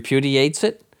if he repudiates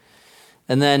it?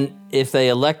 And then if they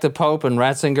elect a pope and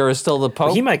Ratzinger is still the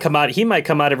pope, he might come out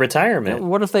of retirement.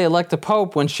 What if they elect a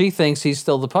pope when she thinks he's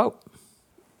still the pope?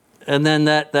 And then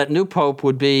that new pope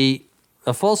would be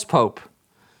a false pope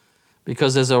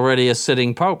because there's already a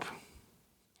sitting pope.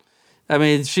 I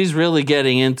mean, she's really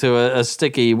getting into a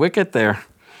sticky wicket there.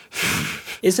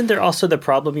 Isn't there also the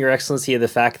problem, Your Excellency, of the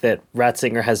fact that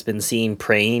Ratzinger has been seen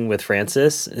praying with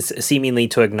Francis, seemingly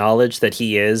to acknowledge that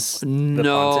he is the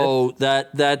pontiff?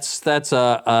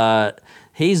 That's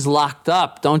he's locked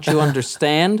up. Don't you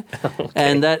understand? Okay.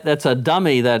 And that's a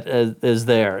dummy that is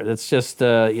there. That's just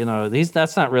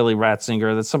that's not really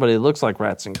Ratzinger. That's somebody that looks like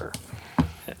Ratzinger.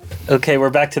 Okay, we're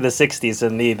back to the 60s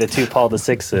and the two Paul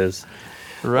VIs.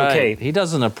 Right. Okay. He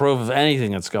doesn't approve of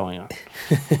anything that's going on.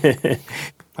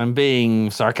 I'm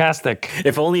being sarcastic.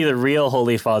 If only the real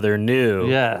Holy Father knew.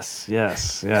 Yes.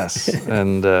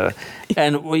 and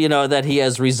that he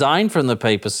has resigned from the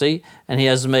papacy, and he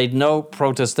has made no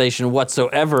protestation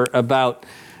whatsoever about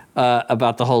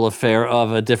the whole affair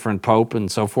of a different pope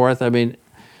and so forth. I mean,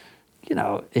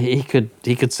 he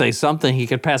could say something. He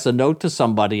could pass a note to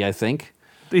somebody, I think.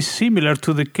 It's similar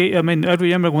to the case. I mean, I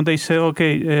remember when they say,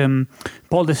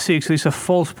 Paul VI, there's a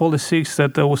false Paul VI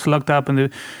that was locked up.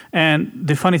 And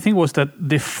the funny thing was that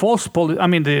the false Paul, I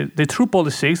mean, the true Paul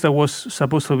VI that was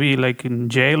supposed to be like in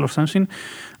jail or something,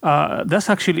 that's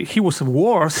actually, he was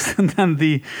worse than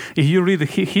if you read the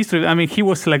history, I mean, he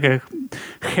was like a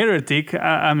heretic.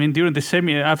 I mean,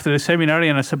 after the seminary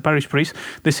and as a parish priest.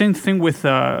 The same thing with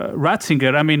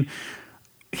Ratzinger. I mean,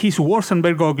 he's worse than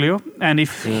Bergoglio, and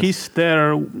if he's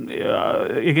there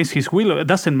against his will, it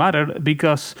doesn't matter,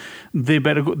 because the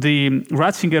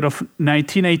Ratzinger of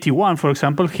 1981, for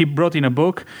example, he brought in a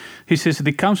book. He says,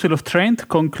 the Council of Trent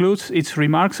concludes its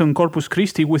remarks on Corpus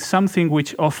Christi with something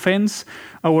which offends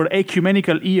our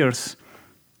ecumenical ears.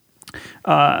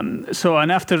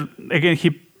 And after, again,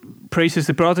 he praises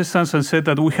the Protestants and said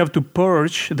that we have to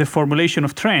purge the formulation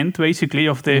of Trent, basically,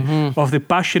 of the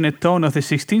passionate tone of the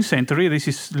 16th century. This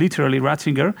is literally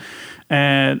Ratzinger.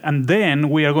 And then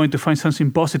we are going to find something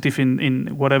positive in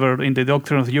the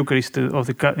doctrine of the Eucharist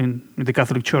in the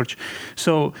Catholic Church.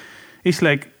 So it's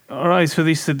like, all right, so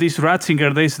this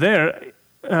Ratzinger is there,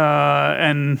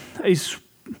 and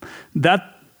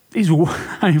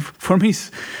for me,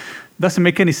 doesn't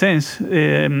make any sense.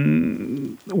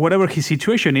 Whatever his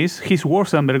situation is, he's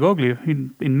worse than Bergoglio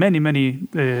in many, many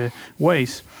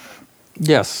ways.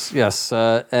 Yes.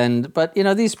 But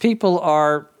these people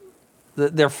are,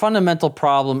 their fundamental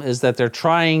problem is that they're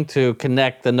trying to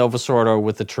connect the Novus Ordo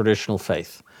with the traditional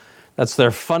faith. That's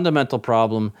their fundamental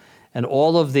problem, and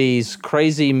all of these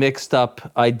crazy mixed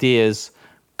up ideas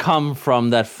come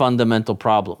from that fundamental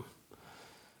problem.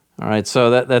 All right, so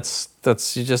that's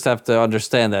you just have to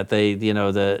understand that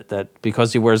that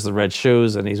because he wears the red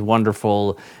shoes and he's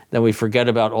wonderful, then we forget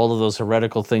about all of those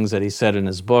heretical things that he said in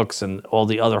his books and all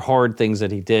the other horrid things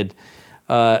that he did.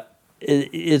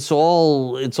 It's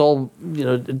all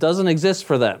it doesn't exist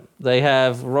for them. They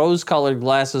have rose-colored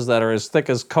glasses that are as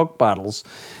thick as Coke bottles,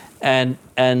 and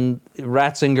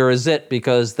Ratzinger is it,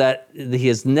 because that he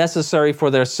is necessary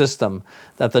for their system.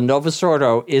 That the Novus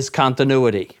Ordo is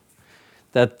continuity.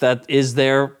 That is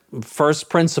their first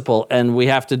principle, and we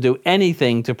have to do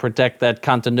anything to protect that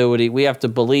continuity. We have to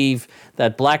believe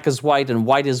that black is white and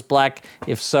white is black.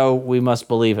 If so, we must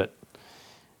believe it.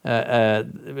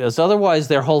 Because otherwise,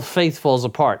 their whole faith falls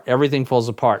apart. Everything falls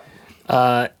apart.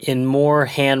 In more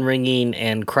hand-wringing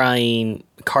and crying,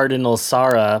 Cardinal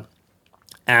Sarah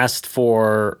asked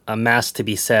for a mass to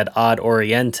be said ad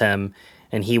orientem,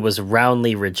 and he was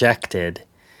roundly rejected.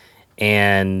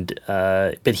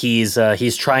 But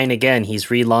he's trying again. He's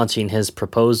relaunching his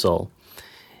proposal,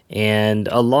 and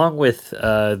along with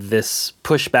this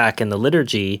pushback in the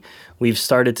liturgy, we've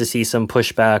started to see some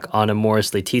pushback on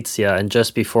Amoris Laetitia. And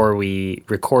just before we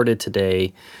recorded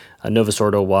today, Novus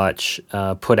Ordo Watch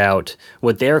put out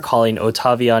what they're calling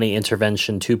Ottaviani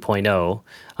Intervention 2.0.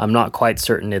 I'm not quite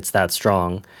certain it's that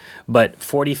strong, but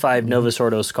 45 Novus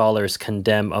Ordo scholars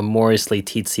condemn Amoris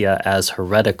Laetitia as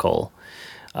heretical.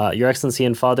 Your Excellency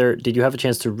and Father, did you have a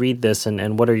chance to read this,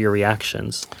 and what are your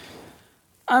reactions?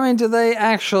 I mean, do they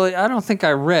actually? I don't think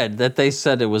I read that they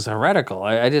said it was heretical.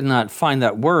 I did not find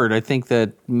that word. I think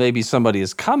that maybe somebody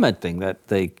is commenting that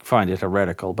they find it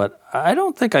heretical, but I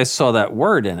don't think I saw that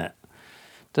word in it.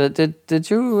 Did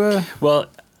you? Well,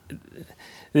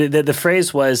 the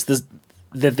phrase was this,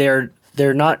 that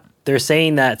they're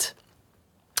saying that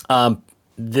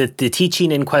the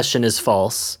teaching in question is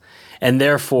false, and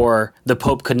therefore the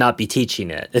Pope could not be teaching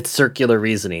it. It's circular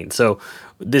reasoning. So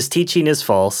this teaching is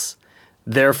false.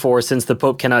 Therefore, since the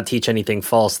Pope cannot teach anything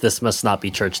false, this must not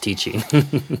be church teaching.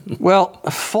 Well,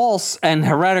 false and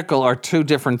heretical are two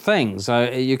different things.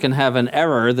 You can have an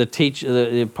error.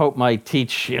 The Pope might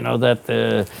teach,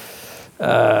 that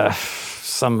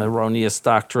some erroneous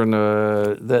doctrine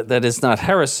that is not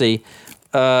heresy.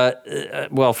 I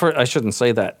shouldn't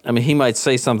say that. I mean, he might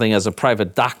say something as a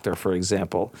private doctor, for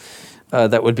example.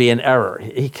 that would be an error.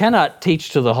 He cannot teach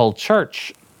to the whole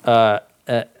church in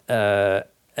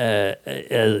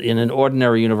an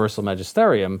ordinary universal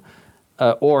magisterium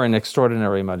or an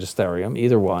extraordinary magisterium,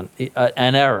 either one,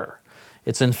 an error.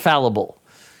 It's infallible.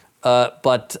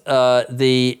 But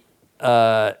it's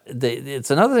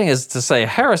another thing is to say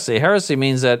heresy. Heresy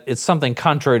means that it's something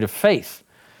contrary to faith.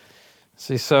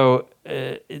 See, so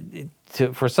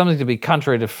for something to be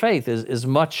contrary to faith is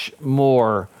much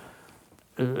more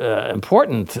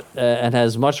important and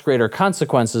has much greater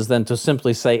consequences than to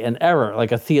simply say an error,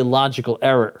 like a theological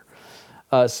error.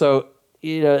 So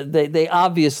they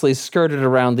obviously skirted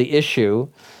around the issue.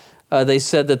 They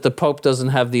said that the Pope doesn't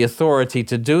have the authority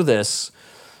to do this.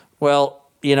 Well,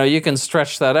 you can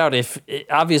stretch that out. If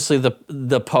obviously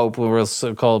the Pope, we'll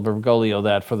call Bergoglio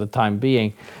that for the time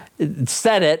being,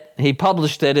 said it, he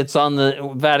published it, it's on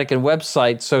the Vatican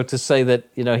website, so to say that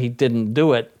he didn't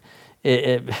do it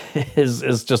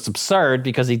is just absurd,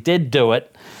 because he did do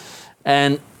it.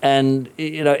 And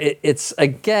it's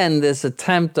again this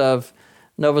attempt of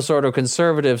Novus Ordo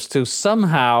conservatives to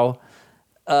somehow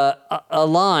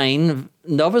align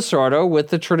Novus Ordo with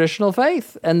the traditional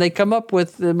faith, and they come up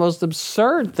with the most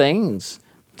absurd things,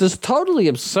 just totally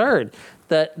absurd,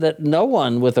 that no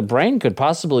one with a brain could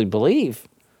possibly believe.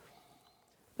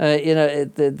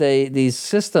 These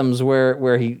systems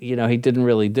where he he didn't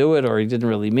really do it, or he didn't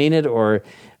really mean it, or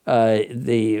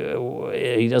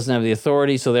he doesn't have the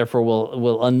authority, so therefore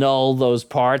we'll annul those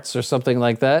parts or something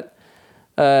like that.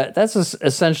 That's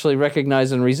essentially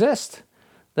recognize and resist.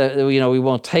 That we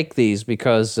won't take these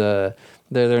because they're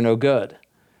no good.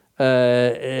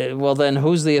 Well, then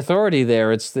who's the authority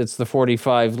there? It's the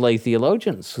 45 lay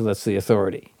theologians. That's the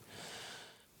authority.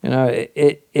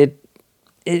 It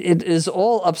is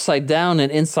all upside down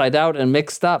and inside out and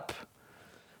mixed up.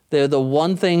 They're the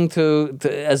one thing to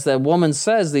as the woman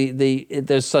says,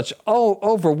 there's such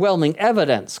overwhelming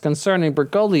evidence concerning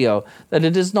Bergoglio that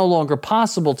it is no longer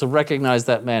possible to recognize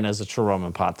that man as a true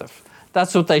Roman pontiff.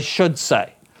 That's what they should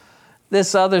say.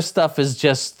 This other stuff is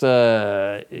just,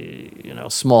 small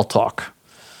talk.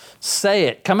 Say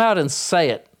it. Come out and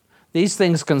say it. These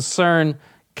things concern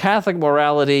Catholic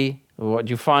morality, what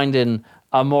you find in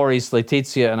Amoris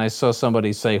Laetitia, and I saw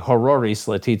somebody say Horroris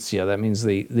Laetitia. That means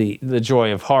the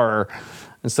joy of horror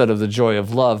instead of the joy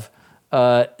of love.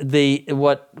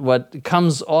 What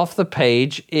comes off the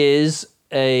page is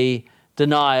a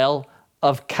denial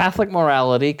of Catholic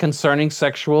morality concerning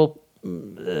sexual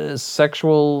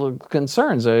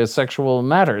concerns, sexual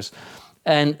matters.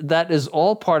 And that is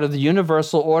all part of the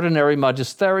universal ordinary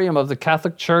magisterium of the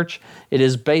Catholic Church. It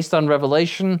is based on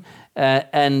revelation,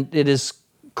 and it is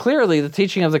clearly the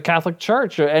teaching of the Catholic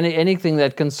Church, or anything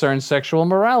that concerns sexual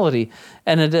morality.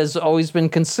 And it has always been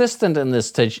consistent in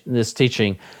this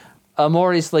teaching.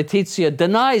 Amoris Laetitia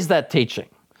denies that teaching.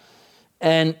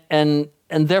 And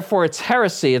therefore it's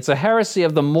heresy. It's a heresy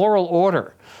of the moral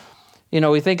order.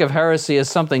 We think of heresy as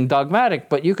something dogmatic,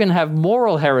 but you can have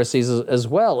moral heresies as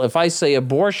well. If I say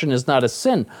abortion is not a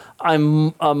sin,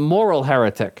 I'm a moral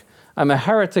heretic. I'm a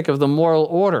heretic of the moral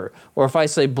order. Or if I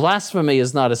say blasphemy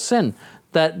is not a sin,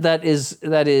 that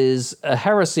is a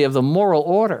heresy of the moral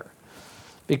order,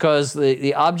 because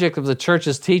the object of the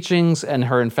Church's teachings and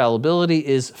her infallibility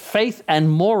is faith and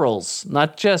morals,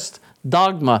 not just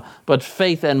dogma, but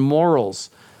faith and morals.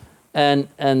 And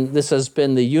this has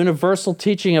been the universal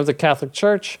teaching of the Catholic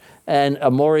Church, and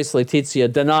Amoris Laetitia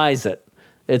denies it.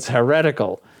 It's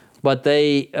heretical. But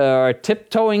they are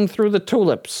tiptoeing through the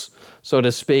tulips, so to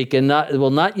speak, and will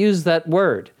not use that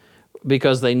word,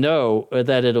 because they know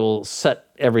that it'll set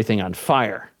everything on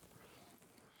fire.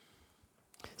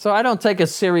 So I don't take it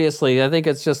seriously. I think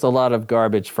it's just a lot of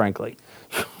garbage, frankly.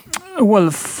 Well,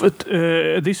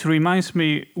 this reminds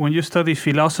me, when you study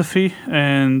philosophy,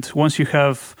 and once you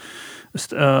have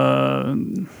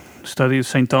studied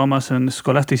St. Thomas and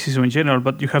scholasticism in general,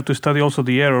 but you have to study also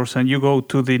the errors, and you go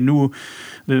to the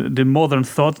modern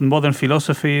thought, modern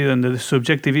philosophy, and the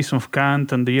subjectivism of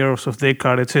Kant, and the errors of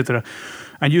Descartes, etc.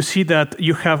 And you see that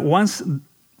you have, once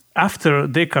after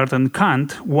Descartes and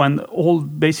Kant, when all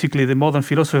basically the modern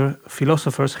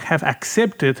philosophers have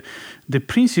accepted the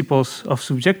principles of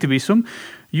subjectivism,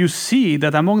 you see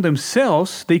that among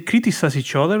themselves they criticize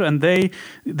each other, and they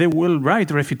will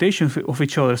write refutation of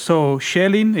each other. So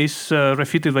Schelling is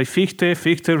refuted by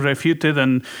Fichte refuted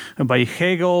and by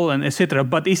Hegel, and etc.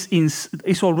 But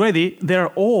it's already, they're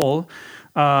all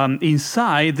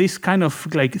inside this kind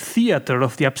of like theater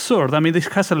of the absurd. I mean, this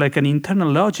has like an internal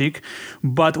logic,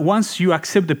 but once you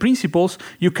accept the principles,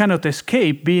 you cannot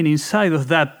escape being inside of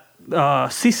that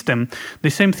system. The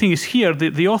same thing is here.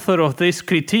 The author of this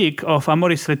critique of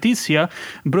Amoris Laetitia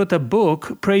brought a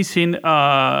book praising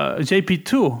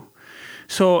JP2.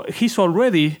 So he's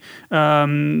already he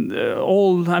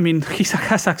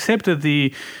has accepted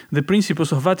the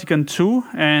principles of Vatican II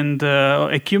and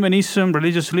ecumenism,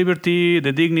 religious liberty,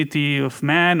 the dignity of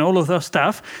man, all of that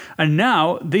stuff. And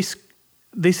now this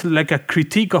like a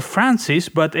critique of Francis,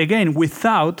 but again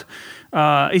without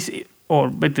it's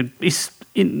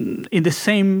in the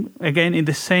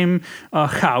same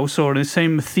house or in the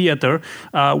same theater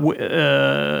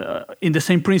in the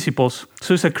same principles.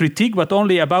 So it's a critique, but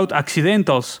only about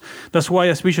accidentals. That's why,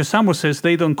 as Bishop Samuel says,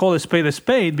 they don't call a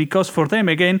spade, because for them,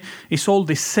 again, it's all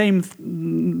the same,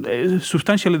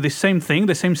 substantially the same thing,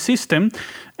 the same system,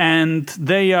 and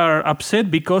they are upset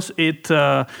because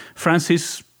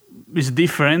Francis is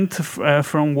different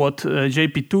from what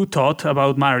JP2 taught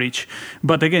about marriage.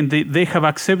 But again, they have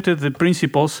accepted the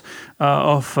principles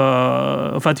of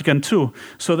Vatican II.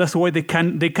 So that's why they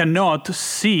cannot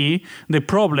see the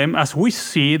problem as we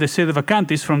see the sede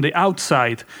vacantis from the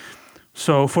outside.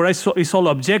 So for us, it's all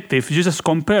objective. You just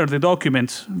compare the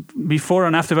documents before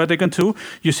and after Vatican II.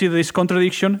 You see this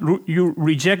contradiction. You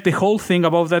reject the whole thing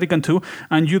about Vatican II,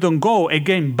 and you don't go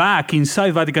again back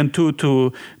inside Vatican II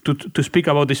to speak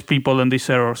about these people and these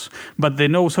errors. But the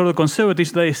sort of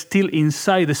conservatives, they are still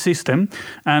inside the system,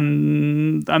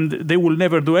 and they will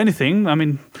never do anything. I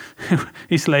mean,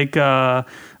 it's like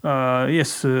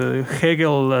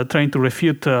Hegel trying to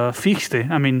refute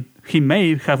Fichte. I mean, he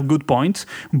may have good points,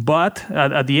 but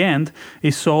at the end,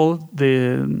 it's all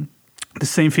the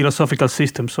same philosophical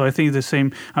system. So I think the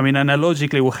same,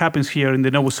 analogically, what happens here in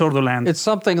the Novus Ordo land. It's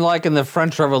something like in the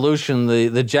French Revolution,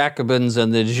 the Jacobins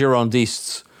and the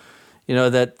Girondists,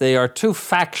 that they are two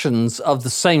factions of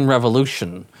the same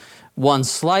revolution. One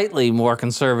slightly more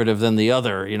conservative than the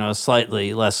other,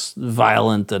 slightly less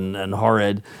violent and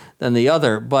horrid than the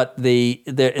other, but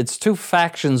it's two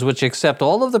factions which accept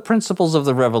all of the principles of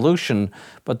the revolution,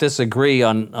 but disagree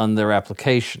on their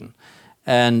application,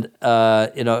 and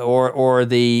or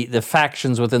the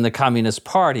factions within the Communist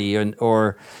Party,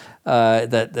 or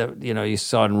that you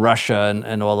saw in Russia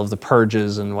and all of the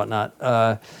purges and whatnot.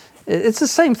 It's the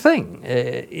same thing.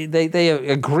 They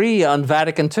agree on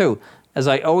Vatican II. As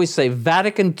I always say,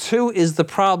 Vatican II is the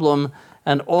problem.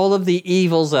 And all of the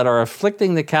evils that are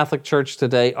afflicting the Catholic Church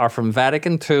today are from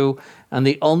Vatican II, and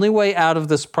the only way out of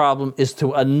this problem is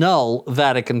to annul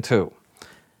Vatican II.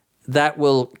 That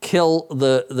will kill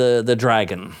the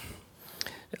dragon.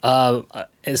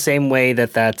 Same way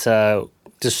that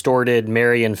distorted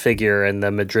Marian figure in the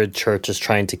Madrid Church is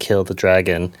trying to kill the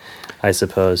dragon, I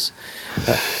suppose.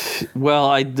 Well,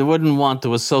 I wouldn't want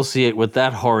to associate with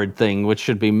that horrid thing, which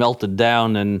should be melted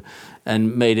down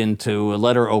and made into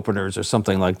letter openers or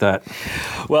something like that.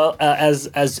 Well,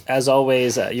 as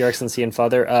always, Your Excellency and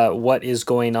Father, what is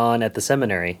going on at the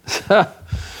seminary?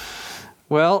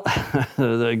 Well,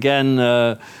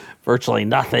 again, virtually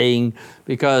nothing,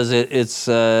 because it's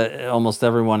almost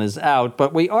everyone is out.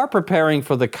 But we are preparing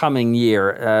for the coming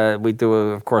year. We do,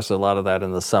 of course, a lot of that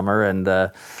in the summer, and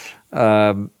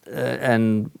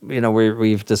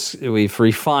we've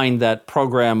refined that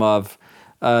program of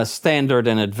standard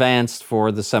and advanced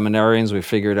for the seminarians. We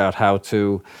figured out how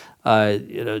to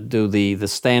do the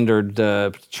standard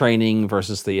training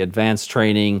versus the advanced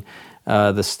training.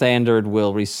 The standard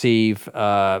will receive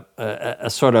a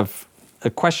sort of a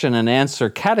question and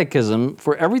answer catechism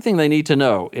for everything they need to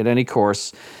know in any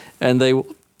course, and they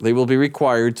will be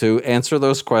required to answer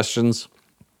those questions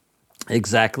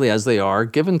exactly as they are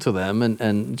given to them,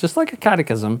 and just like a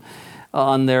catechism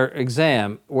on their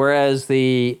exam, whereas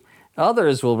the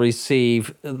others will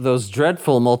receive those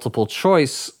dreadful multiple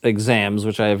choice exams,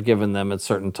 which I have given them at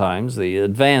certain times. The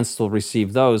advanced will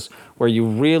receive those where you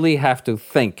really have to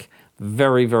think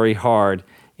very, very hard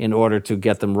in order to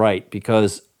get them right,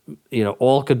 because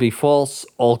all could be false,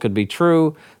 all could be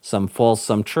true, some false,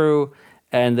 some true,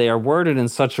 and they are worded in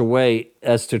such a way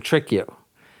as to trick you,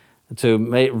 to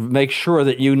make sure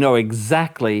that you know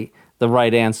exactly the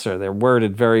right answer. They're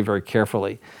worded very, very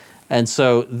carefully. And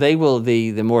so they will,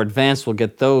 the more advanced will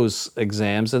get those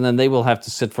exams, and then they will have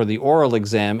to sit for the oral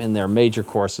exam in their major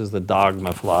courses, the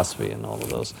dogma, philosophy, and all of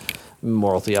those,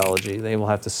 moral theology. They will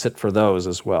have to sit for those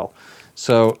as well.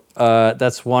 So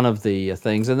that's one of the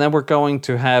things. And then we're going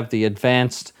to have the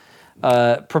advanced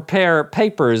prepare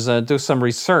papers, do some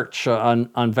research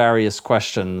on various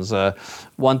questions.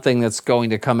 One thing that's going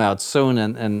to come out soon,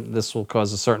 and this will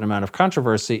cause a certain amount of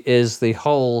controversy, is the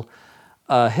whole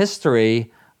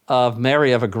history of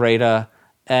Mary of Agreda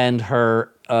and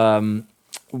her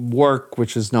work,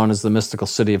 which is known as the Mystical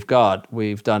City of God.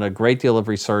 We've done a great deal of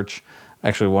research.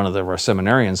 Actually, one of our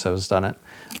seminarians has done it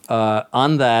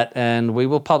on that, and we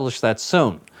will publish that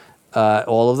soon.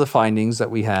 All of the findings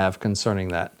that we have concerning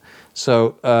that.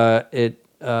 So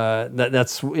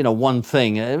that's one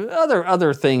thing.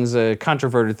 Other things,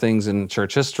 controverted things in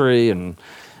church history, and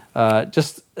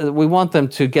we want them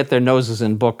to get their noses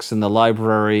in books in the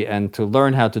library and to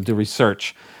learn how to do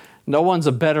research. No one's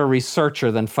a better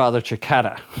researcher than Father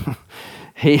Cicada.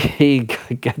 He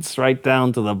gets right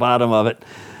down to the bottom of it,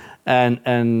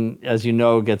 and as you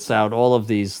know, gets out all of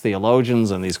these theologians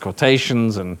and these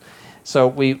quotations, and so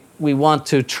we want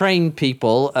to train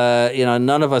people.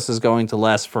 None of us is going to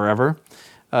last forever,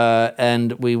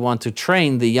 and we want to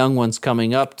train the young ones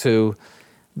coming up to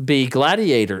be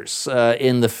gladiators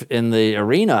in the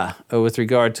arena with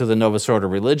regard to the Novus Ordo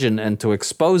religion, and to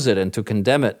expose it and to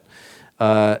condemn it.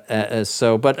 But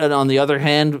on the other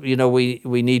hand,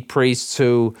 we need priests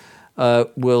who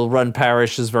will run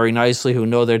parishes very nicely, who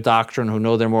know their doctrine, who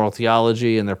know their moral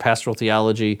theology and their pastoral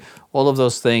theology, all of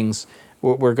those things.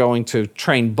 We're going to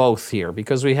train both here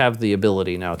because we have the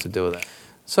ability now to do that.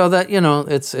 So that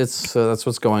it's that's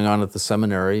what's going on at the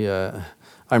seminary.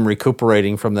 I'm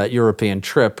recuperating from that European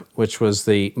trip, which was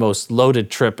the most loaded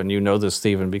trip, and you know this,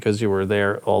 Stephen, because you were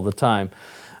there all the time.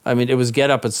 I mean, it was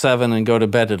get up at 7 and go to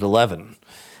bed at 11.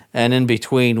 And in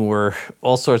between were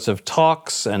all sorts of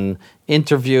talks and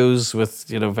interviews with,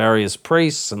 various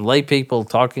priests and lay people,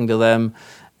 talking to them,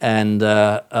 and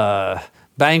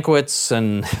banquets,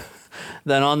 and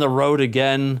then on the road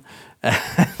again.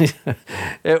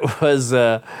 It was,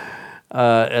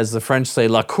 as the French say,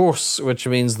 la course, which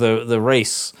means the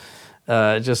race.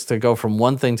 Just to go from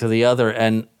one thing to the other.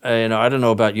 And, I don't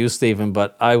know about you, Stephen,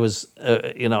 but I was,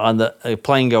 on the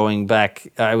plane going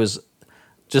back, I was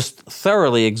just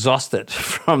thoroughly exhausted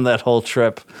from that whole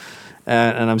trip.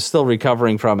 And I'm still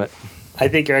recovering from it. I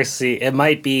think, Your Excellency, it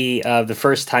might be the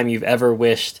first time you've ever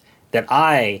wished that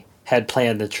I had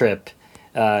planned the trip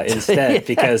instead, yes,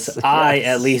 because I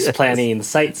at least planning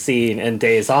sightseeing and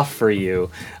days off for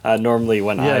you normally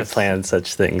when I plan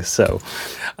such things. So,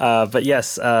 but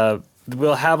yes,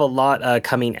 we'll have a lot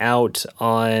coming out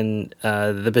on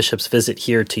the bishop's visit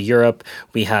here to Europe.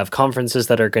 We have conferences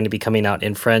that are going to be coming out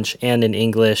in French and in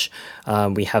English.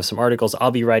 We have some articles.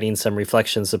 I'll be writing some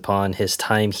reflections upon his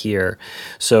time here.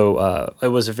 So it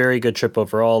was a very good trip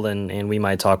overall, and we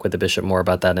might talk with the bishop more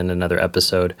about that in another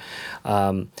episode.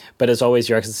 But as always,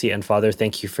 Your Excellency and Father,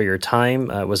 thank you for your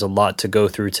time. It was a lot to go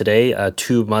through today.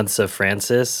 2 months of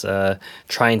Francis.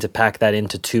 Trying to pack that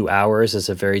into 2 hours is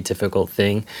a very difficult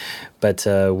thing. But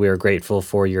we are grateful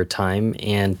for your time,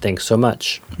 and thanks so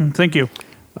much. Thank you.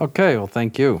 Okay, well,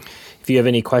 thank you. If you have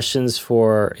any questions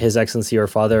for His Excellency or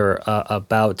Father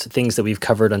about things that we've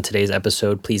covered on today's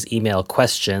episode, please email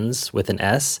questions with an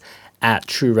S at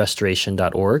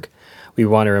truerestoration.org. We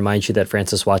want to remind you that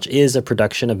Francis Watch is a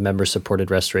production of member-supported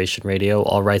Restoration Radio.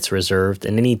 All rights are reserved,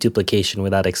 and any duplication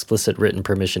without explicit written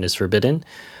permission is forbidden.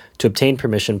 To obtain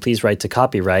permission, please write to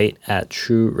copyright at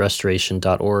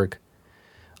truerestoration.org.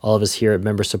 All of us here at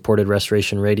member-supported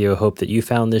Restoration Radio hope that you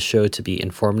found this show to be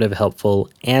informative, helpful,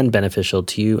 and beneficial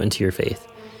to you and to your faith.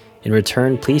 In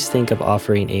return, please think of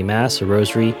offering a Mass, a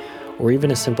Rosary, or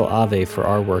even a simple Ave for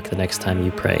our work the next time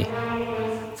you pray.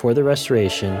 For the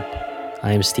Restoration,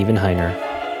 I am Stephen Heiner.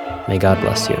 May God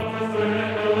bless you.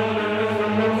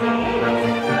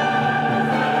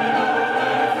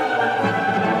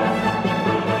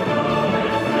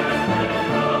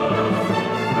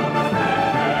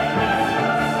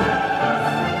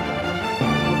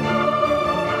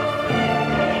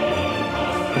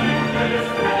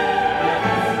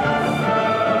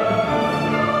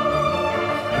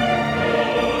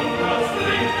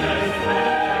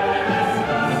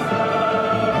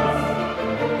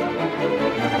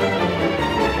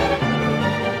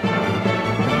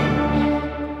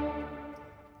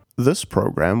 This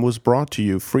program was brought to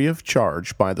you free of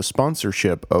charge by the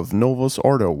sponsorship of Novus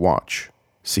Ordo Watch.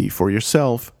 See for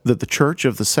yourself that the Church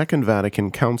of the Second Vatican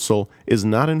Council is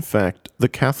not in fact the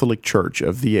Catholic Church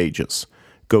of the ages.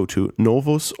 Go to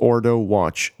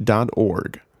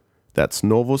novusordowatch.org. That's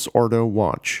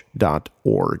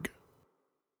novusordowatch.org.